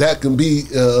that can be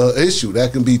an issue.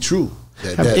 That can be true.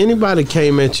 Have anybody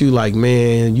came at you like,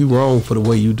 man, you wrong for the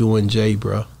way you doing Jay,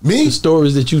 bro? Me? The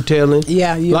stories that you telling?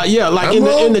 Yeah, like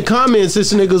in the comments,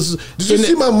 this niggas. Did you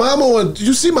see my mama? Did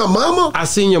you see my mama? I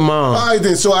seen your mom. All right,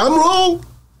 then. So I'm wrong.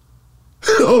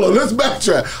 Hold on, let's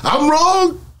backtrack. I'm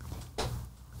wrong.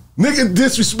 Nigga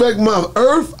disrespect my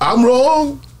earth. I'm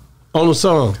wrong. On the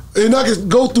song. And I can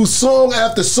go through song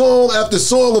after song after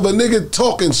song of a nigga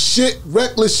talking shit,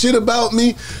 reckless shit about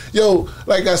me. Yo,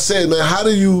 like I said, man, how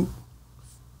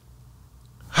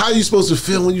you supposed to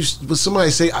feel when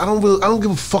somebody say, I don't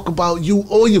give a fuck about you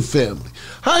or your family?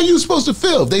 How are you supposed to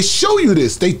feel? They show you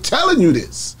this. They telling you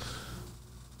this.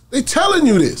 They telling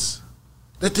you this.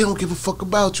 That they don't give a fuck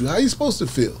about you. How you supposed to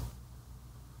feel?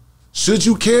 Should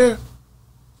you care?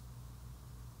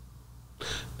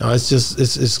 No, it's just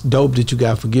it's dope that you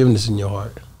got forgiveness in your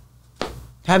heart.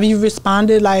 Have you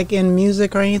responded like in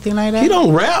music or anything like that? He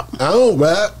don't rap. I don't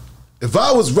rap. If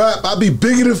I was rap, I'd be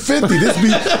bigger than 50. This be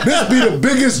the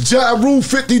biggest Ja Rule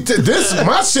 50.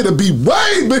 My shit'd be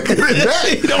way bigger than that.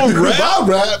 He don't rap. If I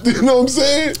rap, you know what I'm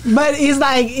saying? But it's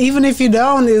like, even if you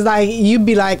don't, it's like you'd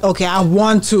be like, okay, I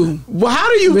want to. Well, how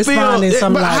do you feel?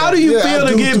 But how do you feel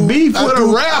to get beef with a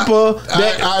rapper?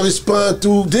 I respond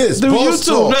through this. Through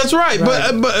YouTube. That's right.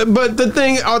 But the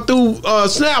thing, or through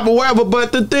Snap or whatever.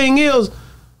 But the thing is,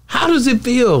 how does it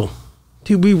feel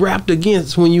to be rapped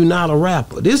against when you're not a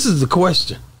rapper? This is the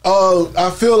question.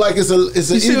 I feel like it's an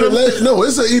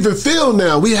even feel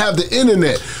now. We have the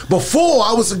internet. Before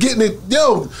I was getting it,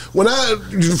 when I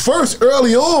first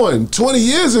early on, 20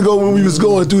 years ago when we was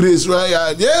going through this, right?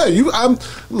 I'm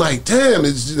like, damn,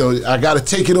 I got to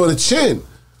take it on the chin.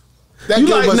 You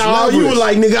like, you were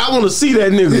like, nigga, I want to see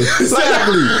that nigga.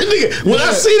 Exactly. Nigga, when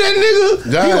I see that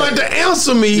nigga, he want to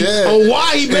answer me on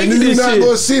why he making this shit. You're not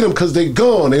going to see them because they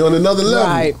gone. They on another level.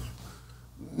 Right.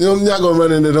 You're not going to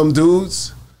run into them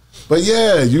dudes. But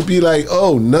yeah, you be like,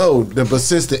 oh no. But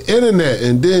since the internet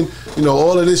and then,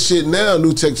 all of this shit now,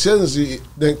 new technology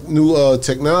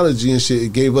and shit,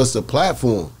 it gave us a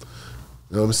platform.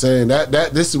 You know what I'm saying?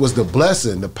 This was the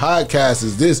blessing. The podcast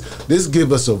is this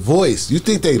give us a voice. You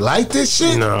think they like this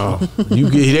shit? No.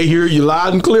 They hear you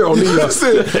loud and clear on these. You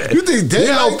think they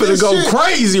like this go shit?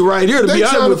 Crazy right here, to they be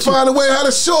honest with you. They trying to find a way how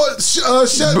to shut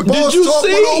Boss Talk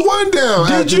 101 down.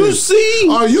 Did you see?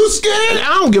 Are you scared?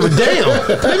 I don't give a damn.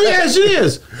 Let me ask you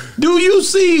this. Do you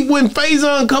see when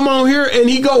Faison come on here and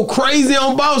he go crazy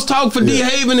on Boss Talk for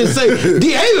Dehaven and say,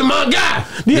 Dehaven my guy.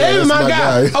 Dehaven my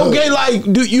guy. Okay, like,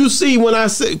 do you see when I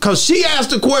say, because she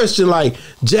asked a question like,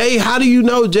 Jay, how do you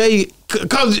know Jay?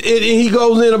 Because he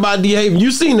goes in about Dehaven.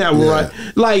 You seen that one, right?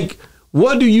 Like,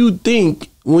 what do you think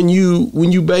when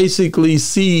you basically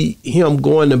see him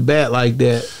going to bat like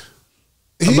that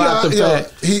about the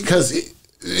fact? Because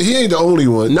he ain't the only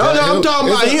one. No, I'm talking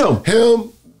about him.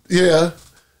 Him, yeah.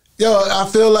 Yo, I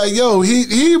feel like, he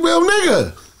real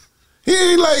nigga.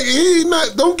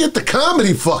 Don't get the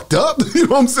comedy fucked up. You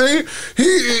know what I'm saying?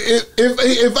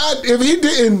 If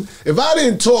I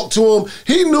didn't talk to him,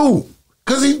 he knew.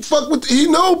 Cause he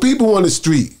know people on the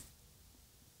street.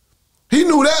 He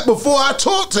knew that before I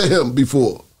talked to him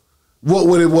before.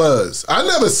 What it was. I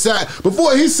never sat,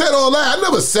 before he said all that, I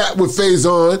never sat with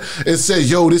Faison and said,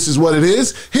 yo, this is what it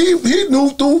is. He knew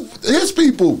through his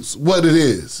peoples what it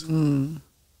is. Mm.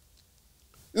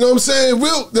 You know what I'm saying?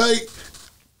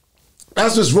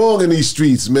 That's what's wrong in these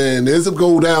streets, man. There's a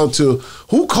go down to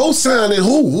who co-signing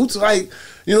who. It's like,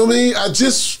 you know what I mean? I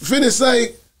just finished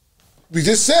we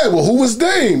just said, well, who was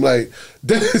Dame? Like,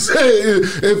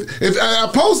 if I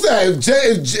post that,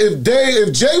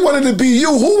 if Jay wanted to be you,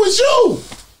 who was you?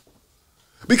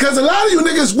 Because a lot of you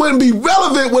niggas wouldn't be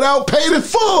relevant without paid in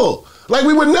full. Like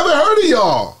we would never heard of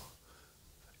y'all.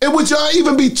 And would y'all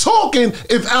even be talking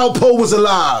if Alpo was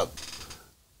alive?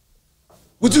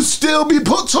 Would you still be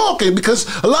talking? Because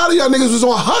a lot of y'all niggas was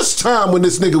on hush time when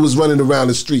this nigga was running around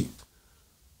the street.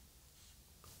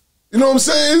 You know what I'm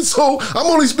saying? So I'm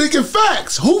only speaking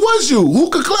facts. Who was you? Who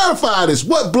could clarify this?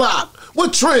 What block?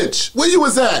 What trench? Where you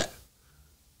was at?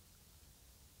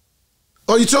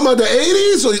 Oh, you talking about the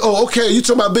 80s? Oh, okay, you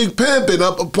talking about Big Pimpin'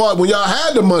 up apart when y'all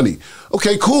had the money.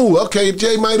 Okay, cool. Okay,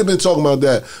 Jay might have been talking about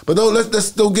that. But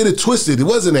let's don't get it twisted. It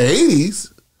wasn't the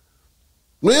 80s.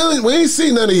 We ain't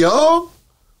seen none of y'all.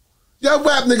 Y'all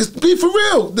rap niggas, be for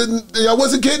real. Y'all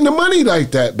wasn't getting the money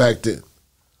like that back then.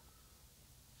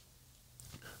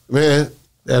 Man.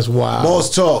 That's wild.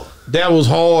 Boss talk. That was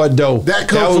hard, though. That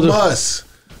come from us.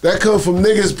 That come from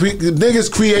niggas.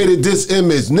 Niggas created this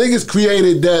image. Niggas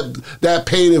created that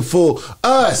paid in full.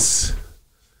 Us.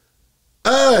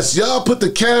 Y'all put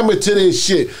the camera to this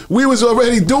shit. We was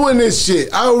already doing this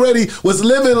shit. I already was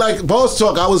living like, boss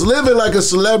talk, I was living like a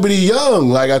celebrity young.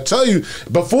 Like I tell you,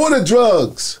 before the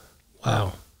drugs.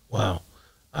 Wow.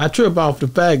 I trip off the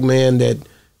fact, man, that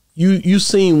you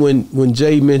seen when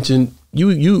Jay mentioned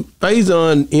you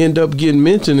Faison end up getting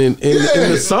mentioned in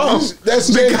the song.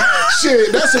 That's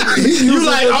shit. That's you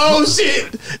like, oh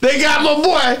shit, they got my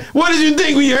boy. What did you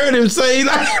think we heard him say?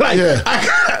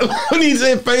 When he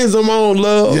said Faison on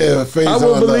love, Faison I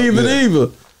wouldn't believe it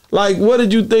either. Like, what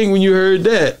did you think when you heard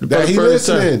that? That he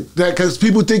listening. That because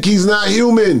people think he's not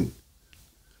human.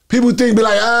 People think be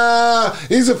like,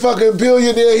 he's a fucking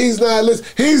billionaire. He's not listening.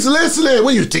 He's listening.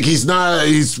 What, you think he's not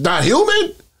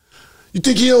human? You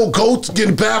think he don't go to get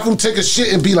in the bathroom, take a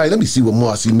shit, and be like, let me see what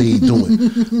Marcy May doing.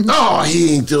 Oh,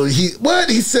 he ain't doing. What?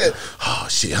 He said, oh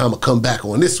shit, I'm gonna come back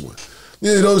on this one.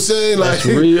 You know what I'm saying? Like, that's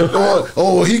real.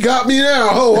 Oh, he got me now.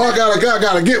 Oh, I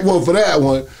gotta get one for that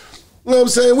one. You know what I'm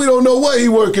saying? We don't know what he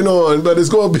working on, but he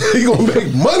gonna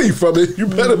make money from it. You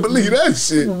better believe that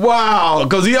shit. Wow,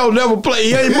 because he don't never play.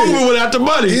 He ain't moving without the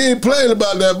money. He ain't playing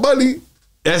about that money.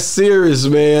 That's serious,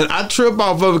 man. I trip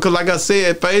off of it because, like I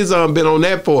said, Faison been on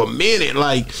that for a minute.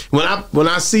 Like when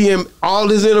I see him, all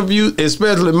his interviews,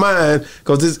 especially mine,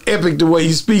 because it's epic the way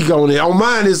he speak on it. On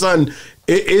mine,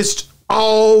 it's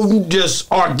all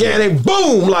just organic,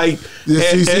 boom, like.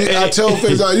 Yeah, I tell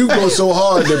Faison, you go so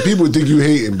hard that people think you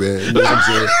hating, man. You know what I'm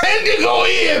saying? They go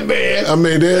in, man. I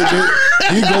mean,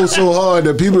 he goes so hard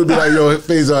that people be like, yo,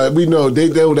 Faison, we know, they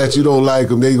know that you don't like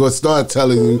him. They gonna start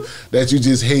telling you that you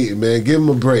just hating, man. Give him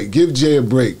a break. Give Jay a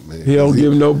break, man. He don't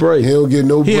give no break. He don't give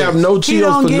no break. He have no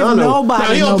chills for none of them.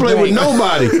 Now, he don't play with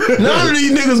nobody. None of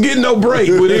these niggas getting no break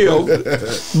with him.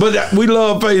 But we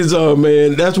love Faison,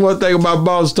 man. That's one thing about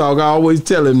Boss Talk. I always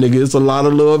tell him, nigga, it's a lot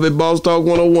of love at Boss Talk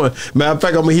 101. Matter of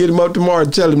fact, I'm gonna hit him up tomorrow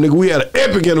and tell him, nigga, we had an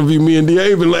epic interview, me and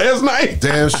Dehaven last night.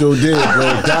 Damn sure did,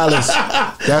 bro. Dallas.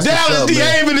 That's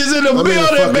Dehaven is in the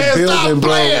building, man. Stop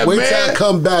playing, Wait man. till I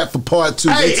come back for part 2.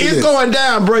 Hey, it's going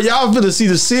down, bro. Y'all finna see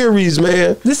the series,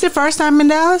 man. This your first time in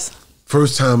Dallas?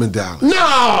 First time in Dallas.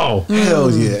 No.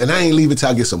 Hell yeah. And I ain't leaving till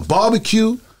I get some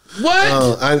barbecue.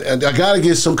 What? I gotta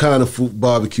get some kind of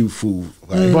barbecue food.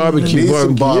 Right? Barbecue.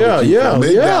 Some barbecue. Yeah.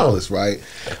 Dallas, right?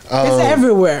 It's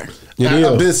everywhere.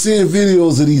 I've been seeing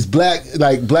videos of these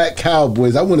black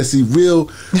cowboys. I want to see real.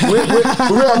 For real,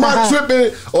 am I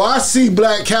tripping? Or I see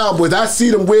black cowboys. I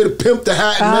see them wear the pimp the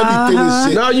hat and everything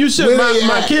and shit. No, you should.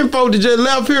 My kinfolk that just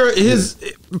left here, his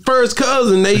first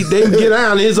cousin, they get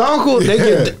down. His uncle, they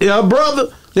get brother.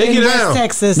 They in get West down.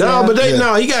 Texas, no, but he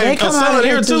got a son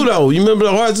here too, though. You remember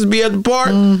the horses be at the park,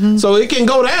 so it can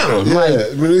go down. Yeah, like,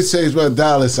 when they say about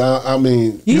Dallas, I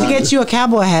mean, you can get you a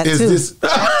cowboy hat too.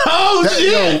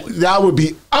 Shit! That would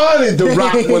be honored to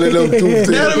rock one of them two things.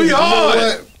 That'll be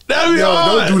hard. That'll be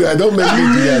hard. Don't do that. Don't make me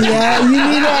do that. Yeah, you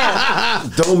need that.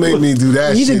 Don't make me do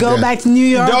that. You need to go back to New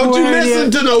York. Don't you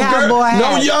listen to no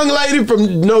young lady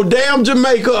from no damn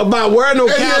Jamaica about wearing no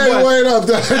cowboy. Hey, wait up.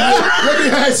 Let me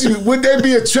ask you: would they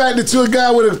be attracted to a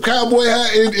guy with a cowboy hat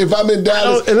if I'm in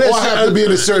Dallas, or I have to be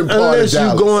in a certain part of Dallas?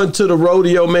 Unless you going to the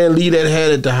rodeo, man, leave that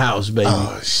hat at the house, baby.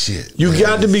 Oh shit! You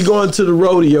got to be going to the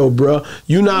rodeo, bro.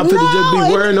 You not finna just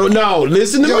be wearing no.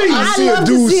 Listen to me. I see a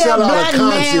dude sell out a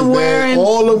concert, man.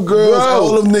 All them girls,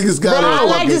 all them niggas got. I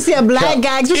like to see a black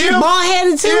guy, especially bald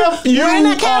headed too. If you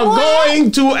are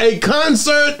going to a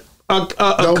concert, don't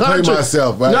country, play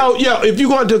myself, right? No, yeah. If you're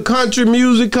going to a country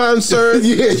music concert, or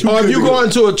if you're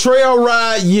going to a trail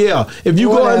ride, If you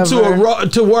going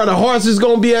to where the horse is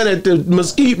gonna be at the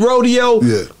Mesquite Rodeo,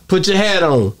 put your hat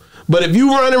on. But if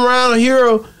you running around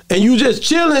here and you just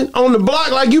chilling on the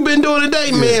block like you been doing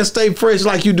today, man, stay fresh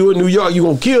like you do in New York. You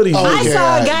gonna kill these I niggas.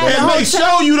 saw a guy in And the make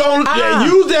hotel. sure you don't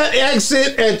use that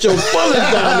accent at your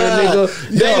fullest down there, nigga.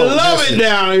 They love it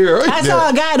down here. I saw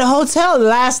a guy at the hotel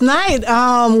last night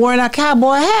wearing a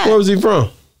cowboy hat. Where was he from?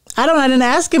 I didn't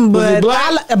ask him, Was he but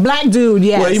black? a black dude,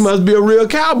 yes. Well, he must be a real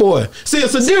cowboy. See,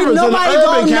 it's a difference in an nobody urban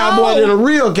gonna cowboy know. than a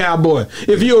real cowboy.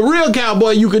 If you're a real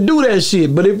cowboy, you can do that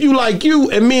shit. But if you like you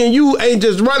and me and you ain't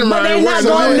just running But around they here not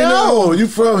wearing gonna know. No, you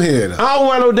from here. Though. I don't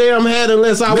wear no damn hat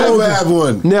unless I Never want to. have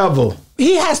one. Never.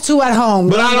 He has two at home.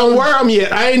 But I don't wear them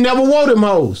yet. I ain't never wore them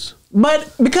hoes. But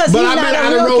because But he's I not bet I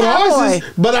a done real rode cowboy. horses,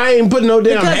 but I ain't putting no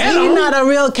damn Because hat he's on. not a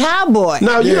real cowboy.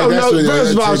 No, you Yeah, don't that's know. what-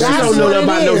 First of all, she that's don't know what nothing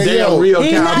about it no is. damn real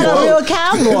He's cowboy. not a real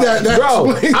cowboy.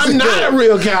 Bro, I'm not a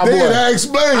real cowboy. Yeah, that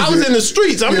explains I was it. in the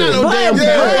streets. I'm not no But- damn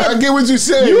Yeah, cowboy. I get what you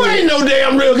said. You ain't no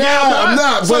damn real cowboy. I'm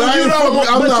not, So but I you ain't don't.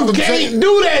 from- I'm But not you from can't Texas.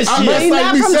 do that That's shit. He like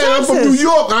not me from saying I'm from Texas. New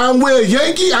York. I ain't wear a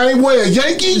Yankee. I ain't wear a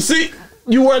Yankee. See,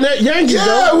 you wear that Yankee Yeah,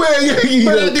 though. I wear a Yankee.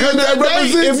 But though, at the 'cause end that of the day,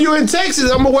 represents- if you in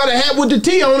Texas, I'm gonna wear the hat with the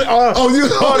T on it, or you-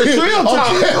 or the trio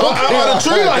top, okay, or the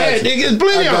trio I got hat. you. Nigga, it's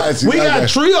plenty I got of. you, We I got got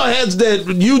trio hats that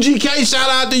UGK. Shout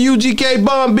out to UGK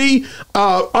Bun B,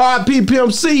 RIP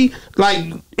Pimp C. Like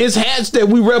it's hats that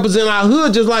we represent our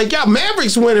hood, just like y'all.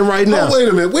 Mavericks winning right now. Oh, wait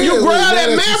a minute. You grab that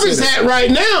wait, Mavericks wait, hat right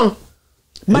now.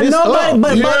 But It's nobody, up.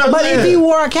 but You know what I'm but if saying? he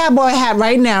wore a cowboy hat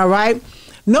right now, right?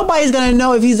 Nobody's gonna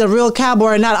know if he's a real cowboy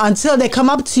or not until they come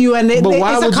up to you and But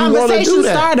why it's a would you wanna conversation do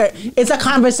that? starter. It's a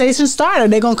conversation starter.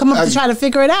 They're gonna come up to try to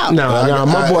figure it out. No,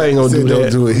 my boy ain't gonna do Don't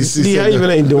that. do it. He said Dehaven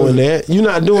ain't doing that. You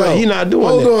not doing. Yo, He not doing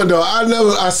hold that. on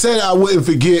though. I said I wouldn't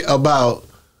forget about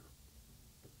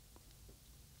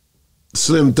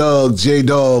Slim Thug, J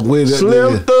Dog,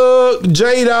 Slim Thug,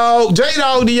 J Dog,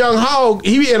 the Young Hog.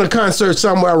 He in a concert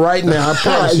somewhere right now. I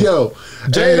promise you. Yo,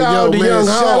 J Dog, the Young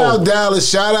shout Hog. out Dallas,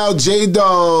 shout out J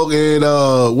Dog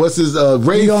and what's his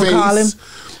Ray You gonna call him? Face.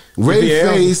 Ray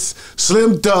Yeah. Face,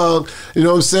 Slim Thug, you know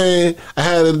what I'm saying? I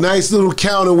had a nice little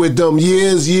counter with them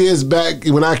years back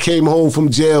when I came home from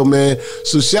jail, man.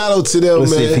 So shout out to them,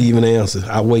 Let's see if he man. even answers.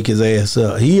 I wake his ass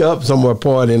up. He up somewhere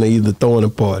partying or either throwing a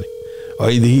party, or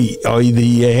either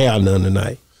he ain't had none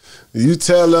tonight. You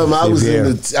tell them I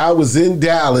Yeah. was in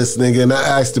Dallas, nigga, and I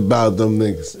asked about them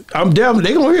niggas. I'm damn.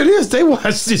 They gonna hear this. They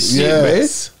watch this shit,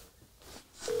 Yes. man.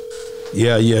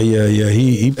 Yeah.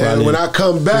 He probably. And when I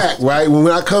come back, right?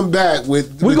 When I come back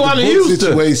with We going the to book Houston.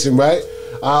 situation, right?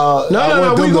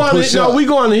 no, We we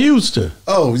going to Houston.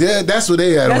 Oh yeah, that's where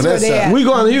they at That's on where that they side. at. We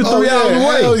going to Houston 3 hours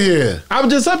away. Hell yeah. I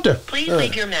was just up there. Please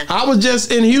leave your message. I was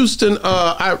just in Houston.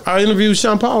 I interviewed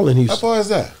Sean Paul in How Houston. far is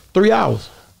that? 3 hours.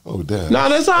 Oh damn. No,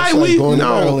 that's all right. like We going to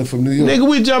no, Maryland from New York. nigga.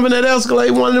 We jumping that Escalade,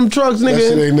 one of them trucks, nigga.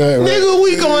 shit ain't nothing, right? Nigga,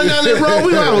 we going down that road.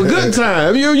 We gonna have a good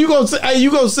time. You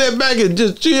gonna sit back and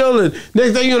just chill, and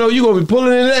next thing you know, you gonna be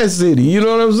pulling in that city. You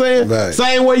know what I'm saying? Right.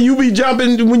 Same way you be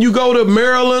jumping when you go to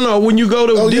Maryland or when you go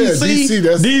to Oh, yeah, DC. DC,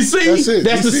 that's it,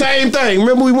 That's the DC. same thing.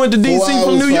 Remember we went to DC 4 from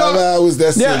hours, New York. 5 hours,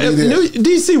 that's Yeah, it. We there.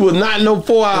 DC was not no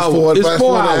 4 hours. It's It's 4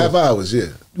 4 and a half hours. hours, yeah.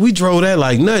 We drove that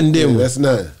like nothing, didn't Yeah, we? that's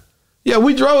nothing. Yeah,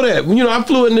 we drove that. You know, I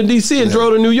flew into DC and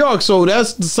drove to New York, so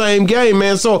that's the same game,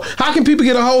 man. So how can people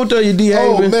get a hold of you, D.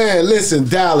 Oh Haven? man, listen,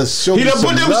 Dallas, show He me done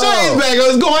some put them love. shades back.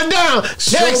 It's going down.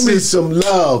 Show me Texas. some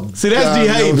love. See, that's God, you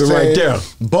know Dehaven what I'm right saying? there.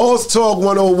 Boss Talk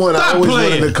 101. Stop I always playing.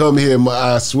 wanted to come here,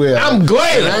 I swear. I'm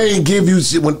glad. And I ain't give you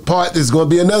shit when part, there's going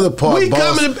to be another part, We boss.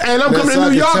 coming, and I'm That's coming so to I New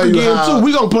can York tell you again, how- too.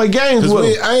 We going to play games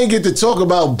with them. I ain't get to talk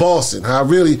about Boston. How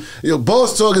really,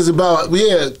 Boss Talk is about,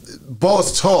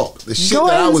 Boss Talk. The shit Go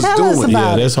that ahead I and was tell us doing.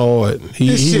 about Yeah, that's hard. He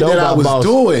This shit know that I about was boss.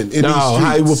 doing in no, these how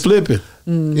he streets. was flipping.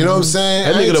 You know what I'm saying?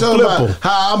 That I ain't nigga the talking about flipper.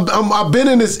 how I've been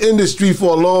in this industry for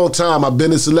a long time. I've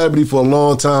been a celebrity for a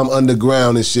long time,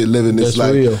 underground and shit, living this That's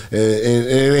life. real. And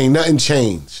it ain't nothing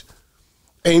changed.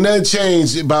 Ain't nothing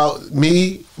changed about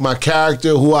me, my character,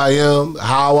 who I am,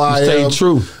 how I stay am.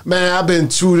 true. Man, I've been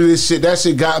true to this shit. That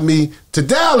shit got me to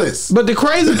Dallas. But the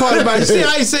crazy part about it, see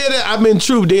how he said that? I've been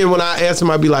true. Then when I asked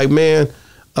him, I'd be like, man,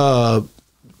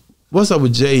 what's up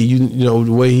with Jay? You know,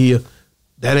 the way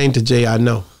that ain't the Jay I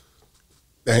know.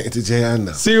 That ain't the Jay I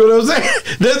know. See what I'm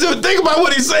saying? Think about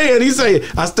what he's saying. He's saying,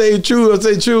 I stayed true, I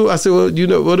stay true. I said, well, you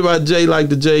know, what about Jay like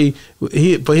the Jay,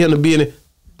 for him to be in it?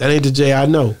 That ain't the Jay I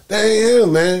know. That ain't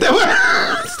him, man. That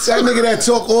nigga that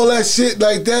talk all that shit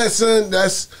like that, son,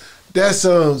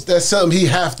 that's something he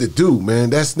have to do,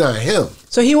 man. That's not him.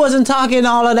 So he wasn't talking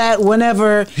all of that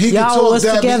whenever He could y'all talk was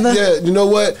that. together. Yeah, you know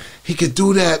what? He could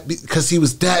do that because he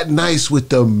was that nice with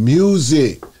the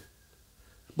music.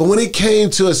 But when it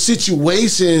came to a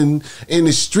situation in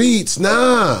the streets,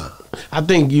 nah. I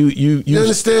think you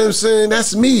understand what I'm saying?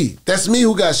 That's me. That's me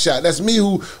who got shot. That's me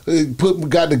who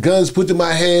got the guns put to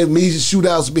my head. Me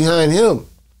shootouts behind him.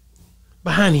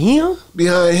 Behind him?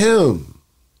 Behind him.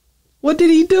 What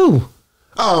did he do?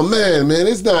 Oh man,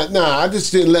 it's not. Nah, I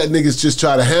just didn't let niggas just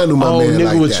try to handle my man nigga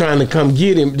like was that. trying to come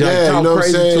get him. Yeah, talk you know what I'm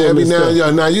crazy saying. to him Every and now and stuff.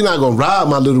 then, now you're not gonna rob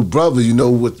my little brother. You know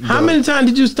what? How many times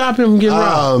did you stop him from getting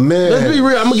robbed? Oh man, let's be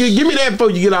real. I'm gonna give me that before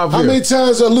you get off How here. many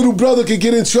times a little brother could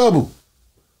get in trouble?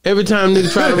 Every time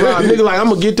nigga try to rob, nigga like I'm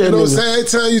gonna get that. You know nigga. what I'm saying? Every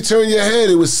time you turn your head,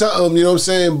 it was something. You know what I'm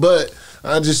saying? But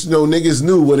I just niggas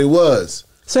knew what it was.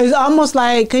 So it's almost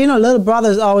like, 'cause little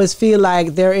brothers always feel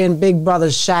like they're in big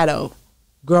brother's shadow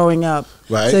growing up.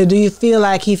 Right. So do you feel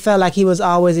like he felt like he was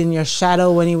always in your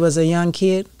shadow when he was a young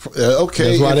kid?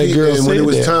 Okay. That's why that girl and when said it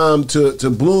was that. time to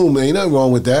bloom, ain't nothing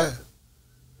wrong with that.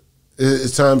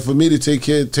 It's time for me to take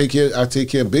care. I take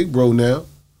care of big bro now. You know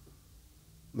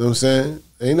what I'm saying?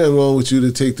 Ain't nothing wrong with you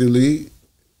to take the lead.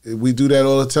 We do that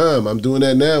all the time. I'm doing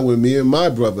that now with me and my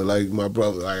brother. Like my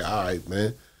brother, like, all right,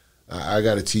 man, I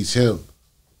got to teach him.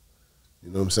 You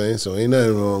know what I'm saying? So ain't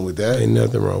nothing wrong with that. Ain't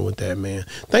nothing wrong with that, man.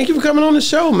 Thank you for coming on the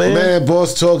show, man. Man,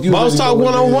 Boss Talk. Boss Talk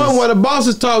 101, where the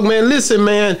bosses talk, man. Listen,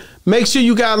 man. Make sure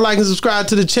you guys like and subscribe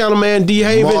to the channel, man.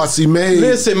 Dehaven. Marcy Maid.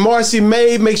 Listen, Marcy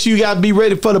Maid. Make sure you guys be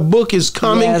ready for the book is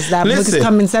coming. Yes, that book is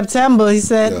coming September, he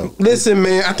said. Yeah. Listen,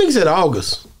 man. I think he said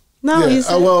August. No, he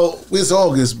said. Well, it's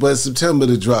August, but September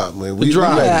to drop, man. We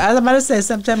drop. ready. Yeah, I was about to say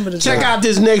September. Check out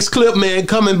this next clip, man.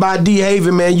 Coming by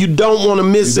Dehaven, man. You don't want to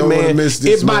miss You it, don't wanna man. miss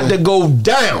this, It's about man. to go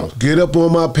down. Get up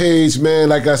on my page, man.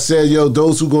 Like I said,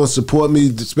 those who gonna support me,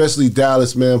 especially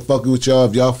Dallas, man, fucking with y'all.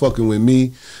 If y'all fucking with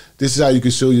me, this is how you can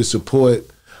show your support.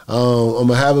 I'm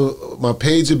gonna have my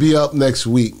page will be up next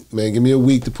week, man. Give me a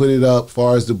week to put it up. As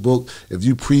far as the book, if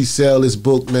you pre-sell this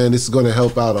book, man, this is gonna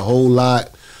help out a whole lot.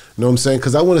 You know what I'm saying?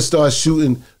 Because I want to start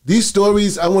shooting these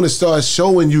stories. I want to start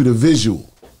showing you the visual.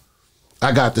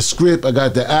 I got the script. I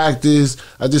got the actors.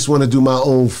 I just want to do my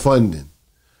own funding.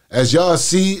 As y'all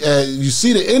see, you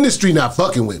see the industry not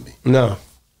fucking with me. No.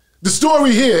 The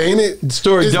story here, ain't it? The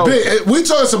story it's dope. big. We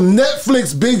talking some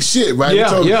Netflix big shit, right? Yeah, we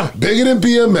talking yeah. Bigger than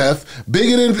BMF,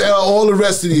 bigger than all the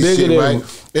rest of these Bigger shit, than-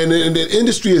 right? And the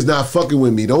industry is not fucking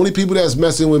with me. The only people that's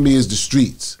messing with me is the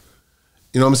streets.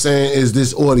 You know what I'm saying? Is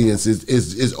this audience?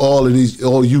 Is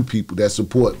all you people that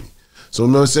support me. So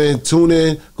you know what I'm saying? Tune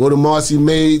in, go to Marcy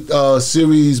Maid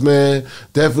series, man.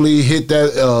 Definitely hit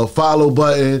that follow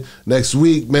button next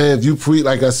week, man. If you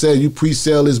like I said, you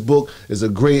pre-sale this book, it's a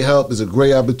great help, it's a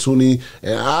great opportunity,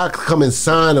 and I come and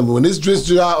sign them. When this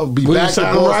drop, I'll be We'll back sign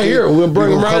in them Boston. right here. We'll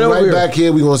bring them right come over right here. back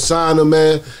here. We're gonna sign them,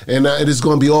 man, and it's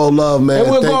gonna be all love, man. And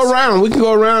we'll Thanks. go around. We can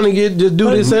go around and just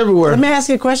do this everywhere. Let me ask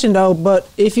you a question though. But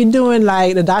if you're doing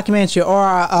like the documentary or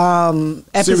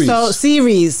episode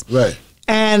series, Right.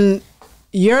 and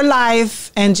your life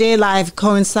and Jay's life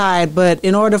coincide, but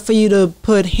in order for you to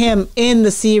put him in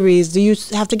the series, do you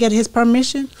have to get his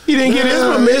permission? He didn't get his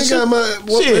Nah, permission. he got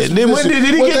my- Shit. Then when did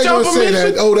he what get they your gonna say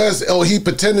permission? that, he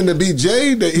pretending to be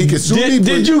Jay that he can sue me.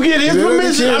 Did you get his You know what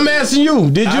permission? saying? I'm asking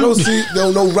you. Did you? I don't see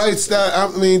no rights that. I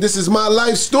mean, this is my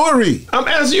life story. I'm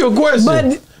asking you a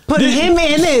question. But put him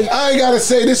in it. I ain't gotta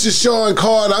say this is Sean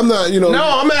Card. I'm not, No,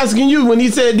 I'm asking you. When he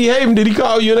said Dehaven, did he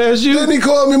call you and ask you? Then he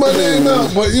called me my name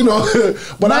out, but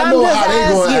but I know how they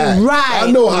gonna act. Right,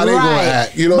 I know how they gonna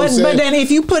act. You know what I'm saying? But then if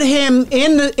you put him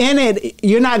in it,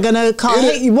 you're not gonna call. In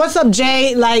it- Hey, what's up,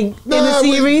 Jay? Like in the Nah,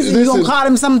 series, you gonna listen, call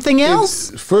him something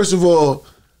else? First of all,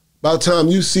 by the time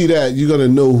you see that, you're gonna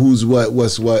know who's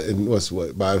what's what, and what's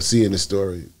what by seeing the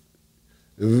story.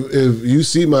 If you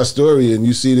see my story and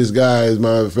you see this guy as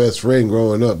my best friend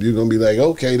growing up, you're gonna be like,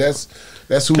 okay, that's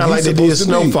who Kind of like he's they did supposed to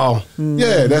be. Snowfall.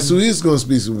 Yeah, that's who he's gonna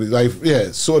be. Like,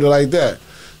 yeah, sort of like that.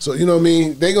 So you know what I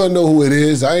mean? They gonna know who it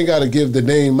is. I ain't gotta give the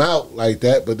name out like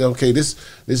that. But okay, this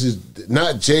is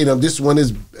not Jada. This one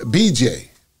is BJ.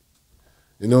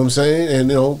 You know what I'm saying?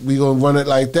 And we gonna run it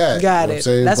like that. Got You know it. I'm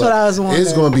saying? That's But what I was wondering.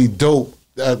 It's gonna be dope.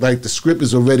 Like the script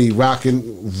is already rocking,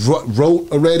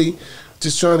 wrote already.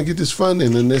 Just trying to get this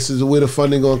funding, and this is where the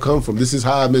funding gonna come from. This is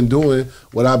how I've been doing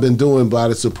what I've been doing by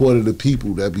the support of the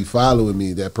people that be following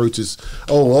me, that purchase.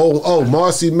 Oh,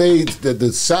 Marcy made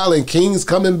the Silent Kings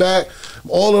coming back.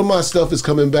 All of my stuff is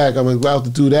coming back. I'm about to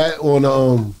do that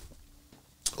on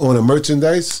a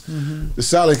merchandise. Mm-hmm. The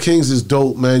Silent Kings is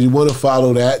dope, man. You want to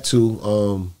follow that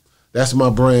too. That's my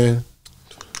brand.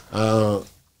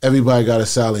 Everybody got a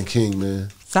Silent King, man.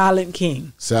 Silent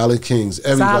King. Silent Kings.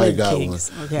 Everybody Silent got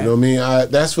Kings. one. Okay. You know what I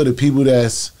mean? That's for the people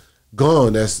that's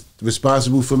gone, that's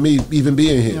responsible for me even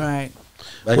being here. Right.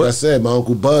 Like I said, my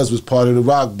Uncle Buzz was part of the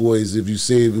Rock Boys. If you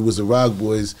say if it was the Rock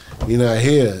Boys, you're not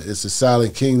here. It's a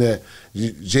Silent King that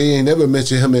Jay ain't never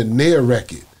mentioned him at near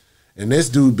record. And this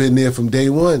dude been there from day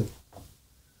one.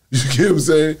 You get what I'm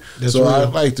saying? That's so real. I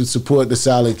like to support the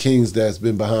Silent Kings that's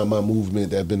been behind my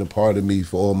movement, that's been a part of me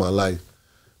for all my life.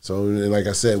 So, like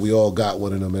I said, we all got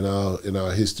one of them in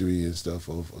our history and stuff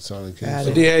for Silent Kings.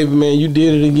 So, Dehaven, man, you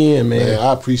did it again, man.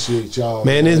 I appreciate y'all.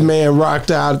 Man, this man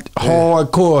rocked out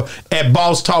hardcore at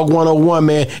Boss Talk 101,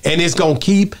 man, and it's going to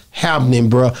keep happening,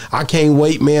 bro. I can't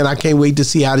wait, man. I can't wait to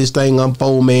see how this thing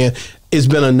unfold, man. It's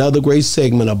been another great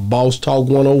segment of Boss Talk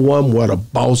 101, where the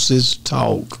bosses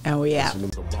talk. And we out.